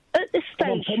at the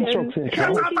station, changing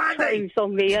trains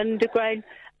on the underground,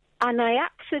 and I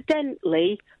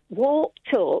accidentally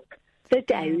walked up the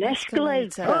down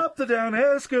escalator. Up the down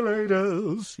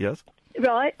escalators. Yes.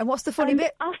 Right. And what's the funny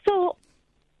bit? I thought,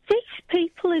 these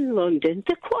people in London,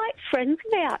 they're quite friendly,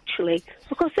 actually,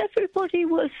 because everybody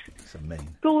was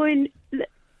going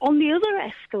on the other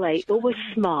escalator, was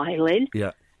smiling.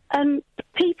 Yeah. And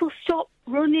people stopped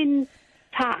running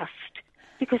past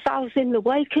because I was in the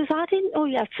way, because I didn't know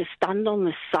you had to stand on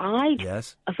the side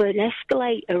of an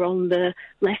escalator on the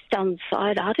left-hand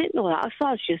side. I didn't know that, so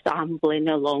I was just ambling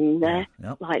along there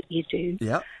like you do.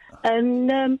 Yeah.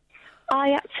 And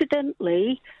I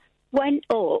accidentally went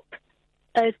up,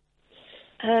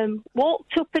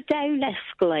 walked up a down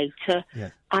escalator,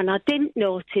 and I didn't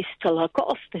notice till I got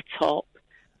off the top,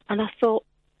 and I thought,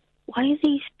 why are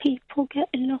these people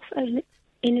getting off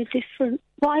in a different...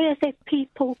 Why are there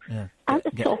people at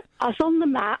the top? I was on the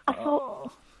mat, I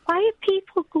thought... Why are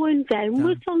people going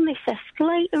downwards on this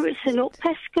escalator? It's an up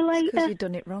escalator. Because you've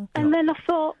done it wrong. And then I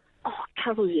thought, oh,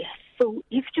 Carol, yes, so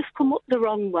you've just come up the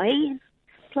wrong way.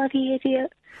 Bloody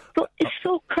idiot. But it's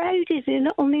so crowded in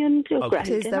it on the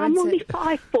underground. And I'm only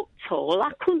 5 foot tall.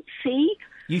 I couldn't see.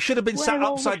 You should have been sat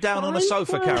upside down on a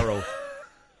sofa, Carol.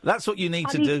 That's what you need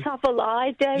to do. I need to have a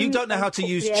lie down. You don't know how to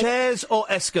use chairs or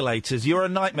escalators. You're a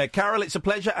nightmare. Carol, it's a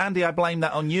pleasure. Andy, I blame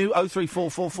that on you.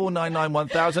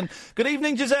 03444991000. Good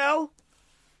evening, Giselle.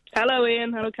 Hello,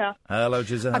 Ian. Hello, Kath. Hello,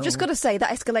 Giselle. I've just got to say, that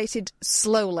escalated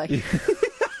slowly.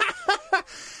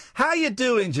 How you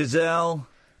doing, Giselle?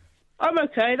 I'm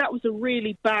okay. That was a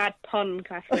really bad pun,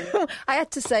 Kathleen. I had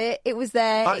to say it. It was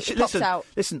there. It popped out.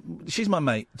 Listen, she's my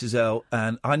mate, Giselle,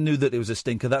 and I knew that it was a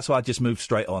stinker. That's why I just moved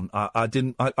straight on. I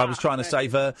was trying to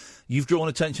save her. You've drawn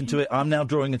attention to it. I'm now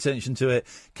drawing attention to it.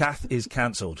 Kath is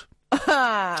cancelled.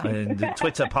 In the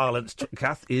Twitter parlance,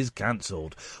 Kath is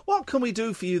cancelled. What can we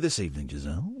do for you this evening,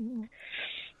 Giselle?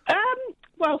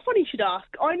 Well, funny you should ask.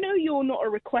 I know you're not a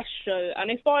request show, and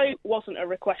if I wasn't a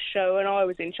request show and I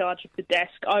was in charge of the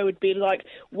desk, I would be like,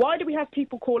 why do we have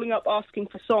people calling up asking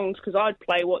for songs? Because I'd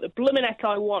play what the blimmin' heck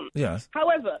I want. Yes.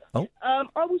 However, I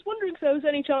was wondering if there was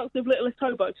any chance of Littlest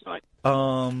Hobo tonight. Do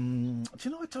you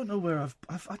know, I don't know where I've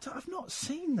not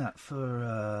seen that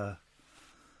for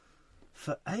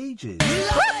ages.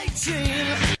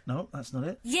 No, that's not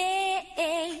it. Yeah.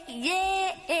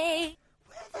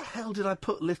 Where the hell did I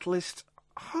put Littlest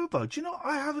Hobo? Do you know,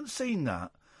 I haven't seen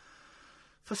that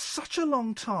for such a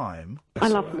long time. I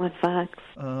love my fags.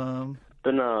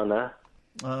 Banana.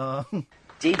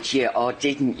 Did you or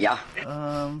didn't you?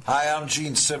 Hi, I'm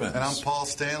Gene Simmons. And I'm Paul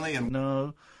Stanley. And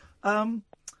no.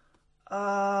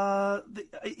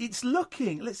 It's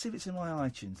looking... Let's see if it's in my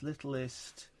iTunes.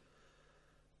 Littlest...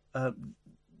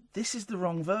 this is the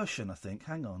wrong version, I think.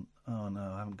 Hang on. Oh,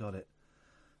 no, I haven't got it.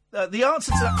 The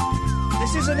answer to that...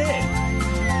 This isn't it.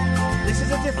 This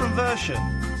is a different version.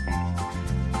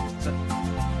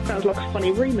 Sounds like a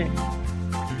funny remix.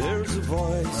 There's a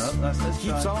voice that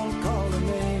keeps on calling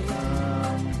me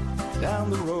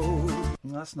down the road.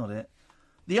 That's not it.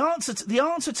 The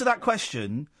answer to that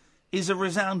question is a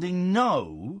resounding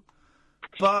no,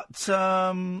 but...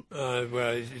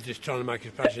 well, he's just trying to make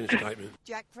a fashion statement.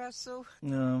 Jack Russell.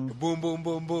 Boom, boom,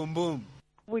 boom, boom, boom.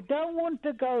 We don't want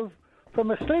to go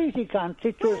from a sleazy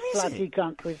country to a slutty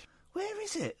country. Where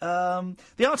is it? The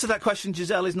answer to that question,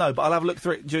 Giselle, is no, but I'll have a look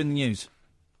through it during the news.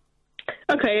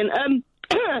 Okay, and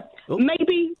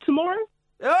maybe tomorrow?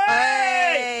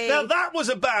 Hey! Now that was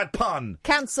a bad pun.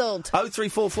 Cancelled.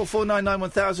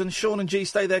 03444991000. Sean and G,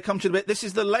 stay there, come to the bit. This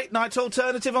is the Late Night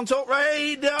Alternative on Talk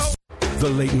Radio. The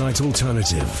Late Night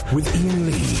Alternative with Iain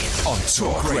Lee on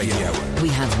Talk Radio. We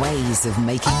have ways of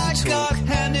making I you got talk.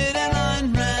 handed an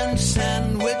Ayn Rand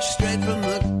sandwich straight from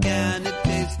the can. It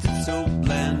tasted so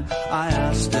bland. I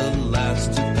asked a lass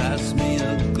to pass me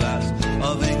a glass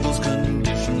of Engel's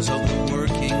Conditions of the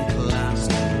Working Class.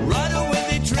 Right away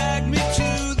they dragged me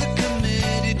to the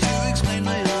committee to explain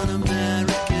my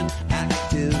un-American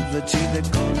activity.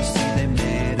 They're gonna see they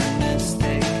made a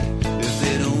mistake if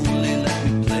they'd only let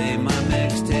me play my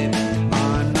mixtape.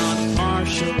 I'm not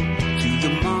partial to the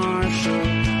marshal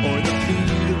or the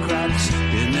plutocrats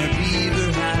in their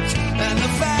beaver hats and the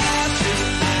fascist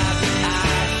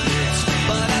outfits,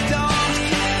 but I don't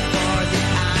care for the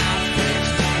outfits.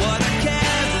 What I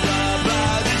care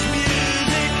about is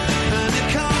music, and the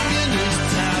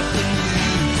communists have the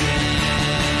music.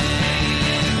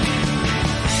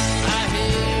 I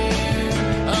hear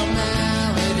a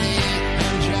melody,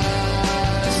 and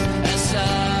just as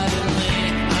suddenly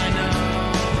I know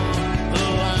who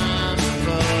I'm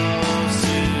supposed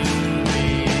to be.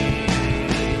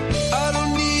 I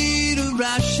don't need a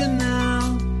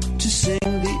rationale to sing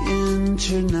the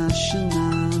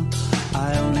International.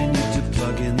 I only need to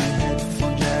plug in the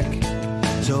headphone jack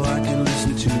so I can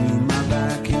listen to my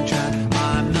backing track.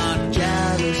 I'm not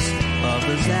jealous of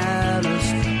the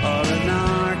zealous or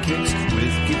anarchics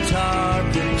with guitar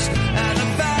picks and a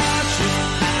fascist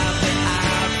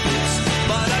outfits,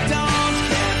 but I don't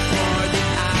care for the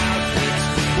outfits.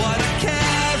 What I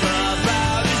care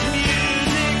about is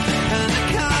music, and the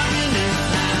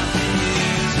communists have the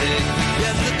music.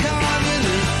 Yes, the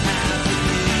communists have the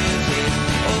music.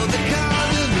 Oh, the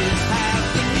communists have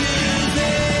the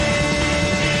music.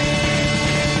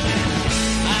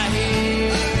 I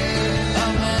hear a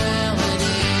melody.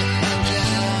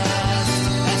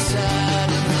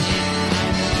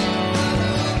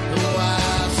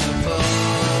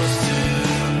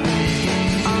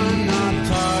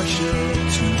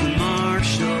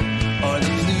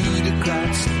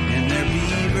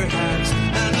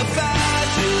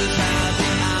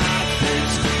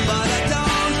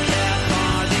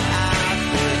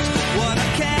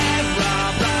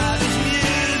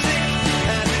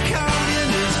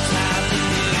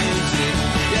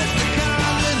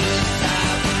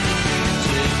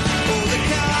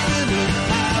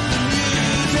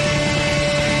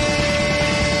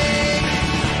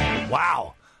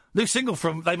 New single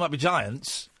from They Might Be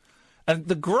Giants. And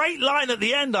the great line at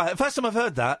the end, first time I've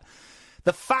heard that,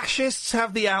 the fascists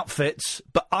have the outfits,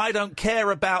 but I don't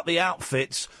care about the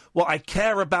outfits. What I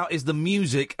care about is the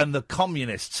music, and the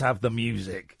communists have the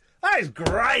music. That is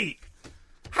great.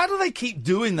 How do they keep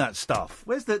doing that stuff?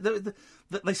 Where's the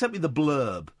they sent me the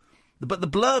blurb. But the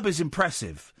blurb is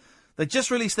impressive. They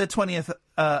just released their 20th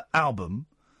album,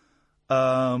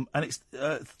 and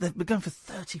they've been going for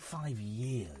 35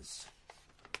 years.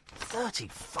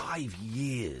 35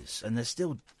 years, and they're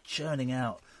still churning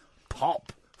out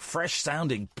pop,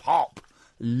 fresh-sounding pop.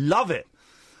 Love it.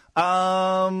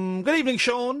 Good evening,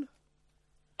 Sean.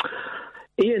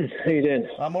 Ian, how you doing?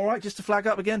 I'm all right. Just to flag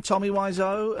up again, Tommy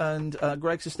Wiseau and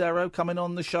Greg Sestero coming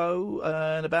on the show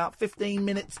in about 15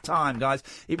 minutes' time, guys.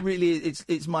 It really is.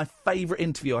 It's my favourite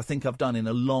interview I think I've done in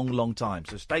a long, long time.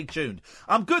 So stay tuned.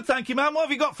 I'm good, thank you, man. What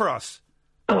have you got for us?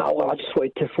 Well, I just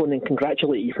wanted to phone and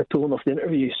congratulate you for pulling off the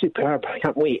interview. Superb. I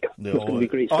can't wait. No, it's going to be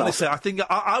great stuff. Honestly, I think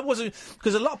I wasn't...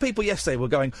 Because a lot of people yesterday were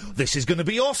going, this is going to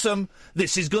be awesome.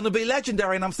 This is going to be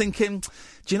legendary. And I'm thinking,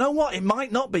 do you know what? It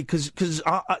might not be, because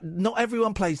not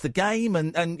everyone plays the game.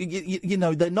 And you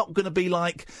know, they're not going to be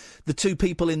like the two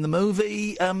people in the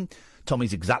movie.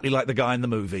 Tommy's exactly like the guy in the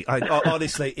movie.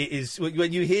 Honestly, it is.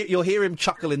 When you'll hear him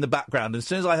chuckle in the background. As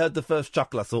soon as I heard the first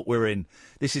chuckle, I thought we're in.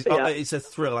 This is. It's a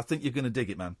thrill. I think you're going to dig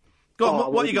it, man. Go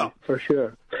on. What you got? For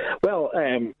sure. Well,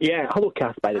 hello,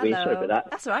 Kath. By the way, sorry about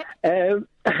that. That's all right.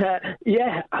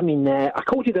 I mean, I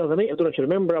called you the other night. I don't know if you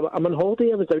remember. I'm on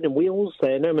holiday. I was down in Wales.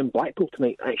 Now I'm in Blackpool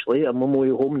tonight. Actually, I'm on my way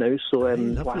home now. So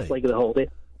last leg of the holiday.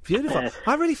 Beautiful.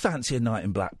 I really fancy a night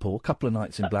in Blackpool, a couple of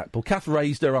nights in Blackpool. Kath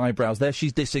raised her eyebrows there.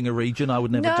 She's dissing a region. I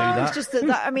would never do that. No, it's just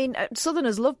that I mean,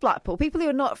 Southerners love Blackpool. People who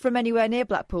are not from anywhere near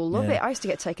Blackpool love it. I used to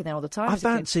get taken there all the time. I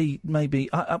fancy maybe...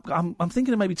 I'm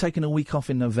thinking of maybe taking a week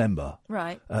off in November.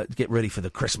 Right. To get ready for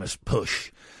the Christmas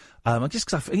push.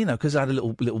 Just because I had a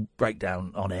little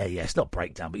breakdown on air. Yes, not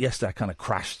breakdown, but yesterday I kind of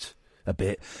crashed a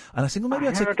bit, and I think, well,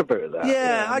 maybe I heard about that.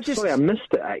 Yeah, sorry, I missed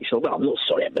it. Actually, well, I'm not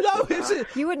sorry I missed it.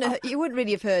 You wouldn't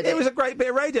really have heard it. It was a great bit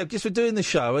of radio just for doing the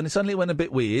show, and it suddenly went a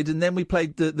bit weird. And then we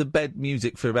played the bed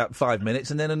music for about 5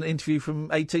 minutes, and then an interview from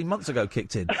 18 months ago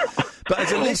kicked in. But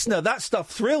as a listener, that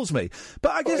stuff thrills me.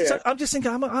 But I'm just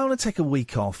thinking, I want to take a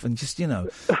week off and just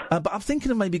but I'm thinking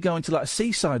of maybe going to like a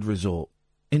seaside resort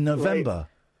in November.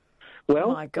 Right. Well,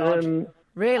 oh my God,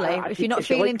 really? If you're not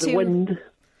feeling too. Wind,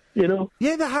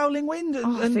 Yeah, the howling wind.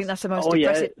 I think that's the most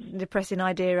depressing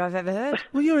idea I've ever heard.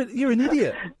 Well, you're an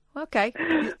idiot. Okay.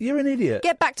 You're an idiot.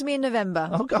 Get back to me in November.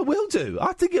 I will do.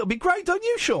 I think it'll be great, don't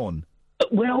you, Sean?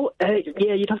 Well,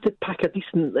 you'd have to pack a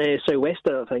decent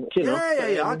sou'wester, I think.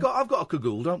 Yeah. I've got a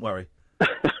cagoule, don't worry.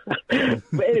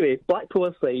 But anyway, Blackpool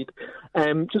aside,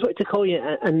 just wanted to call you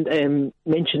and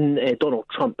mention Donald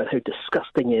Trump and how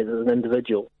disgusting he is as an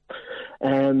individual.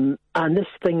 And this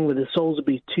thing with the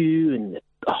Salisbury 2 and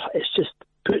it's just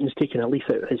Putin's taking a leaf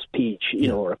out of his page,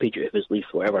 or a page out of his leaf,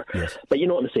 whatever. Yes. But you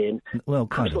know what I'm saying? Well,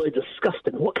 absolutely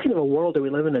disgusting. What kind of a world are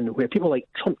we living in where people like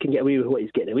Trump can get away with what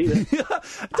he's getting away with?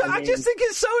 I just think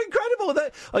it's so incredible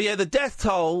that. Oh yeah, the death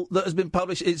toll that has been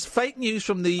published is fake news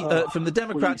from the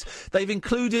Democrats.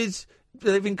 Please.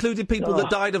 They've included people that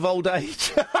died of old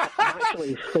age. I'm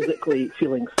actually physically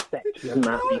feeling sick in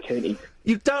that recounting.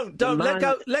 You don't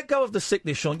let go of the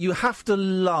sickness, Sean. You have to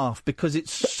laugh because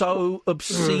it's so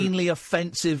obscenely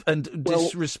offensive and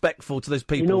disrespectful to those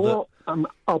people. You know what?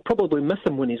 I'll probably miss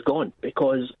him when he's gone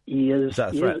because he is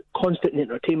constant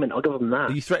entertainment. I'll give him that.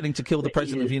 Are you threatening to kill the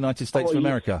President of the United States of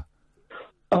America?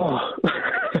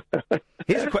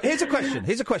 Here's a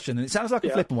question, and it sounds like a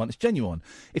flippant one. It's genuine.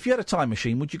 If you had a time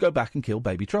machine, would you go back and kill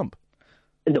baby Trump?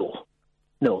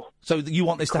 No. So you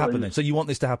want this to happen then? No. You want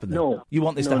this to happen?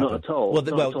 Not at all.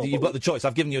 Well, you've got the choice.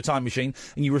 I've given you a time machine,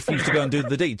 and you refuse to go and do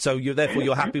the deed. So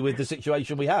you're happy with the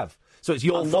situation we have. So it's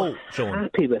your fault, Sean. I'm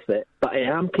happy with it, but I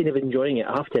am kind of enjoying it.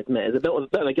 I have to admit, it's a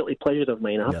bit of a guilty pleasure of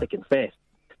mine. I have to confess.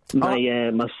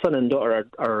 My son and daughter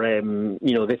are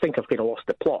they think I've kind of lost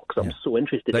the plot because I'm so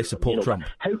interested. They support Trump.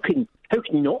 How can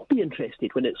you not be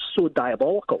interested when it's so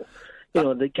diabolical?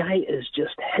 The guy is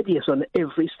just hideous on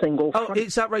every single front. Oh,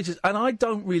 it's outrageous. And I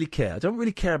don't really care. I don't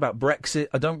really care about Brexit.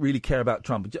 I don't really care about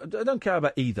Trump. I don't care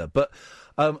about either. But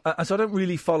so I don't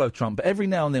really follow Trump. But every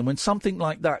now and then when something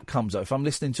like that comes up, if I'm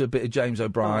listening to a bit of James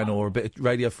O'Brien or a bit of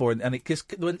Radio 4, and it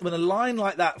just, when a line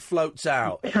like that floats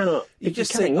out, you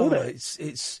just think,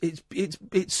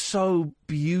 it's so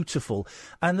beautiful.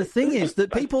 And the thing is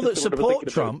that people that support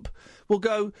Trump will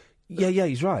go, yeah,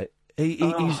 he's right.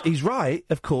 He's right,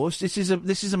 of course. This is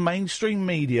a mainstream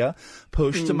media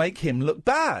push to make him look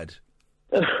bad.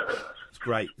 It's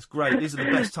great. These are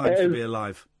the best times to be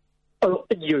alive. Oh,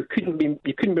 you couldn't be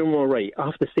more right, I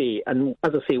have to say. And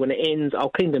as I say, when it ends,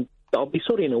 I'll be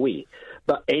sorry in a way,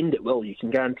 but end it will. You can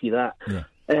guarantee that. Yeah.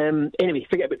 Anyway,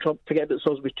 forget about Trump, forget about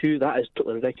Salisbury 2. That is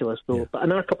totally ridiculous, though. Yeah. But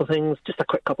another couple of things, just a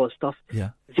quick couple of stuff.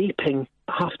 Yeah. Vaping,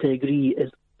 I have to agree,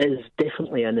 is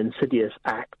definitely an insidious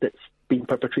act that's being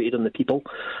perpetrated on the people.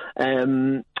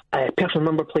 Personal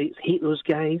number plates, hate those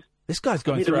guys. This guy's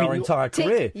going through our entire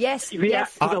career. Yes.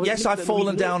 Yes, I've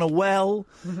fallen down a well.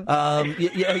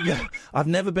 I've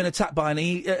never been attacked by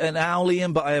an owl,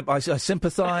 Ian, but I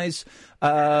sympathise.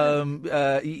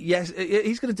 Yes,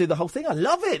 he's going to do the whole thing. I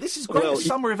love it. This is great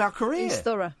summary of our career. He's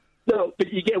thorough. No,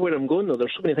 but you get where I'm going, though.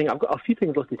 There's so many things. I've got a few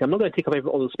things listening to. I'm not going to take up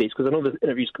all the space because I know the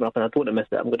interview's coming up and I don't want to miss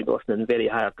it. I'm going to be listening very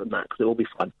hard on that because it will be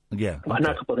fun. Yeah. But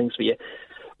another couple of things for you.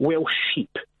 Welsh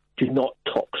sheep do not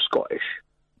talk Scottish.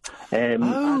 I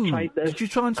tried this. Did you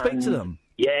try and speak to them?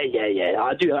 Yeah.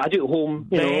 I do at home,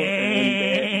 you know.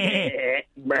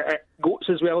 Goats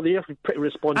as well. They're pretty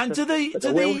responsive. And do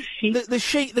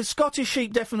the Scottish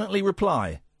sheep definitely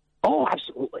reply? Oh,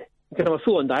 absolutely. You can have a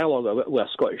full-on dialogue with a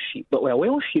Scottish sheep, but with a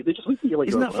Welsh sheep, they just look at you like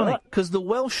Isn't you're that funny? Because the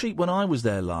Welsh sheep, when I was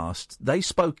there last, they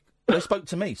spoke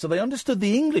to me, so they understood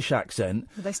the English accent.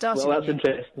 They started. Well, that's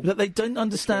interesting. But they don't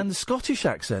understand the Scottish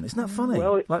accent. Isn't that funny?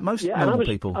 Well, like most normal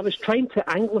people. I was trying to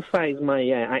anglicise my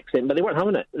accent, but they weren't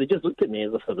having it. They just looked at me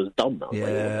as if I was dumb.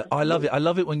 I love it. I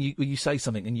love it when you say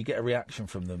something and you get a reaction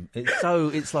from them.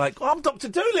 It's like, I'm Dr.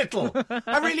 Dolittle.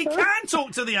 I really can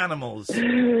talk to the animals.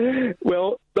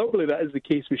 Well, normally that is the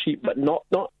case with sheep, but not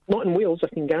in Wales. I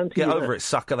can guarantee. Get over it,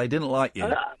 sucker. They didn't like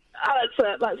you.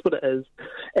 That's what it is.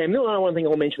 The only other one thing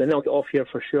I'll mention, and then I'll get off here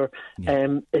for sure,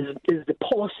 is the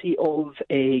policy of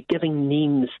giving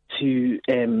names to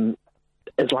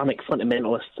Islamic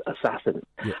fundamentalist assassins.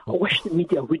 Yeah. I wish the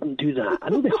media wouldn't do that. I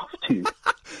know they have to,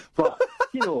 but,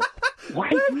 why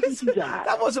do they do that?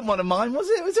 That wasn't one of mine, was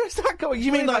it? Was there that going?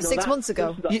 You mean like 6 months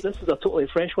ago? This is a totally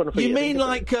fresh one for you. You mean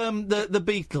like the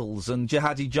Beatles and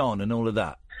Jihadi John and all of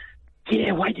that?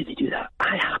 Yeah, why did they do that?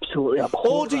 I absolutely abhor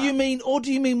Or do you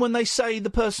mean when they say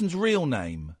the person's real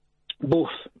name? Both.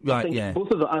 Right, I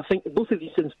think both of these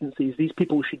instances, these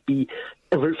people should be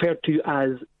referred to as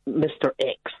Mr.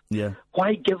 X. Yeah.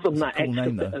 Why give them that cool extra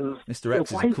name, bit though. of... Mr.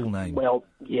 X is a cool name. Well,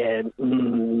 yeah.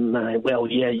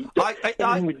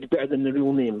 Everything would be better than the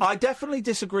real name. I definitely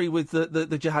disagree with the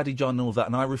Jihadi John and all of that,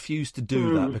 and I refuse to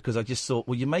do that because I just thought,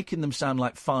 well, you're making them sound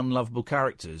like fun, lovable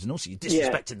characters, and also you're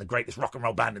disrespecting the greatest rock and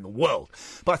roll band in the world.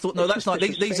 But I thought, no, that's not...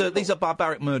 These are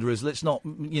barbaric murderers. Let's not,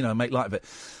 make light of it.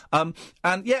 And,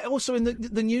 also in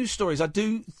the news stories,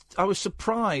 I was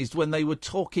surprised when they were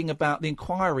talking about the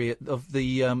inquiry of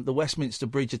the Westminster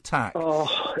Bridge attack. Oh,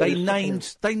 they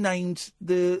named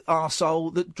the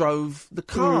arsehole that drove the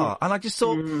car, and I just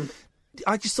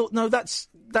thought, no, that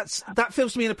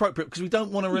feels to me inappropriate because we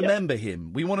don't want to remember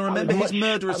him. We want to remember his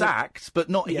murderous acts, but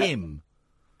not him.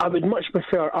 I would much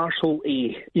prefer arsehole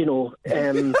A.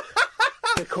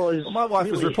 Because my wife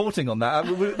was reporting on that.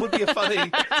 It would be a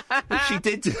funny. She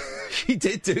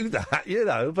did do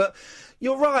that, But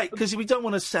you're right because we don't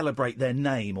want to celebrate their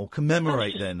name or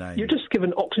commemorate their name. You're just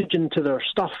giving oxygen to their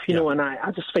stuff, know. And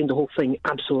I just find the whole thing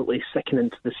absolutely sickening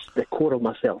to the core of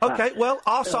myself. Okay, well,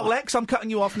 arsehole X, I'm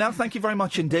cutting you off now. Thank you very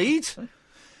much indeed.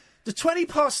 The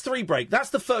 3:20 break.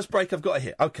 That's the first break I've got to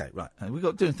hit. Okay, right. We've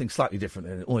got doing things slightly different.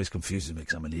 It always confuses me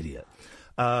because I'm an idiot.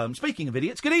 Speaking of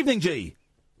idiots, good evening, G.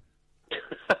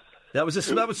 That was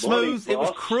smooth. Morning, it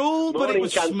was cruel, but it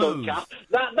was smooth.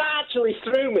 That actually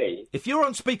threw me. If you're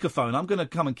on speakerphone, I'm going to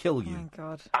come and kill you. Oh,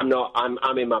 God. I'm not.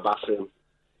 I'm in my bathroom.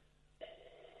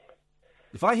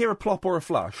 If I hear a plop or a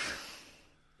flush...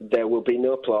 There will be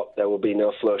no plop, there will be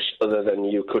no flush, other than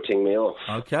you cutting me off.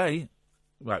 Okay.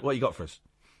 Right, what you got for us?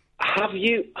 Have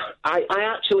you... I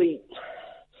actually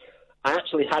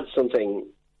had something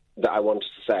that I wanted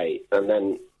to say, and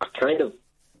then I kind of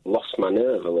lost my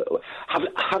nerve a little.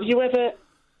 Have you ever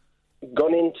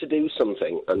gone in to do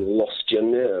something and lost your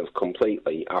nerve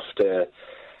completely after...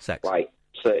 Sex. Like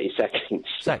 30 seconds?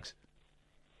 Sex.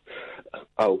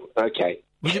 Oh, okay.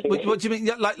 What do you mean?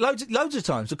 Like loads of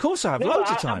times? Of course I have, loads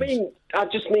of times. I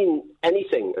just mean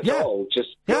anything at all. Just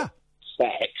sex.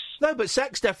 No, but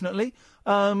sex definitely.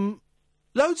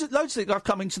 Loads of things. I've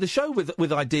come into the show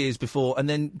with ideas before, and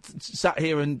then sat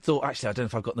here and thought, actually, I don't know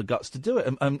if I've got the guts to do it,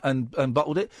 and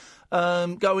bottled it.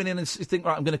 Going in and think,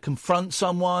 right, I'm going to confront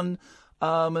someone,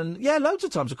 and loads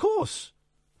of times, of course.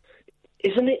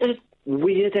 Isn't it a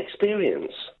weird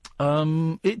experience?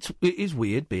 It is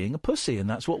weird being a pussy, and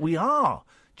that's what we are.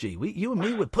 Gee, you and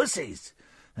me, we're pussies,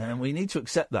 and we need to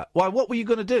accept that. Why? What were you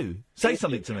going to do? Say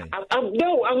something to me.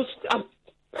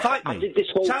 Fight me. I did this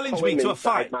whole Challenge me to a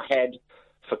fight. My head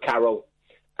for Carol,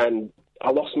 and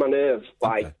I lost my nerve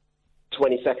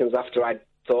 20 seconds after I'd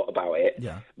thought about it,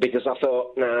 because I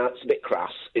thought, nah, it's a bit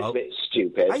crass, it's a bit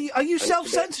stupid. Are you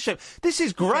self-censorship? This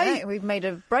is great. Yeah, we've made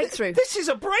a breakthrough. This is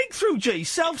a breakthrough, G.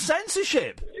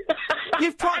 Self-censorship.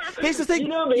 Here's the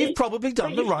thing. You've probably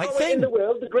done the right thing. In the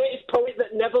world, the greatest poet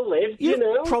that never lived.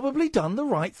 You've probably done the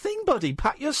right thing, buddy.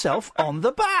 Pat yourself on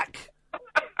the back.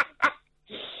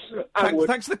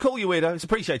 Thanks for the call, you weirdo. It's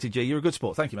appreciated, G. You're a good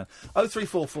sport. Thank you, man.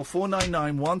 0344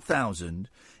 499 1000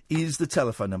 is the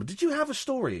telephone number. Did you have a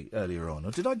story earlier on,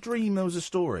 or did I dream there was a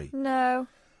story? No.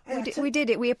 We did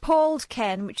it. We appalled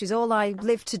Ken, which is all I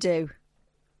live to do.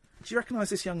 Do you recognise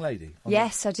this young lady?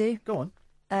 Yes, I do. Go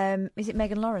on. Is it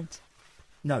Megan Lawrence?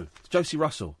 No, it's Josie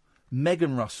Russell.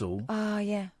 Megan Russell. Oh,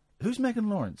 yeah. Who's Megan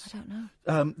Lawrence? I don't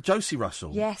know. Josie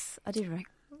Russell. Yes, I did.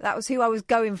 That was who I was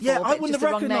going for. Yeah, but I wouldn't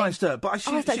have recognised her. But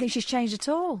I don't think she's changed at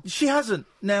all. She hasn't.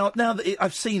 Now that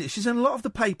I've seen it, she's in a lot of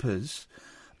the papers,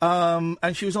 and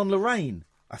she was on Lorraine.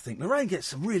 I think Lorraine gets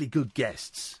some really good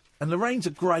guests, and Lorraine's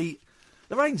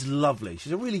lovely.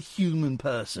 She's a really human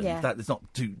person. Yeah. That is not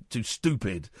too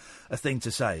stupid a thing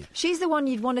to say. She's the one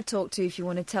you'd want to talk to if you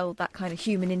want to tell that kind of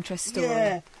human interest story.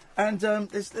 Yeah, and there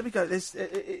we go.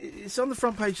 It's on the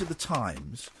front page of the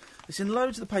Times. It's in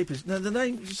loads of the papers. Now, the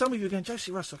name. Some of you are going,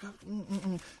 Josie Russell.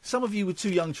 Some of you were too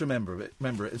young to remember it,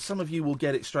 and some of you will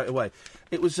get it straight away.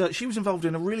 It was she was involved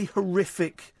in a really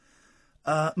horrific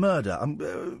murder.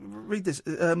 Read this.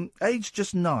 Age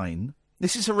just 9.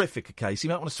 This is horrific, a case.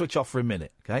 You might want to switch off for a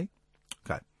minute, okay?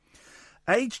 Okay.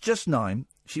 Aged just 9,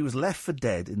 she was left for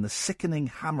dead in the sickening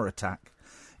hammer attack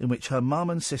in which her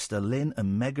mum and sister, Lynn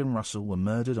and Megan Russell, were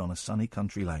murdered on a sunny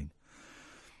country lane.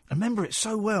 I remember it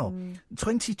so well.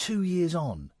 22 years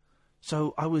on.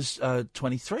 So I was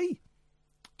 23.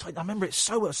 I remember it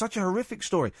so well. Such a horrific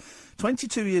story.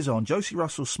 22 years on, Josie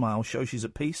Russell's smile shows she's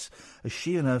at peace as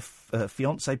she and her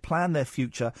fiancé plan their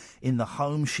future in the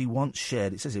home she once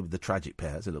shared. It says it with the tragic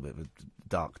pair. It's a little bit of a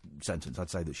dark sentence,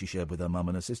 I'd say, that she shared with her mum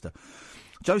and her sister.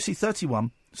 Josie, 31,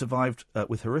 survived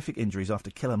with horrific injuries after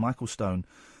killer Michael Stone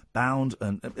bound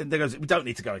and there goes. We don't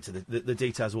need to go into the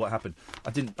details of what happened.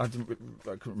 I couldn't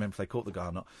remember if they caught the guy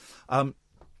or not.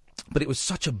 But it was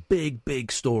such a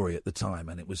big story at the time,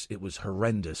 and it was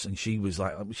horrendous. And she was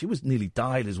nearly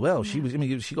died as well.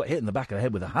 Yeah. She got hit in the back of the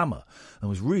head with a hammer and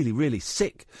was really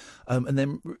sick. And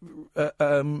then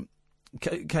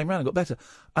came round and got better.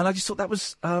 And I just thought that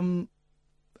was, I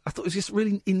thought it was just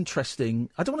really interesting.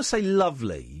 I don't want to say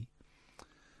lovely,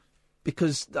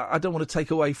 because I don't want to take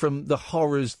away from the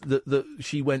horrors that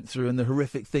she went through and the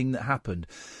horrific thing that happened.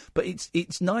 But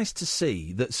it's nice to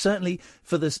see that, certainly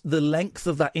for the length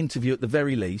of that interview at the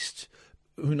very least,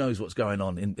 who knows what's going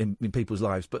on in people's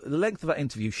lives, but the length of that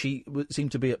interview, she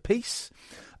seemed to be at peace,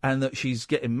 and that she's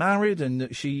getting married, and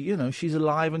that she's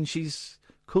alive and she's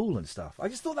cool and stuff. I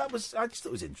just thought it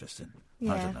was interesting.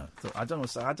 Yeah. I don't know. I don't know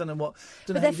what. I don't know.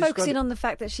 But they're focusing on the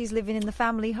fact that she's living in the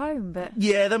family home. But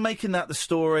yeah, they're making that the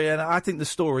story, and I think the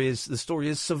story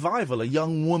is survival. A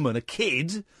young woman, a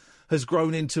kid, has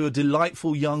grown into a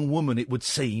delightful young woman, it would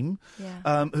seem,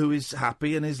 who is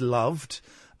happy and is loved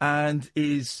and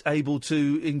is able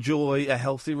to enjoy a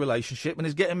healthy relationship and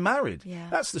is getting married. Yeah.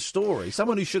 That's the story.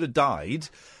 Someone who should have died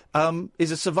is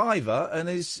a survivor and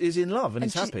is in love and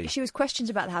is happy. She was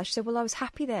questioned about the house. She said, well, I was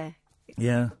happy there.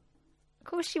 Yeah. Of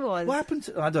course she was. What happened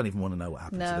to... I don't even want to know what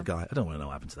happened to the guy. I don't want to know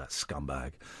what happened to that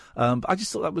scumbag. But I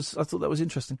just thought that was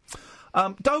interesting.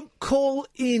 Don't call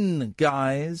in,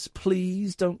 guys.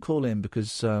 Please don't call in,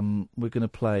 because we're going to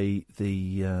play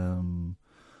the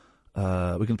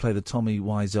Tommy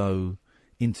Wiseau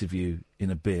interview in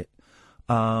a bit.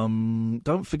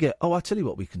 Don't forget. Oh, I'll tell you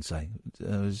what we can say.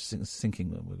 I was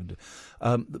thinking what we're going to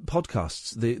do. The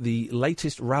podcasts. The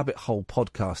latest Rabbit Hole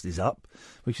podcast is up,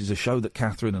 which is a show that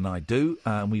Catherine and I do.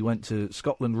 We went to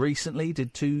Scotland recently,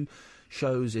 did 2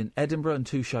 shows in Edinburgh and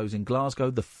 2 shows in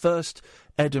Glasgow. The first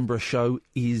Edinburgh show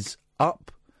is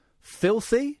up.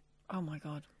 Filthy. Oh, my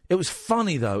God. It was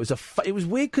funny, though. It was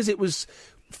weird because it was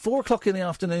 4:00 in the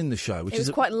afternoon, the show. Which it was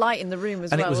quite light in the room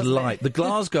as well. And it was light. It? The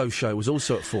Glasgow show was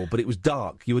also at 4, but it was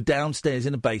dark. You were downstairs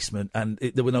in a basement, and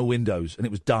there were no windows, and it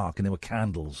was dark, and there were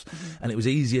candles, and it was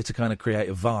easier to kind of create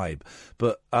a vibe.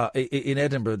 But in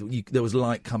Edinburgh, there was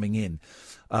light coming in.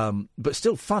 But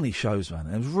still funny shows, man.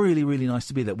 And it was really, really nice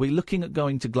to be there. We're looking at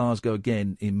going to Glasgow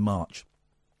again in March.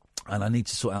 And I need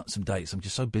to sort out some dates. I'm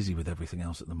just so busy with everything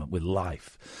else at the moment, with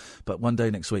life. But one day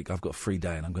next week, I've got a free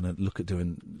day, and I'm going to look at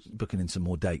booking in some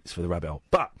more dates for the Rabbit Hole.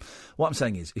 But what I'm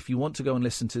saying is, if you want to go and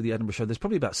listen to the Edinburgh show, there's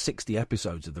probably about 60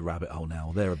 episodes of the Rabbit Hole now,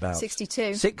 or thereabouts.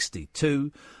 62.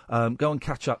 62. Go and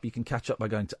catch up. You can catch up by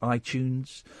going to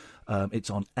iTunes. It's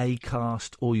on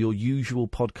Acast or your usual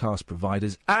podcast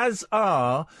providers, as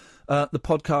are the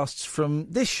podcasts from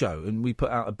this show. And we put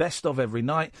out a best of every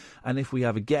night. And if we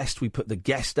have a guest, we put the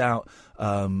guest out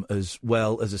as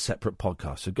well as a separate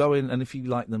podcast. So go in, and if you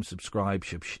like them, subscribe,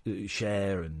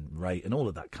 share and rate and all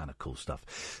of that kind of cool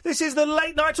stuff. This is the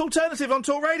Late Night Alternative on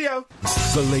Talk Radio.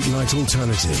 The Late Night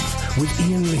Alternative with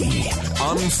Iain Lee.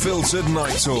 Unfiltered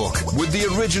night talk with the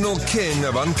original king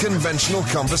of unconventional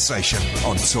conversation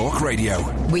on Talk Radio.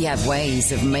 We have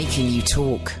ways of making you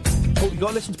talk. You've got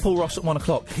to listen to Paul Ross at 1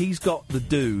 o'clock. He's got the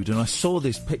dude, and I saw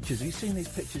these pictures. Have you seen these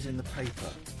pictures in the paper?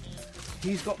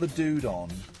 He's got the dude on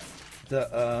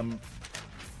that,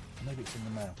 maybe it's in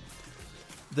the mail,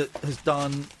 that has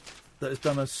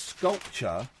done a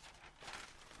sculpture,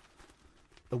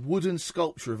 a wooden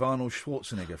sculpture of Arnold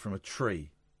Schwarzenegger from a tree.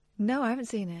 No, I haven't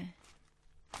seen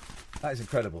it. That is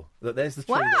incredible. There's the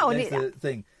tree. Wow, there's the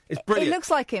thing. It's brilliant. It looks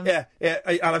like him. Yeah,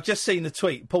 and I've just seen the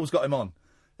tweet. Paul's got him on.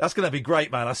 That's going to be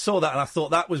great, man. I saw that and I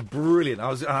thought that was brilliant.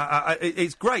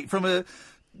 It's great, from a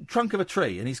trunk of a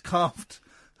tree, and he's carved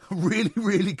really,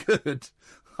 really good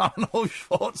Arnold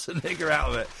Schwarzenegger out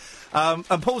of it.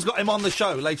 And Paul's got him on the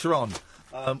show later on,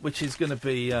 which is going to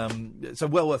be so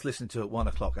well worth listening to at 1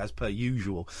 o'clock, as per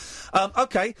usual.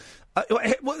 Okay, I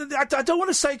don't want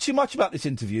to say too much about this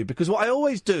interview, because what I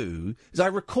always do is I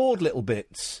record little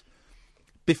bits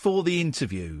before the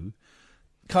interview,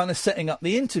 kind of setting up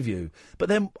the interview, but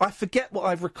then I forget what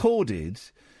I've recorded,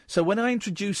 so when I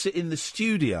introduce it in the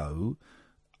studio,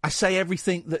 I say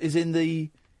everything that is in the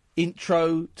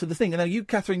intro to the thing. And now you,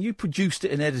 Catherine, you produced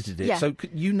it and edited it, so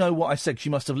you know what I said, 'cause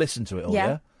you must have listened to it all,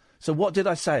 yeah? So what did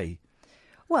I say?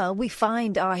 Well, we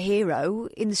find our hero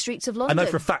in the streets of London. I know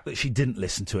for a fact that she didn't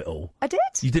listen to it all. I did.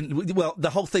 You didn't. Well, the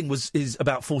whole thing is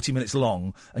about 40 minutes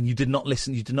long, and you did not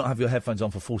listen. You did not have your headphones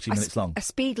on for 40 minutes long. I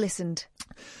speed listened.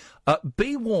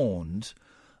 Be warned.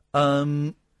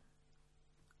 Be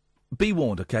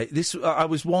warned. Okay, I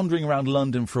was wandering around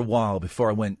London for a while before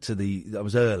I went to I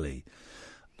was early,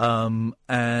 and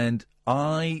I'm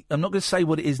not going to say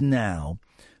what it is now,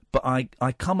 but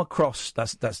I come across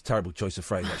that's a terrible choice of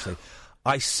phrase, actually.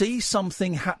 I see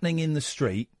something happening in the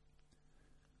street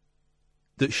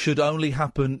that should only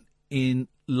happen in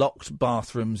locked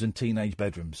bathrooms and teenage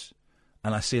bedrooms,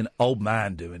 and I see an old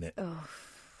man doing it. Oh.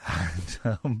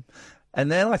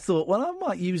 And then I thought, well, I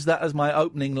might use that as my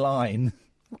opening line.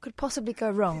 What could possibly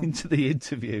go wrong? Into the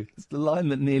interview. It's the line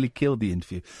that nearly killed the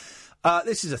interview.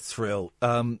 This is a thrill.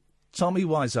 Tommy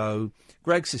Wiseau,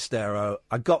 Greg Sestero,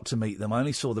 I got to meet them. I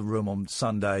only saw the room on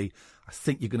Sunday. I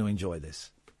think you're going to enjoy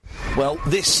this. Well,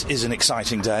 this is an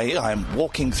exciting day. I'm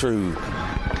walking through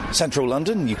central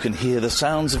London. You can hear the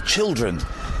sounds of children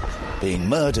being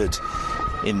murdered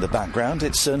in the background.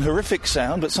 It's an horrific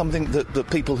sound, but something that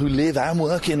people who live and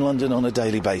work in London on a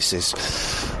daily basis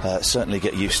certainly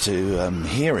get used to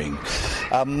hearing.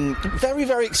 Very,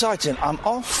 very exciting. I'm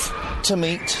off to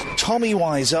meet Tommy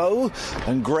Wiseau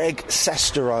and Greg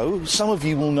Sestero. Some of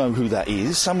you will know who that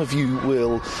is. Some of you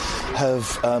will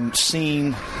have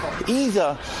seen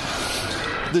either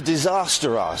The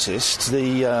Disaster Artist,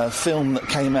 the film that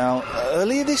came out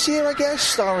earlier this year, I guess,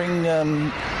 starring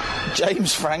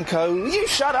James Franco. You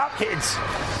shut up, kids!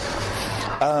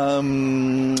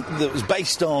 That was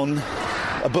based on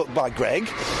a book by Greg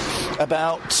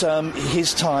about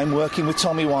his time working with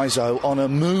Tommy Wiseau on a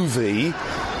movie.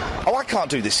 Oh, I can't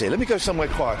do this here. Let me go somewhere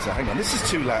quieter. Hang on, this is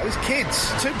too loud. It's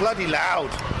kids. Too bloody loud.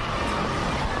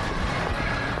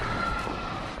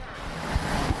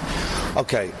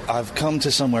 OK, I've come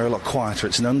to somewhere a lot quieter.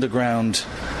 It's an underground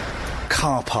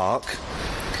car park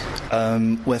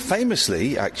where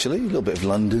famously, actually, a little bit of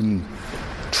London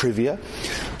trivia,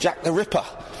 Jack the Ripper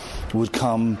would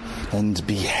come and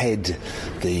behead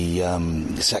the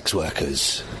sex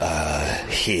workers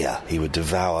here. He would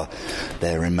devour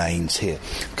their remains here.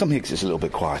 Come here because it's a little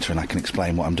bit quieter and I can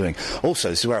explain what I'm doing. Also,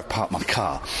 this is where I've parked my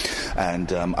car,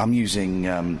 and I'm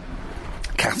using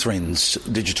Catherine's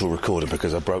digital recorder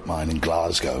because I broke mine in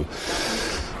Glasgow.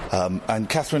 And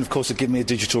Catherine, of course, had given me a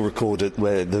digital recorder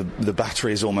where the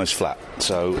battery is almost flat.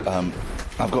 So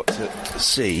I've got to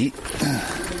see...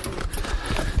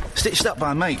 Stitched up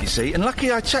by a mate, you see. And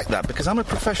lucky I checked that because I'm a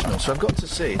professional, so I've got to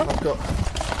see if I've got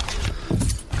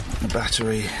a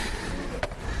battery...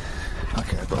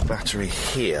 OK, I've got a battery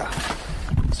here.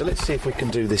 So let's see if we can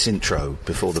do this intro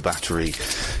before the battery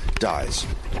dies.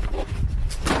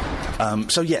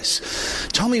 So yes,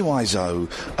 Tommy Wiseau,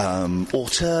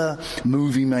 auteur,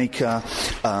 movie maker,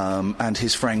 and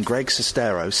his friend Greg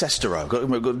Sestero.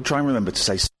 Got to try and remember to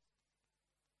say.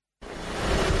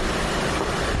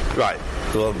 Right.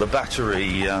 Well, the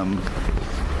battery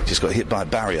just got hit by a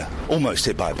barrier. Almost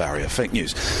hit by a barrier. Fake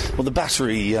news. Well, the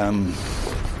battery, I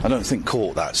don't think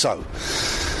caught that, so...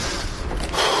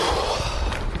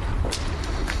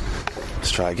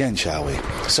 Let's try again, shall we?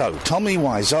 So, Tommy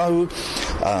Wiseau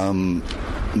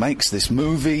makes this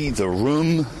movie, The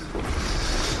Room,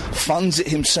 funds it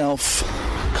himself,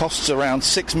 costs around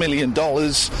 $6 million.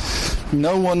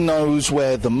 No one knows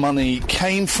where the money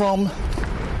came from.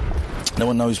 No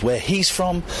one knows where he's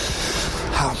from.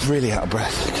 I'm really out of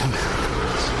breath.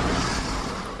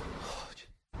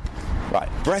 Right,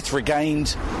 breath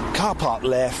regained, car park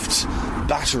left,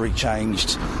 battery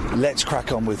changed. Let's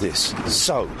crack on with this.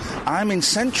 So, I'm in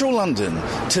central London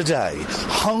today,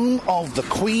 home of the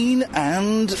Queen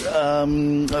and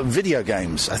video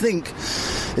games. I think,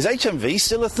 is HMV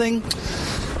still a thing?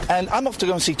 And I'm off to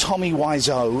go and see Tommy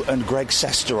Wiseau and Greg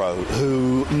Sestero,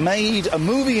 who made a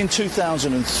movie in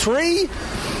 2003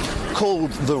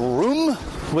 called The Room,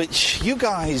 which you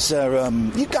guys are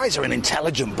an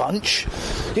intelligent bunch.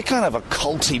 You're kind of a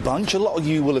culty bunch. A lot of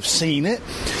you will have seen it.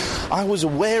 I was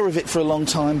aware of it for a long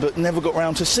time, but never got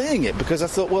round to seeing it because I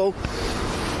thought, well,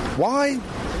 why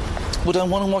would I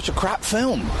want to watch a crap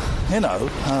film? You know,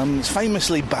 it's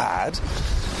famously bad.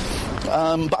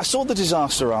 But I saw The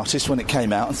Disaster Artist when it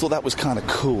came out and thought that was kind of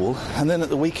cool. And then at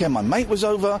the weekend, my mate was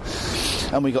over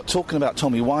and we got talking about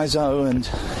Tommy Wiseau, and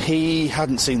he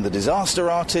hadn't seen The Disaster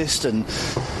Artist and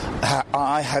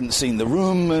I hadn't seen The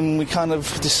Room, and we kind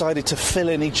of decided to fill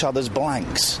in each other's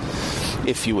blanks,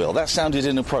 if you will. That sounded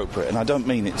inappropriate, and I don't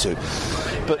mean it to.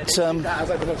 But,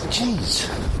 jeez,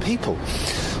 people.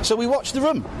 So we watched The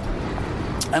Room.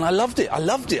 And I loved it.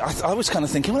 I was kind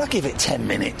of thinking, well, I'll give it 10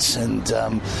 minutes and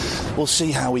we'll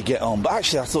see how we get on. But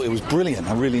actually, I thought it was brilliant.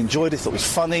 I really enjoyed it. Thought it was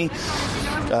funny.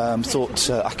 Thought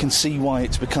I can see why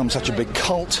it's become such a big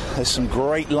cult. There's some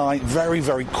great line, very,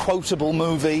 very quotable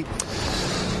movie.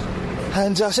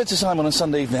 And I said to Simon on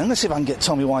Sunday evening, let's see if I can get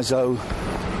Tommy Wiseau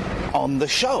on the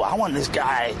show. I want this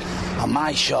guy on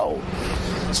my show.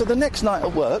 So the next night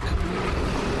at work,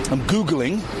 I'm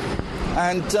Googling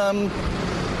and...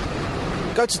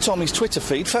 go to Tommy's Twitter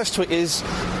feed. First tweet is,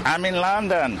 I'm in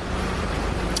London.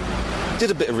 Did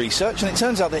a bit of research, and it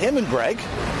turns out that him and Greg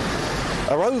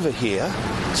are over here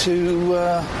to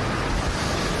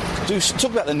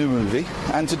talk about the new movie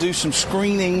and to do some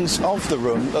screenings of The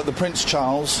Room at the Prince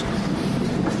Charles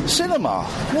Cinema.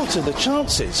 What are the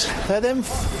chances? There then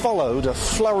followed a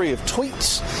flurry of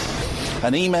tweets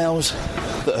and emails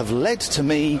that have led to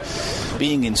me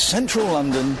being in central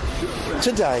London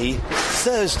today,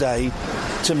 Thursday,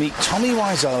 to meet Tommy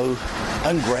Wiseau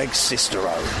and Greg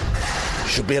Sestero.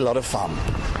 Should be a lot of fun.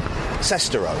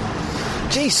 Sestero.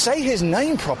 Gee, say his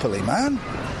name properly, man.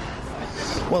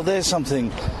 Well, there's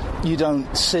something you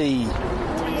don't see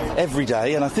every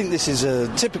day, and I think this is a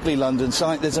typically London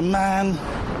sight. There's a man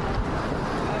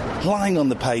lying on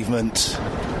the pavement,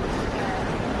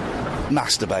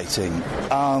 masturbating.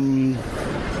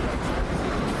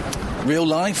 Real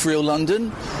life, real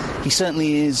London. He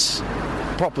certainly is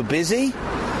proper busy.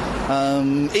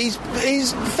 He's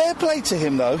fair play to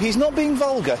him, though. He's not being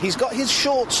vulgar. He's got his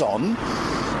shorts on.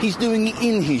 He's doing it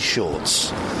in his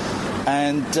shorts.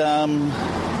 And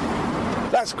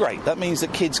that's great. That means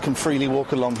that kids can freely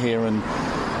walk along here and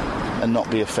not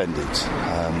be offended.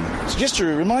 So just to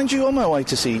remind you, on my way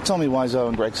to see Tommy Wiseau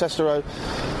and Greg Sestero,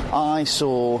 I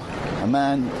saw a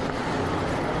man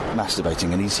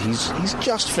masturbating, and he's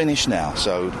just finished now.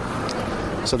 So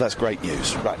that's great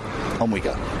news. Right, on we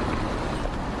go.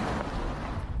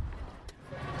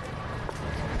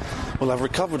 Well, I've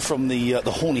recovered from the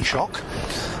horny shock,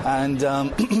 and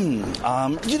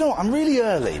you know what, I'm really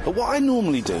early, but what I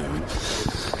normally do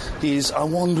is I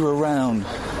wander around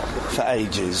for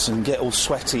ages and get all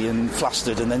sweaty and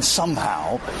flustered, and then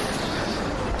somehow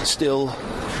still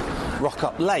rock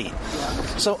up late.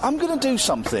 So I'm going to do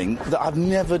something that I've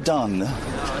never done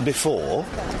before.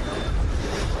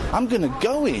 I'm going to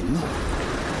go in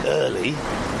early.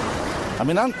 I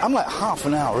mean, I'm like half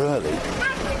an hour early.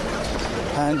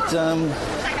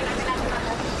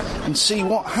 And see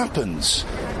what happens.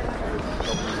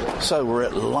 So we're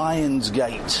at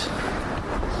Lionsgate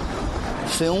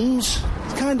Films.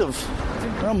 It's kind of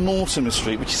around Mortimer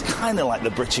Street, which is kind of like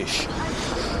the British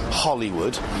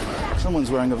Hollywood.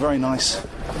 Someone's wearing a very nice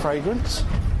fragrance.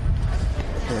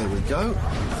 There we go.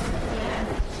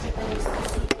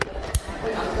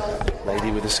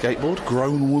 Lady with a skateboard.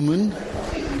 Grown woman.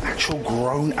 Actual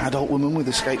grown adult woman with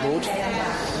a skateboard.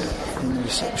 In the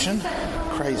reception.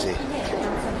 Crazy.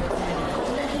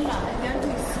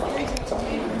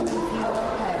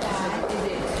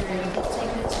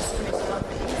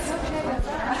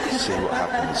 See what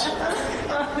happens.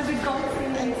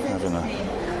 Having a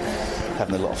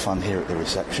having a lot of fun here at the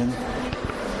reception.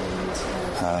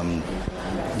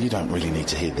 You don't really need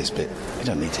to hear this bit. You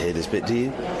don't need to hear this bit, do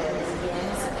you?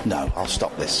 No, I'll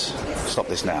stop this. Stop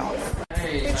this now.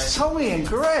 It's Tommy and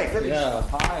Greg. Yeah,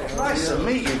 hi. Nice to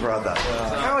meet you, brother.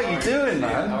 Yeah. How are you doing, man?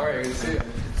 Yeah, how are you? Good to see you.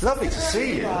 Lovely to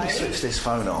see you. Let me switch this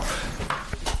phone off.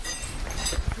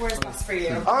 Where's best for you?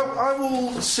 I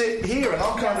will sit here and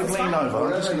I'll kind of lean over.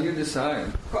 Whatever you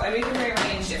decide. Cool. And we can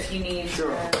rearrange if you need.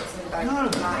 Sure. I'm going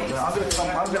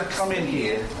to come in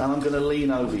here and I'm going to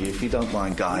lean over you if you don't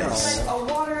mind, guys. Like a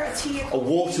water, a tea. A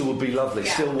water would be lovely.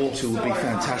 Yeah. Still water would be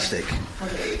fantastic.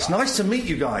 It's nice to meet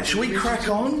you guys. Shall we crack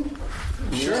on?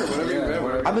 Sure.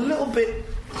 Whatever. I'm a little bit.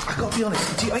 I've got to be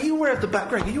honest. Are you aware of the band?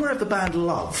 Greg, are you aware of the band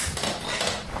Love?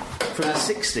 From the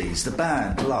 60s, the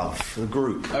band Love, the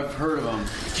group. I've heard of them.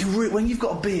 When you've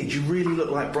got a beard, you really look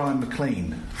like Brian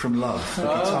McLean from Love, the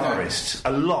guitarist.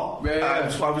 Okay. A lot. Yeah.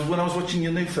 When I was watching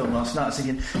your new film last night, I was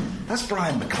thinking, that's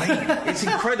Brian McLean. It's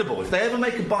incredible. If they ever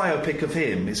make a biopic of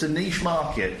him, it's a niche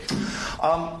market.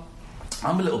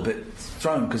 I'm a little bit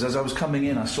thrown because as I was coming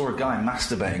in, I saw a guy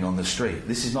masturbating on the street.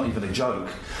 This is not even a joke.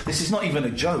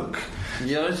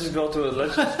 Yeah, let's just go to it.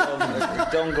 Let's just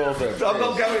don't go there. I'm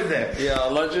not going there. Yeah,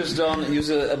 let's just don't use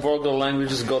a vulgar language.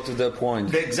 Just go to the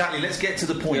point. Exactly. Let's get to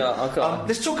the point. Yeah, okay.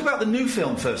 Let's talk about the new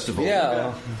film first of all.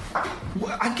 Yeah.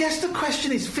 I guess the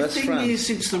question is, 15 years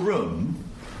since The Room.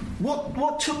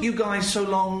 What took you guys so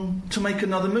long to make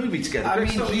another movie together? I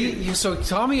mean, so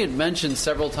Tommy had mentioned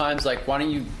several times, like, why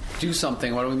don't you do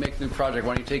something? Why don't we make a new project?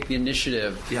 Why don't you take the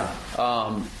initiative? Yeah.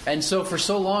 And so for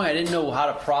so long, I didn't know how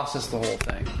to process the whole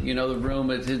thing. You know, The Room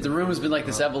has been like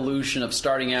this evolution of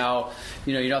starting out.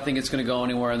 You know, you don't think it's going to go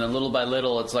anywhere, and then little by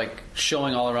little, it's like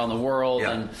showing all around the world.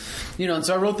 Yeah. And and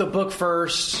so I wrote the book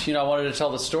first. You know, I wanted to tell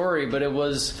the story, but it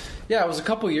was a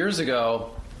couple years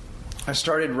ago. I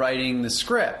started writing the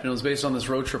script, and it was based on this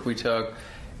road trip we took.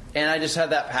 And I just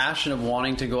had that passion of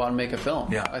wanting to go out and make a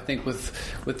film. Yeah. I think with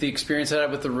the experience I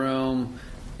had with The Room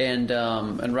and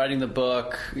writing the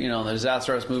book, the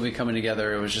Disaster Artist movie coming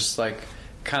together, it was just like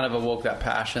kind of awoke that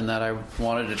passion that I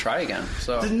wanted to try again.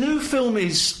 So the new film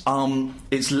is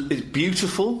it's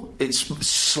beautiful. It's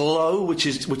slow,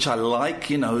 which I like.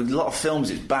 You know, a lot of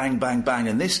films it's bang, bang, bang,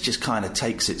 and this just kind of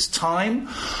takes its time.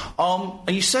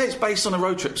 And you say it's based on a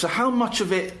road trip. So how much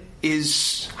of it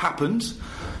is happened,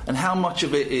 and how much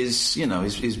of it is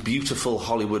is beautiful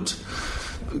Hollywood,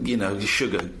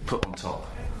 sugar put on top?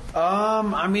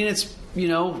 I mean, it's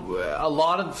a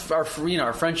lot of our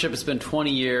friendship has been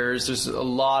 20 years. There's a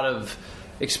lot of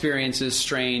experiences,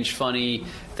 strange, funny,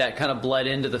 that kind of bled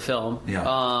into the film. Yeah.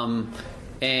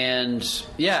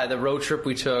 The road trip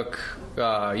we took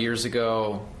years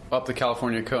ago up the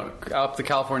California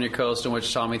coast, in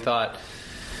which Tommy thought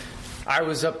I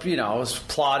was up. I was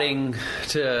plotting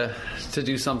to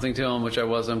do something to him, which I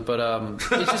wasn't. But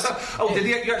it's just. Did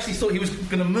he? You actually thought he was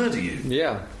going to murder you?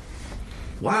 Yeah.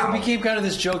 Wow. It became kind of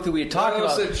this joke that we had talked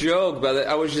about. It was a joke, but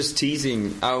I was just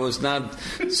teasing. I was not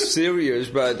serious,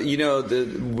 but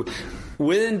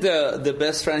within the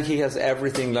best friend, he has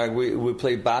everything. Like we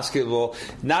play basketball,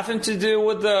 nothing to do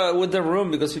with the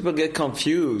room because people get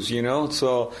confused.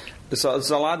 So it's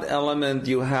a lot element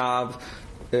you have.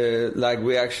 Like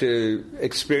we actually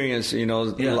experience,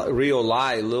 real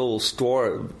life, little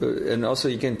store, and also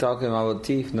you can talk about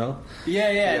teeth, no?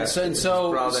 Yeah. So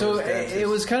it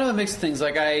was kind of a mix of things.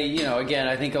 Like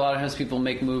I think a lot of times people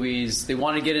make movies, they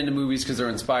want to get into movies because they're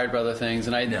inspired by other things,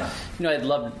 and I'd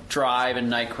love Drive and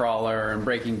Nightcrawler and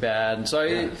Breaking Bad, and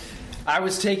so I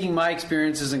was taking my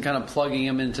experiences and kind of plugging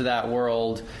them into that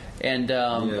world. And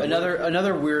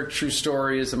another weird true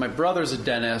story is that my brother's a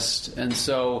dentist, and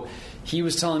so he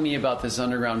was telling me about this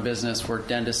underground business where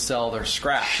dentists sell their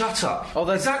scrap. Shut up! Oh,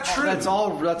 is that true? That's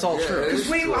all true.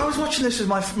 Because I was watching this with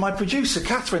my producer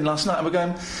Catherine last night, and we're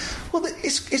going, well,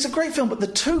 it's a great film, but the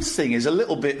tooth thing is a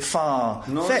little bit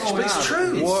far-fetched, but it's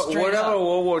true. What about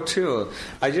World War II?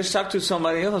 I just talked to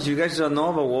somebody else. You guys don't know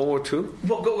about World War II?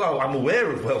 Well, I'm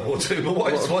aware of World War II, but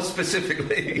what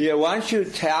specifically? Yeah, why don't you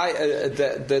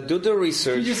do the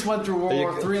research? You just went through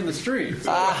World War III in the streets.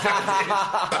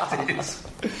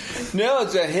 No,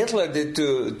 it's Hitler did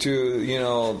to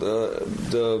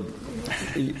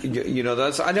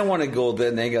that's. I don't want to go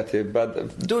there negative,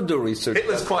 but do the research.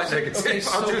 Hitler's quite negative. Okay,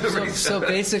 I'll do the research. So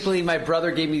basically, my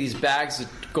brother gave me these bags of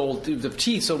gold of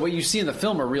teeth. So what you see in the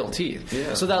film are real teeth.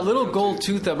 Yeah. So that little gold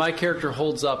tooth that my character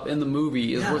holds up in the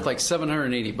movie is worth like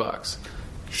 $780.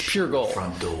 Pure gold.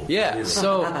 Front door. Yeah.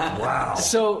 So wow.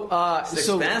 So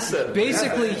expensive.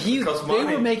 Basically, they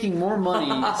were making more money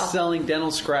selling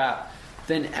dental scrap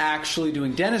than actually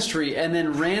doing dentistry. And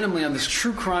then randomly on this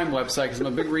true crime website, because I'm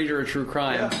a big reader of true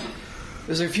crime, It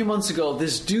was a few months ago.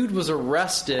 This dude was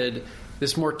arrested,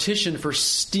 this mortician, for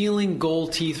stealing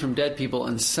gold teeth from dead people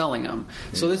and selling them.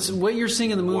 So that's what you're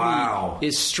seeing in the movie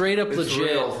is straight up legit.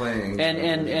 Real thing.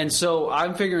 And so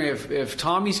I'm figuring if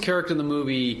Tommy's character in the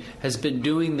movie has been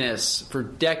doing this for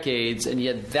decades and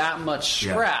yet that much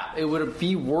scrap, it would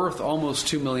be worth almost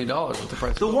 $2 million with the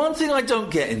price. The one thing I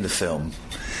don't get in the film.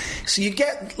 So you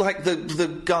get, like,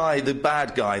 the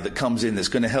bad guy that comes in that's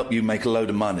going to help you make a load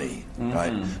of money,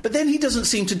 right? But then he doesn't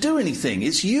seem to do anything.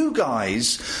 It's you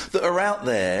guys that are out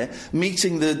there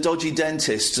meeting the dodgy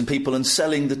dentists and people and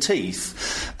selling the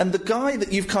teeth. And the guy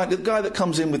that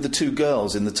comes in with the two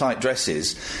girls in the tight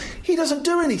dresses, he doesn't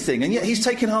do anything, and yet he's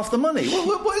taking half the money.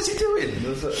 What is he doing?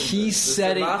 He's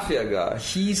setting mafia guy.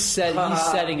 He's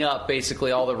setting up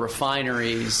basically all the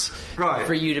refineries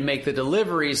for you to make the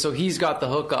deliveries. So he's got the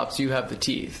hookups. You have the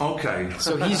teeth. Okay.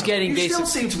 So he's getting. You still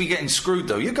seem to be getting screwed,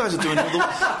 though. You guys are doing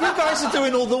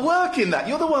all the work in that.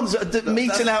 You're the ones that are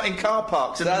meeting out in car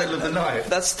parks in the middle of the night.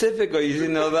 That's typical. You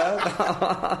didn't know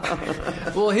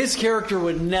that? Well, his character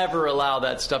would never allow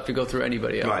that stuff to go through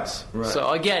anybody else. Right. So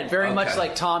again, very much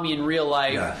like Tommy in real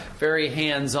life, very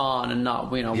hands-on and not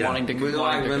wanting to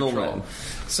control.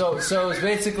 So it's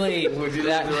basically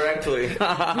that directly.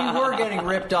 We were getting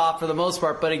ripped off for the most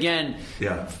part, but again,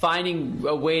 finding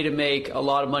a way to make a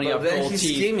lot of money off gold teeth.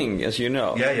 He's scheming, as you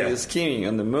know. He's scheming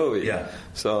in the movie. Yeah.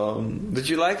 So, did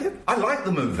you like it? I like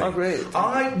the movie. Oh, great.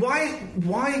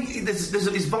 Why?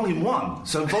 It's volume 1,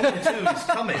 so volume 2 is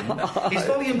coming. Is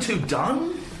volume 2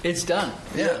 done? It's done.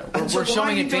 Yeah. We're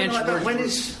showing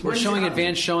advanced. We're showing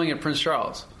advanced showing at Prince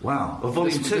Charles. Wow.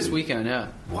 Volume 2 this weekend. Yeah.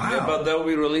 Wow. Yeah, but that will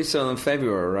be released in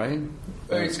February, right?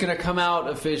 It's going to come out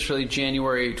officially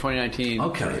January 2019.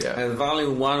 Okay. Yeah. And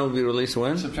Volume 1 will be released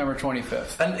when? September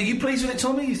 25th. And are you pleased with it,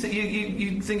 Tommy? You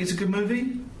think it's a good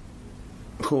movie?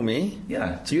 Who, me?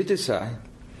 Yeah. You decide.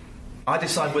 I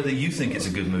decide whether you think it's a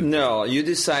good movie. No, you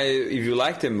decide if you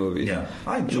like the movie. Yeah.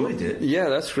 I enjoyed it. Yeah,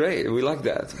 that's great. We like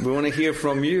that. We want to hear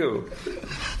from you.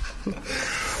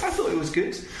 I thought it was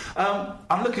good.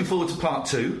 I'm looking forward to part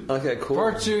 2. Okay, cool.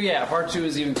 Part 2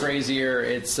 is even crazier.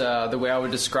 It's the way I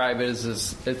would describe it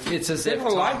is it's as if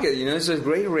people like it. It's a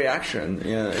great reaction.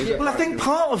 Well, I think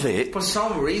part of it, for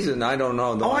some reason, I don't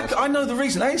know. I know the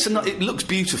reason. It looks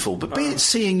beautiful, but be it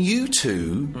seeing you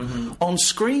two on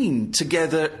screen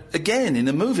together again in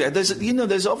a movie.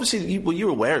 There's obviously you're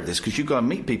aware of this because you go and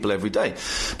meet people every day,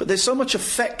 but there's so much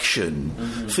affection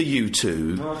for you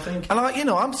two. Oh, thank you. And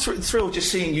I'm thrilled just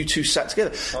seeing you two sat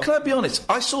together. Can I be honest?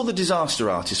 I saw The Disaster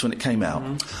Artist when it came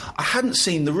out. I hadn't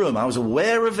seen The Room. I was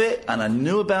aware of it and I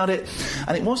knew about it.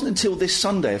 And it wasn't until this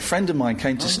Sunday a friend of mine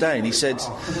came to stay and he said,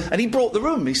 and he brought The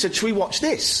Room. He said, "Should we watch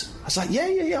this?" I was like,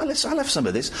 yeah, I'll have some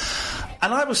of this.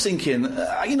 And I was thinking,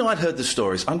 I'd heard the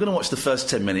stories. I'm going to watch the first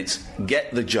 10 minutes,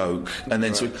 get the joke, and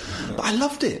then... But I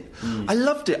loved it. I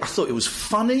loved it. I thought it was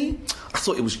funny. I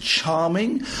thought it was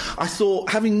charming. I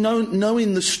thought,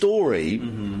 knowing the story...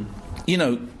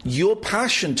 your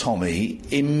passion, Tommy,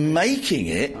 in making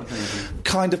it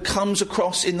kind of comes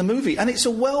across in the movie. And it's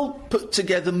a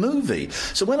well-put-together movie.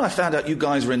 So when I found out you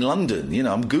guys were in London,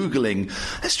 I'm Googling,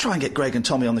 let's try and get Greg and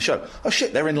Tommy on the show. Oh,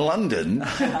 shit, they're in London.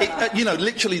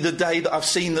 Literally the day that I've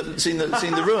seen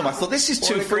the room. I thought, this is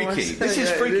too freaky. This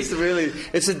is freaky.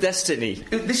 It's a destiny.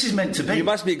 This is meant to be. You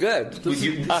must be good.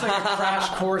 It's like a crash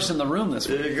course in the room this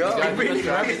week. There you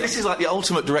go. This is like the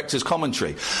ultimate director's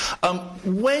commentary.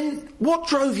 What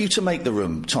drove you to make The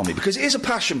Room, Tommy? Because it is a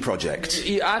passion project.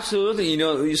 Yeah, absolutely.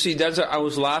 You see, I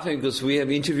was laughing because we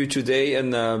have interviewed today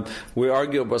and we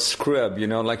argue about script.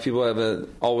 Like people have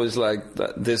always like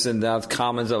this and that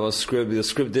comments about script. The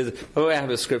script did. Oh, I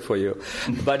have a script for you.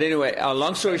 But anyway,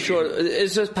 long story short,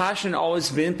 it's just passion.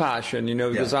 Always been passion.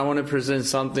 Because I want to present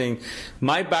something.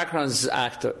 My background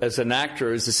as an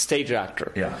actor is a stage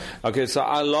actor. Yeah. Okay, so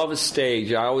I love a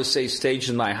stage. I always say stage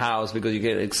in my house because you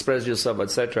can express yourself,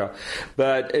 etc.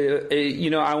 But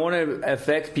I want to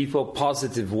affect people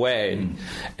positive way,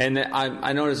 and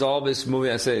I notice all this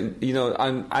movie. I say,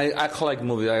 I collect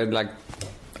movies. I have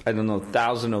I don't know,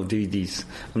 1,000 of DVDs.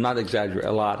 I'm not exaggerating,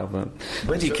 a lot of them.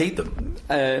 Where do you keep them?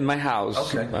 In my house.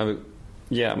 Okay.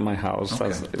 Yeah, my house.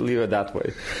 Okay. Leave it that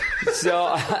way.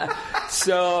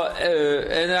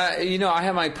 I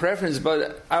have my preference,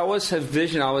 but I always have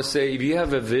vision. I always say, if you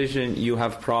have a vision, you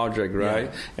have project, right?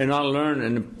 Yeah. And I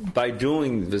learn by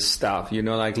doing this stuff,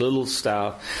 like little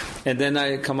stuff. And then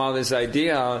I come out with this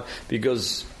idea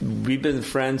because we've been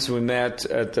friends. We met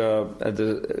at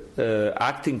the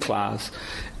acting class,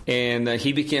 and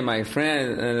he became my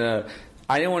friend. And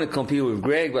I didn't want to compete with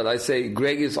Greg, but I say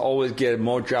Greg is always getting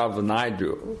more jobs than I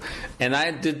do. And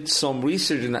I did some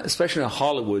research, especially in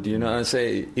Hollywood, and I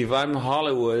say, if I'm in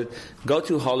Hollywood, go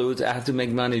to Hollywood, I have to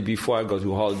make money before I go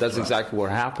to Hollywood. That's exactly what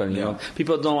happened, you know.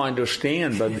 People don't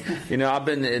understand, but, I've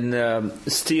been in the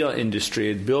steel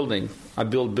industry, building. I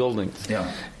build buildings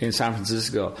in San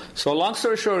Francisco. So long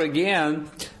story short, again,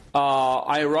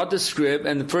 I wrote the script,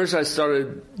 and first I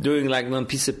started doing like one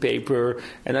piece of paper,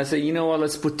 and I said, you know what,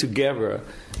 let's put together.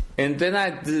 And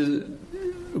then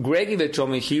Greg even told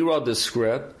me he wrote the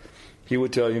script. He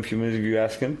would tell you in a few minutes if you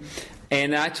ask him.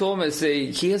 And I told him, I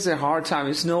say, he has a hard time.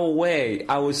 There's no way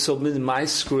I would submit my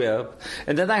script.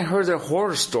 And then I heard a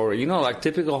horror story. Like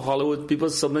typical Hollywood, people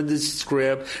submit this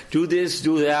script, do this,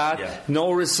 do that,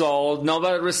 no result,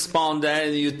 nobody responded,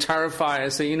 and you're terrified. I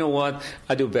say, you know what,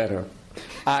 I do better.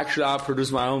 Actually, I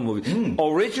produced my own movie.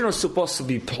 Original supposed to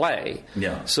be play.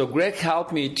 Yeah. So Greg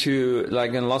helped me to,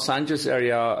 like in Los Angeles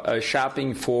area,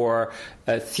 shopping for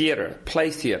theater,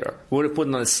 play theater. We would have put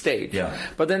it on a stage. Yeah.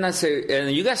 But then I say,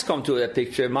 and you guys come to a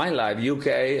picture in my life, UK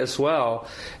as well.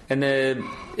 And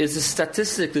it's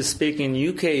statistically speaking,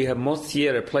 in UK you have more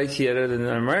play theater than in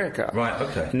America. Right.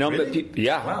 Okay. Really?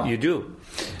 Wow. You do.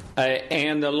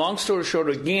 And long story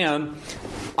short, again,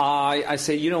 I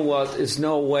say, you know what, there's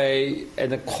no way,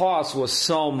 and the cost was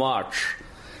so much.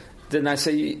 Then I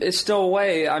say, it's no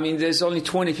way. I mean, there's only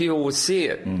 20 people would see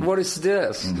it. What is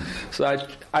this? So I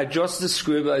adjusted the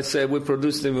script. I said, we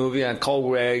produced the movie. I called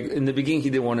Greg. In the beginning,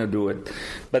 he didn't want to do it.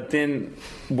 But then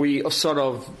we sort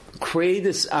of create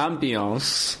this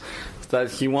ambience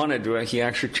that he wanted to do it. He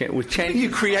actually changed.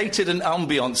 You created an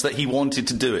ambience that he wanted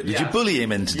to do it. Did you bully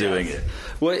him into doing it?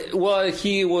 Well,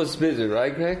 he was busy,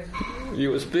 right, Greg? He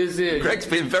was busy. Greg's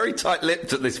been very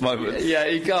tight-lipped at this moment. Yeah,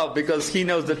 he got, because he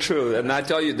knows the truth, and I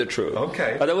tell you the truth.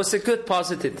 Okay. But it was a good,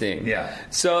 positive thing. Yeah.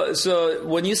 So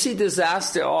when you see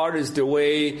disaster artists, the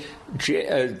way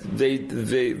they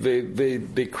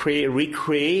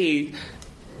recreate.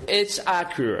 It's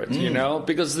accurate,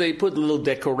 because they put a little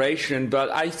decoration, but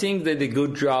I think they did a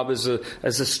good job as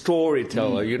a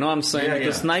storyteller, you know what I'm saying?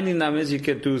 Because 99 minutes you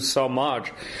can do so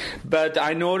much. But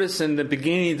I noticed in the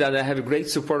beginning that I have great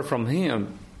support from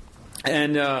him.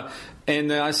 And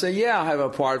I say, I have an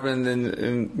apartment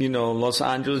in Los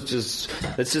Angeles.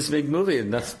 Let's just make a movie,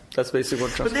 and that's basically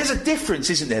what. But there's a difference,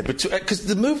 isn't there? Because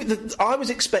the movie that I was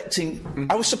expecting,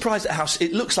 I was surprised at how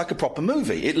it looks like a proper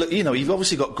movie. You've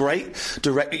obviously got great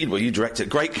you direct it,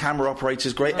 great camera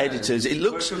operators, great editors. It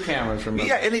looks two cameras from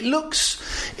and it looks.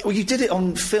 Well, you did it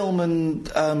on film and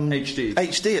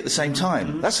HD at the same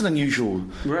time. That's an unusual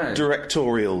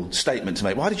directorial statement to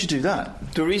make. Why did you do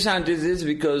that? The reason I did this is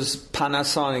because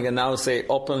Panasonic, and I would say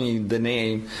openly the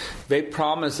name, they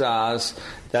promised us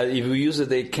that if we use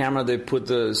the camera, they put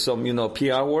some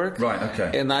PR work. Right.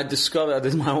 Okay. And I discovered, I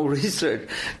did my own research,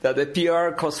 that the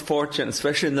PR costs fortune,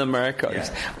 especially in America. Yeah.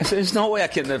 I said, there's no way I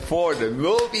can afford the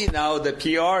movie now, the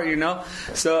PR,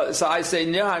 So I say,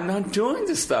 no, I'm not doing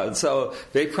this stuff. So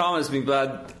they promised me,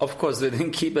 but of course they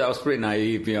didn't keep it. I was pretty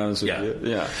naive, to be honest with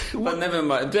you. Yeah. But never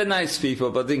mind. They're nice people,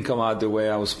 but didn't come out the way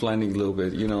I was planning a little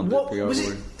bit. The PR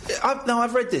work.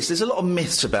 I've read this. There's a lot of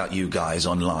myths about you guys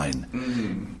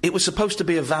online. It was supposed to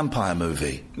be a vampire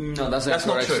movie. No, that's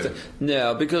not true.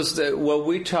 No, because when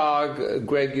we talk,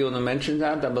 Greg, you want to mention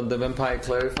that about the vampire,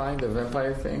 clarifying the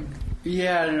vampire thing?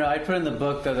 Yeah, no, I put in the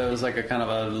book that there was like a kind of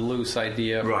a loose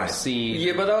idea for a scene.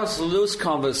 Yeah, but that was loose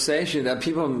conversation that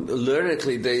people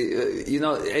lyrically,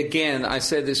 again, I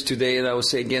said this today and I will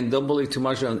say again, don't believe too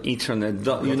much on internet.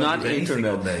 You're not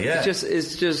internet.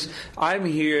 It's just, I'm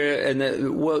here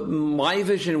and what my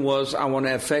vision was, I want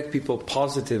to affect people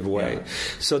positive way. Yeah.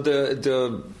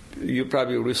 So you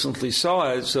probably recently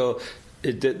saw it, so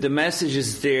the message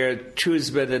is there. Two is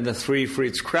better than the three for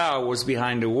each crowd was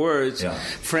behind the words. Yeah.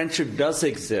 Friendship does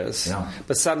exist,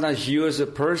 but sometimes you as a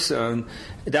person.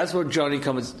 That's what Johnny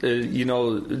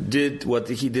did. What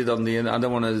he did on the end. I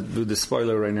don't want to do the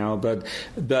spoiler right now, but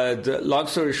long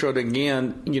story short,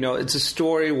 again, it's a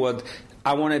story. What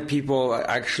I wanted people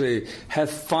actually have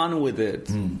fun with it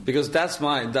because that's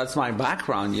my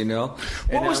background, And I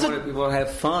wanted people to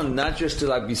have fun, not just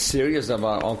to be serious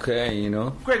about Greg,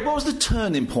 what was the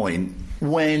turning point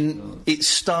when it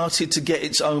started to get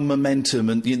its own momentum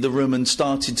and the room and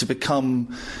started to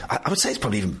become, I would say it's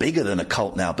probably even bigger than a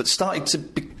cult now, but started to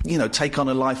take on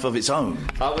a life of its own?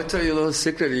 I will tell you a little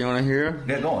secret. You want to hear?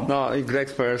 Yeah, go on. No,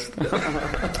 Greg first. It's such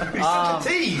a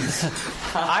tease.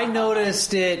 I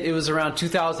noticed it was around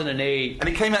 2008. And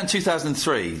it came out in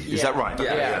 2003, is that right?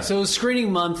 Yeah. So it was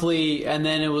screening monthly, and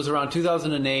then it was around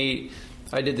 2008.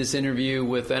 I did this interview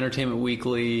with Entertainment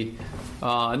Weekly,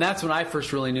 And that's when I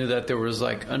first really knew that there was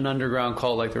like an underground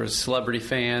cult, like there was celebrity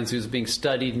fans who was being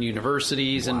studied in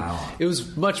universities, and it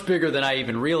was much bigger than I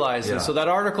even realized. Yeah. And so that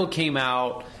article came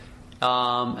out,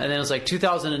 and then it was like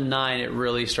 2009 it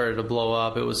really started to blow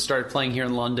up. It started playing here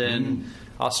in London,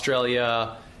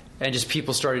 Australia, and just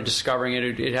people started discovering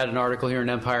it. It had an article here in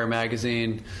Empire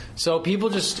magazine. So people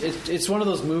just, it's one of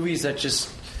those movies that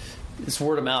just, it's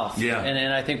word of mouth. Yeah.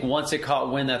 And I think once it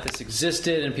caught wind that this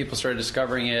existed and people started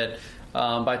discovering it,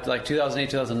 by like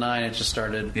 2008, 2009, it just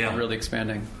started really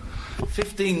expanding.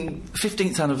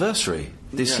 15th anniversary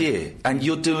this year, and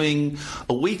you're doing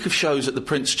a week of shows at the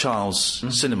Prince Charles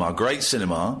Cinema, great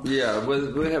cinema. Yeah,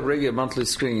 we have regular monthly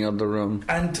screening of the room,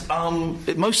 and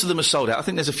most of them are sold out. I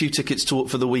think there's a few tickets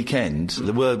for the weekend.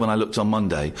 There were when I looked on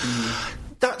Monday.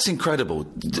 That's incredible.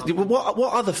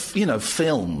 What other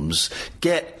films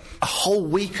get a whole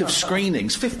week of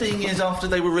screenings 15 years after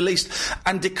they were released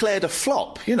and declared a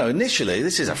flop? Initially,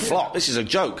 this is a flop, this is a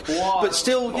joke. But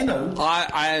still,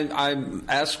 I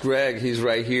asked Greg, he's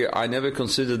right here, I never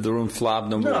considered The Room flop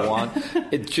number one.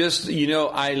 It just,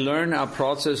 I learned a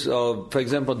process of, for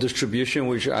example, distribution,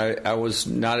 which I was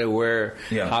not aware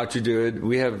how to do it.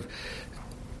 We have...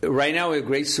 Right now, we have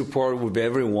great support with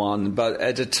everyone, but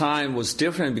at the time was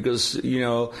different because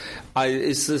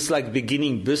it's just like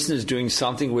beginning business, doing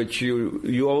something which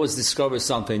you always discover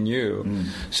something new.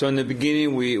 So in the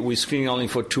beginning, we screened only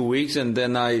for 2 weeks, and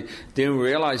then I didn't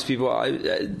realize people.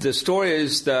 The story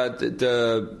is that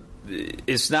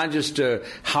it's not just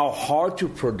how hard to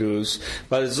produce,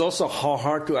 but it's also how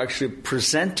hard to actually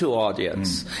present to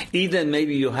audience. Even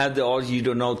maybe you have the audience, you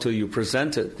don't know till you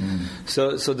present it.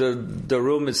 So the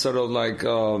room is sort of like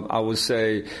I would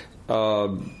say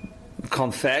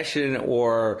confession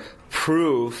or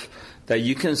proof that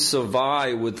you can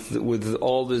survive with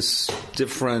all this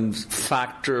different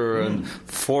factor and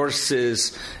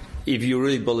forces. If you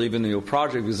really believe in your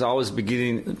project, because I was from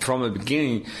the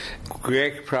beginning,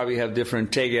 Greg probably have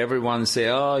different take. Everyone say,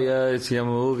 "Oh yeah, it's your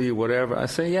movie, whatever." I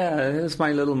say, "Yeah, it's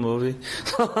my little movie."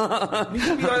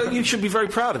 You should be very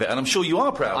proud of it, and I'm sure you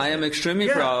are proud. I am extremely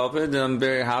proud of it, and I'm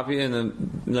very happy.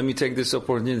 And let me take this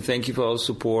opportunity to thank you for all the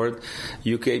support,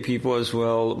 UK people as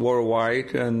well,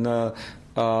 worldwide, and.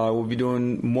 We'll be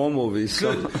doing more movies.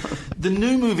 Good. The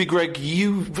new movie, Greg,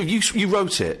 you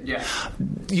wrote it. Yeah.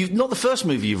 Not the first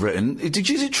movie you've written. Is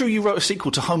it true you wrote a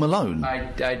sequel to Home Alone?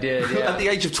 I did, yeah. At the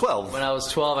age of 12? When I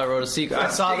was 12, I wrote a sequel. I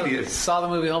saw the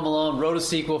movie Home Alone, wrote a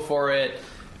sequel for it,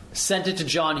 sent it to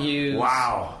John Hughes.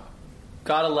 Wow.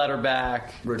 Got a letter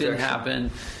back. Rejection. Didn't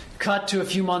happen. Cut to a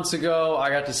few months ago,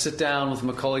 I got to sit down with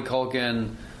Macaulay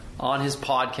Culkin on his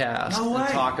podcast and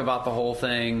talk about the whole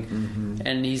thing.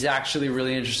 And he's actually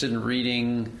really interested in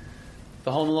reading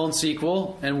the Home Alone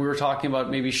sequel, and we were talking about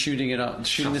maybe shooting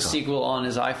the sequel on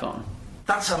his iPhone.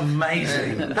 That's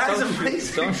amazing. That is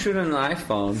amazing. Don't shoot an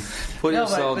iPhone. Put no,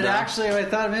 yourself but down. actually, I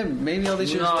thought maybe all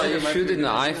these should. No, you shoot it in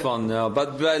an iPhone now.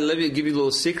 But let me give you a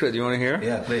little secret. You want to hear?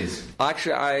 Yeah, please.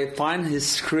 Actually, I find his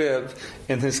script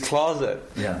in his closet.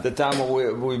 Yeah. The time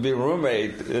we've been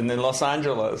roommate in Los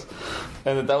Angeles,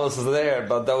 and that was there.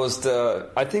 But that was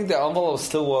I think the envelope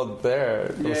still was there.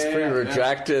 It was pretty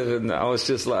rejected, and I was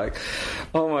just like,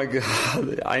 oh my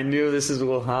god, I knew this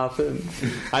will happen.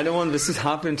 I don't want this to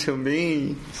happen to me.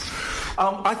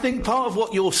 I think part of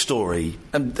what your story,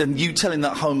 and you telling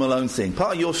that Home Alone thing,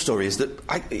 part of your story is that,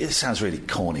 it sounds really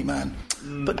corny, man,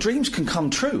 but dreams can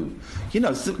come true.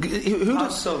 How so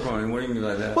corny? What do you mean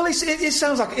by that? Well, it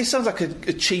sounds like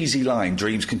a cheesy line,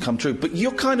 dreams can come true, but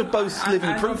you're kind of both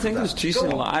living proof of that. I don't think it's cheesy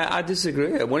line. I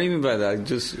disagree. What do you mean by that?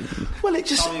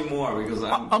 Tell me more, because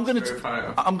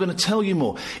I'm going to tell you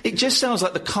more. It just sounds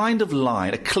like the kind of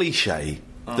line, a cliche,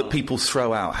 that people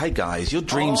throw out. Hey guys, your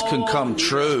dreams can come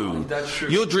true. That's true.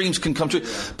 Your dreams can come true.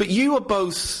 But you are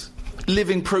both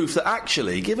living proof that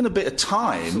actually, given a bit of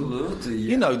time, absolutely,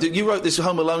 yeah. You wrote this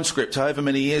Home Alone script however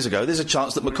many years ago. There's a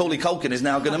chance that Macaulay Culkin is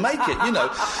now going to make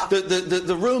it.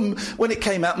 The Room, when it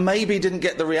came out, maybe didn't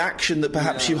get the reaction that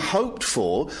perhaps you hoped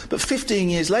for. But 15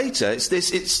 years later, it's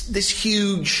this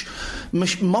huge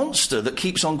monster that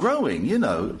keeps on growing.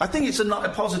 I think it's a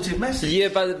positive message. Yeah,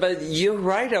 but you're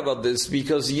right about this,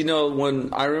 because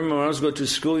when I remember when I was going to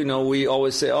school, we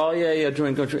always say, oh yeah,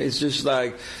 dream come true. It's just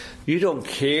like, you don't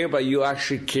care, but you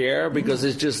actually care, because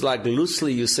it's just like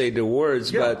loosely you say the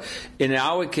words. Yeah. But in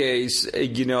our case,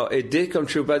 it did come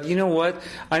true. But you know what?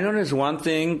 I know there's one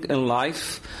thing in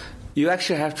life, you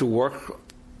actually have to work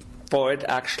for it,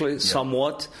 actually,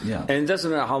 somewhat. Yeah. And it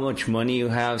doesn't matter how much money you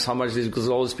have, how much, because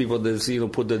all those people that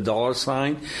put the dollar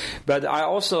sign. But I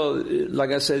also,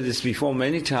 like I said this before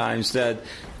many times, that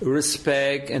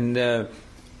respect and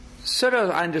sort of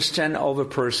understand of a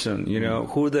person,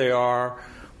 who they are,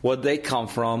 what they come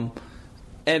from.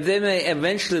 And then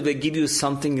eventually give you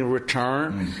something in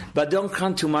return, but don't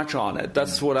count too much on it.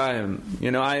 That's what I am.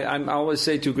 I always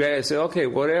say to Greg, I say, okay,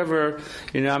 whatever,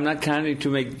 I'm not counting to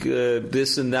make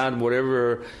this and that,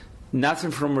 whatever, nothing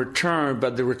from return,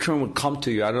 but the return will come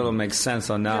to you. I don't know if it makes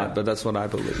sense or not, but that's what I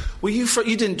believe. Were you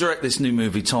didn't direct this new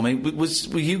movie, Tommy. Were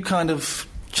you kind of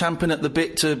champing at the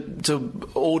bit to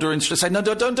order and say, no,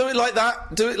 don't do it like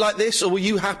that, do it like this, or were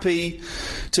you happy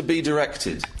to be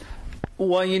directed?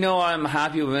 Well, I'm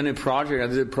happy with any project. I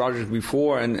did a project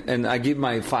before, and I give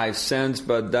my 5 cents,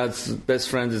 but that's Best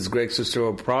Friends is Greg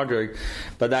Sestero project.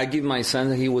 But I give my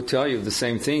cents, and he will tell you the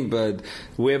same thing. But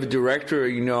we have a director,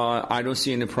 I don't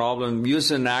see any problem. You as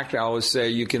an actor, I always say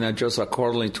you can adjust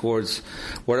accordingly towards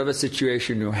whatever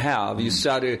situation you have. You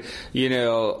study,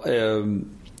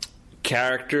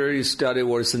 character, you study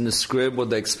what's in the script, what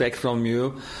they expect from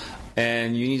you,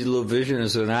 and you need a little vision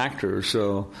as an actor.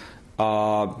 So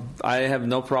I have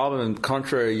no problem.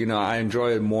 Contrary, I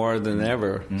enjoy it more than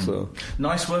ever. So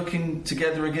nice working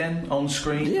together again on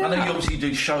screen. Yeah. I know you obviously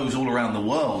do shows all around the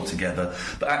world together,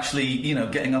 but actually,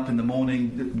 getting up in the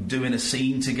morning, doing a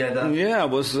scene together. Yeah,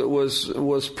 it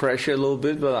was pressure a little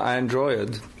bit, but I enjoy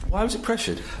it. Why was it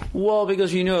pressured? Well,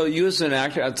 because you as an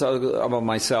actor, I talk about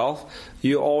myself.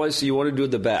 You want to do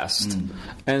the best,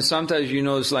 and sometimes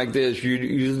it's like this. You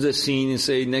do the scene and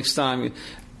say next time.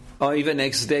 Or even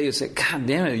next day, you say, God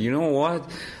damn it, you know what?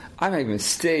 I made a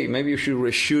mistake. Maybe you should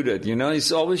reshoot it.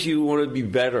 It's always you want to be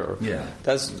better. Yeah.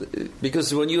 That's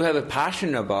because when you have a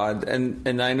passion about it,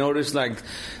 and I notice like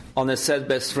on the set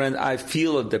Best Friend, I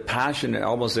feel the passion in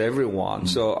almost everyone.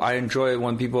 So I enjoy it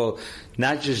when people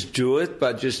not just do it,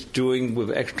 but just doing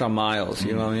with extra miles.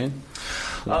 You know what I mean?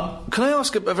 Can I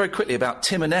ask very quickly about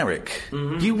Tim and Eric?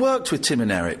 You worked with Tim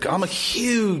and Eric. I'm a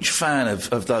huge fan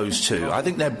of those two. I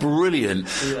think they're brilliant.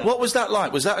 Yeah. What was that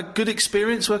like? Was that a good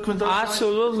experience working with those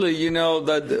Absolutely.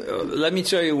 Let me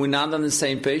tell you, we're not on the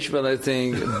same page, but I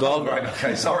think... Oh, right,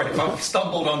 okay, sorry if I've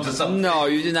stumbled onto something. No,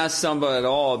 you did not stumble at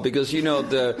all, because,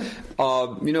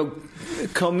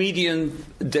 comedian,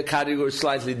 the category is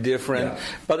slightly different. Yeah.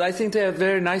 But I think they are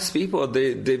very nice people.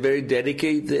 They're very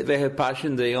dedicated. They have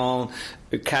passion. They own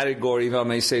a category, if I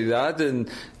may say that. And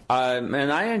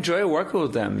I enjoy working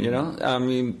with them, I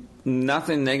mean,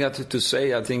 nothing negative to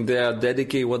say. I think they are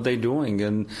dedicated what they're doing.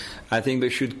 And I think they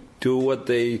should do what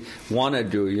they want to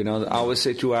do, I always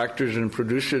say to actors and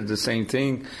producers the same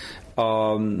thing.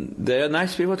 They're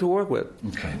nice people to work with.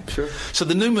 Okay. Sure. So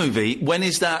the new movie,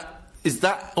 when's that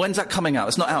coming out?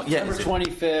 It's not out yet. September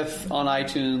 25th on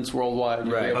iTunes worldwide.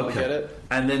 You'll be able to get it.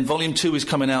 And then Volume 2 is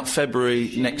coming out January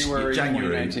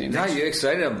 2019. Now you're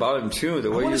excited about Volume 2.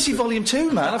 I want to see Volume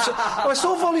 2, man. I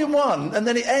saw Volume 1, and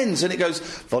then it ends, and it goes,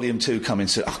 Volume 2 coming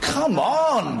soon. Oh, come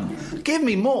on! Give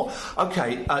me more.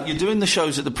 Okay, you're doing the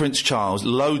shows at the Prince Charles,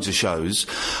 loads of shows.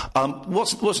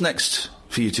 What's next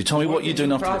for you two? Tommy, what are you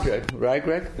doing after project, this? Right,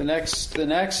 Greg? The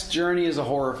next journey is a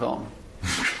horror film.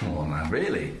 Oh, man,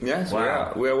 really? Yes,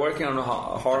 wow. We are working on a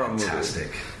horror movie.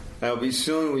 Fantastic. That'll be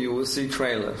soon. You will see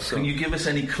trailers. So. Can you give us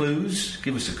any clues?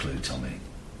 Give us a clue, Tommy.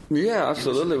 Yeah,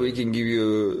 absolutely. We can give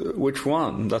you which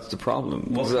one. That's the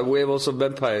problem. We have also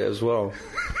vampire as well.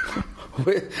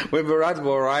 we have a right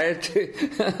variety.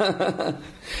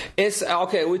 It's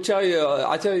okay.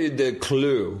 I tell you the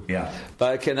clue. Yeah.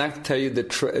 But I cannot tell you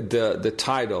the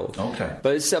title. Okay.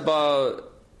 But it's about.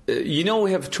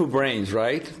 We have two brains,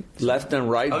 right? Left and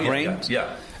right brain.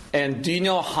 Yeah. And do you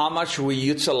know how much we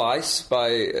utilize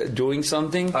by doing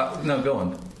something? No, go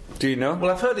on. Do you know?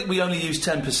 Well, I've heard that we only use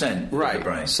 10% of the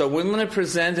brain. So we're going to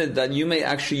present it that you may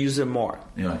actually use it more.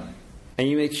 Yeah. And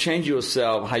you may change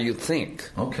yourself how you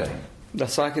think. Okay.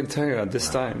 That's all I can tell you at this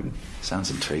time.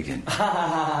 Sounds intriguing.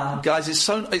 Guys, it's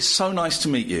so nice to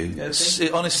meet you.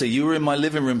 Honestly, you were in my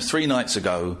living room 3 nights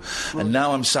ago, and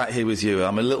now I'm sat here with you.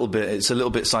 It's a little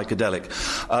bit psychedelic.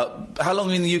 How long are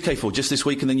you in the UK for? Just this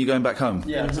week, and then you're going back home?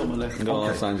 Yeah, until Monday.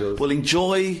 Los Angeles. Well,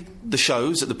 enjoy the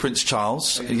shows at the Prince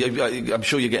Charles. I'm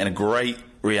sure you're getting a great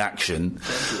reaction.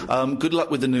 Good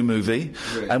luck with the new movie.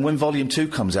 Great. And when Volume 2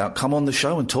 comes out, come on the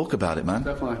show and talk about it, man.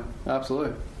 Definitely.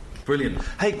 Absolutely. Brilliant.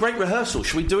 Hey, great rehearsal.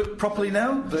 Should we do it properly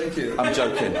now? Thank you. I'm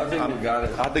joking. I think we got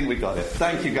it. I think we got it.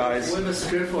 Thank you, guys. We have a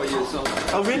script for you. So.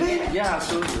 Oh, really? Yeah,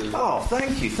 absolutely. Oh,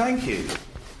 thank you.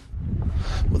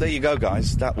 Well, there you go,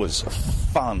 guys. That was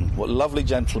fun. What lovely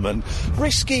gentlemen.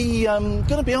 Risky,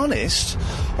 gonna be honest,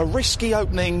 a risky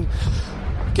opening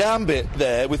gambit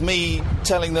there with me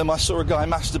telling them I saw a guy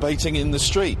masturbating in the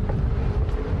street.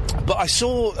 But I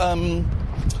saw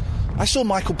I saw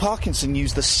Michael Parkinson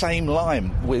use the same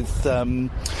line with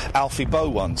Alfie Boe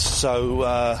once, so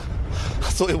I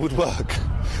thought it would work.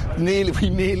 We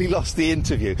nearly lost the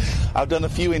interview. I've done a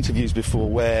few interviews before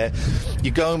where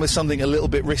you go in with something a little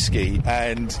bit risky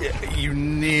and you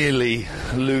nearly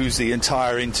lose the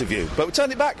entire interview. But we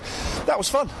turned it back. That was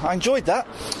fun. I enjoyed that.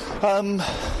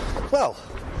 Well,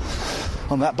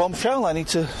 on that bombshell, I need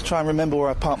to try and remember where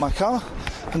I parked my car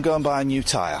and go and buy a new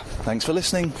tyre. Thanks for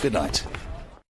listening. Good night.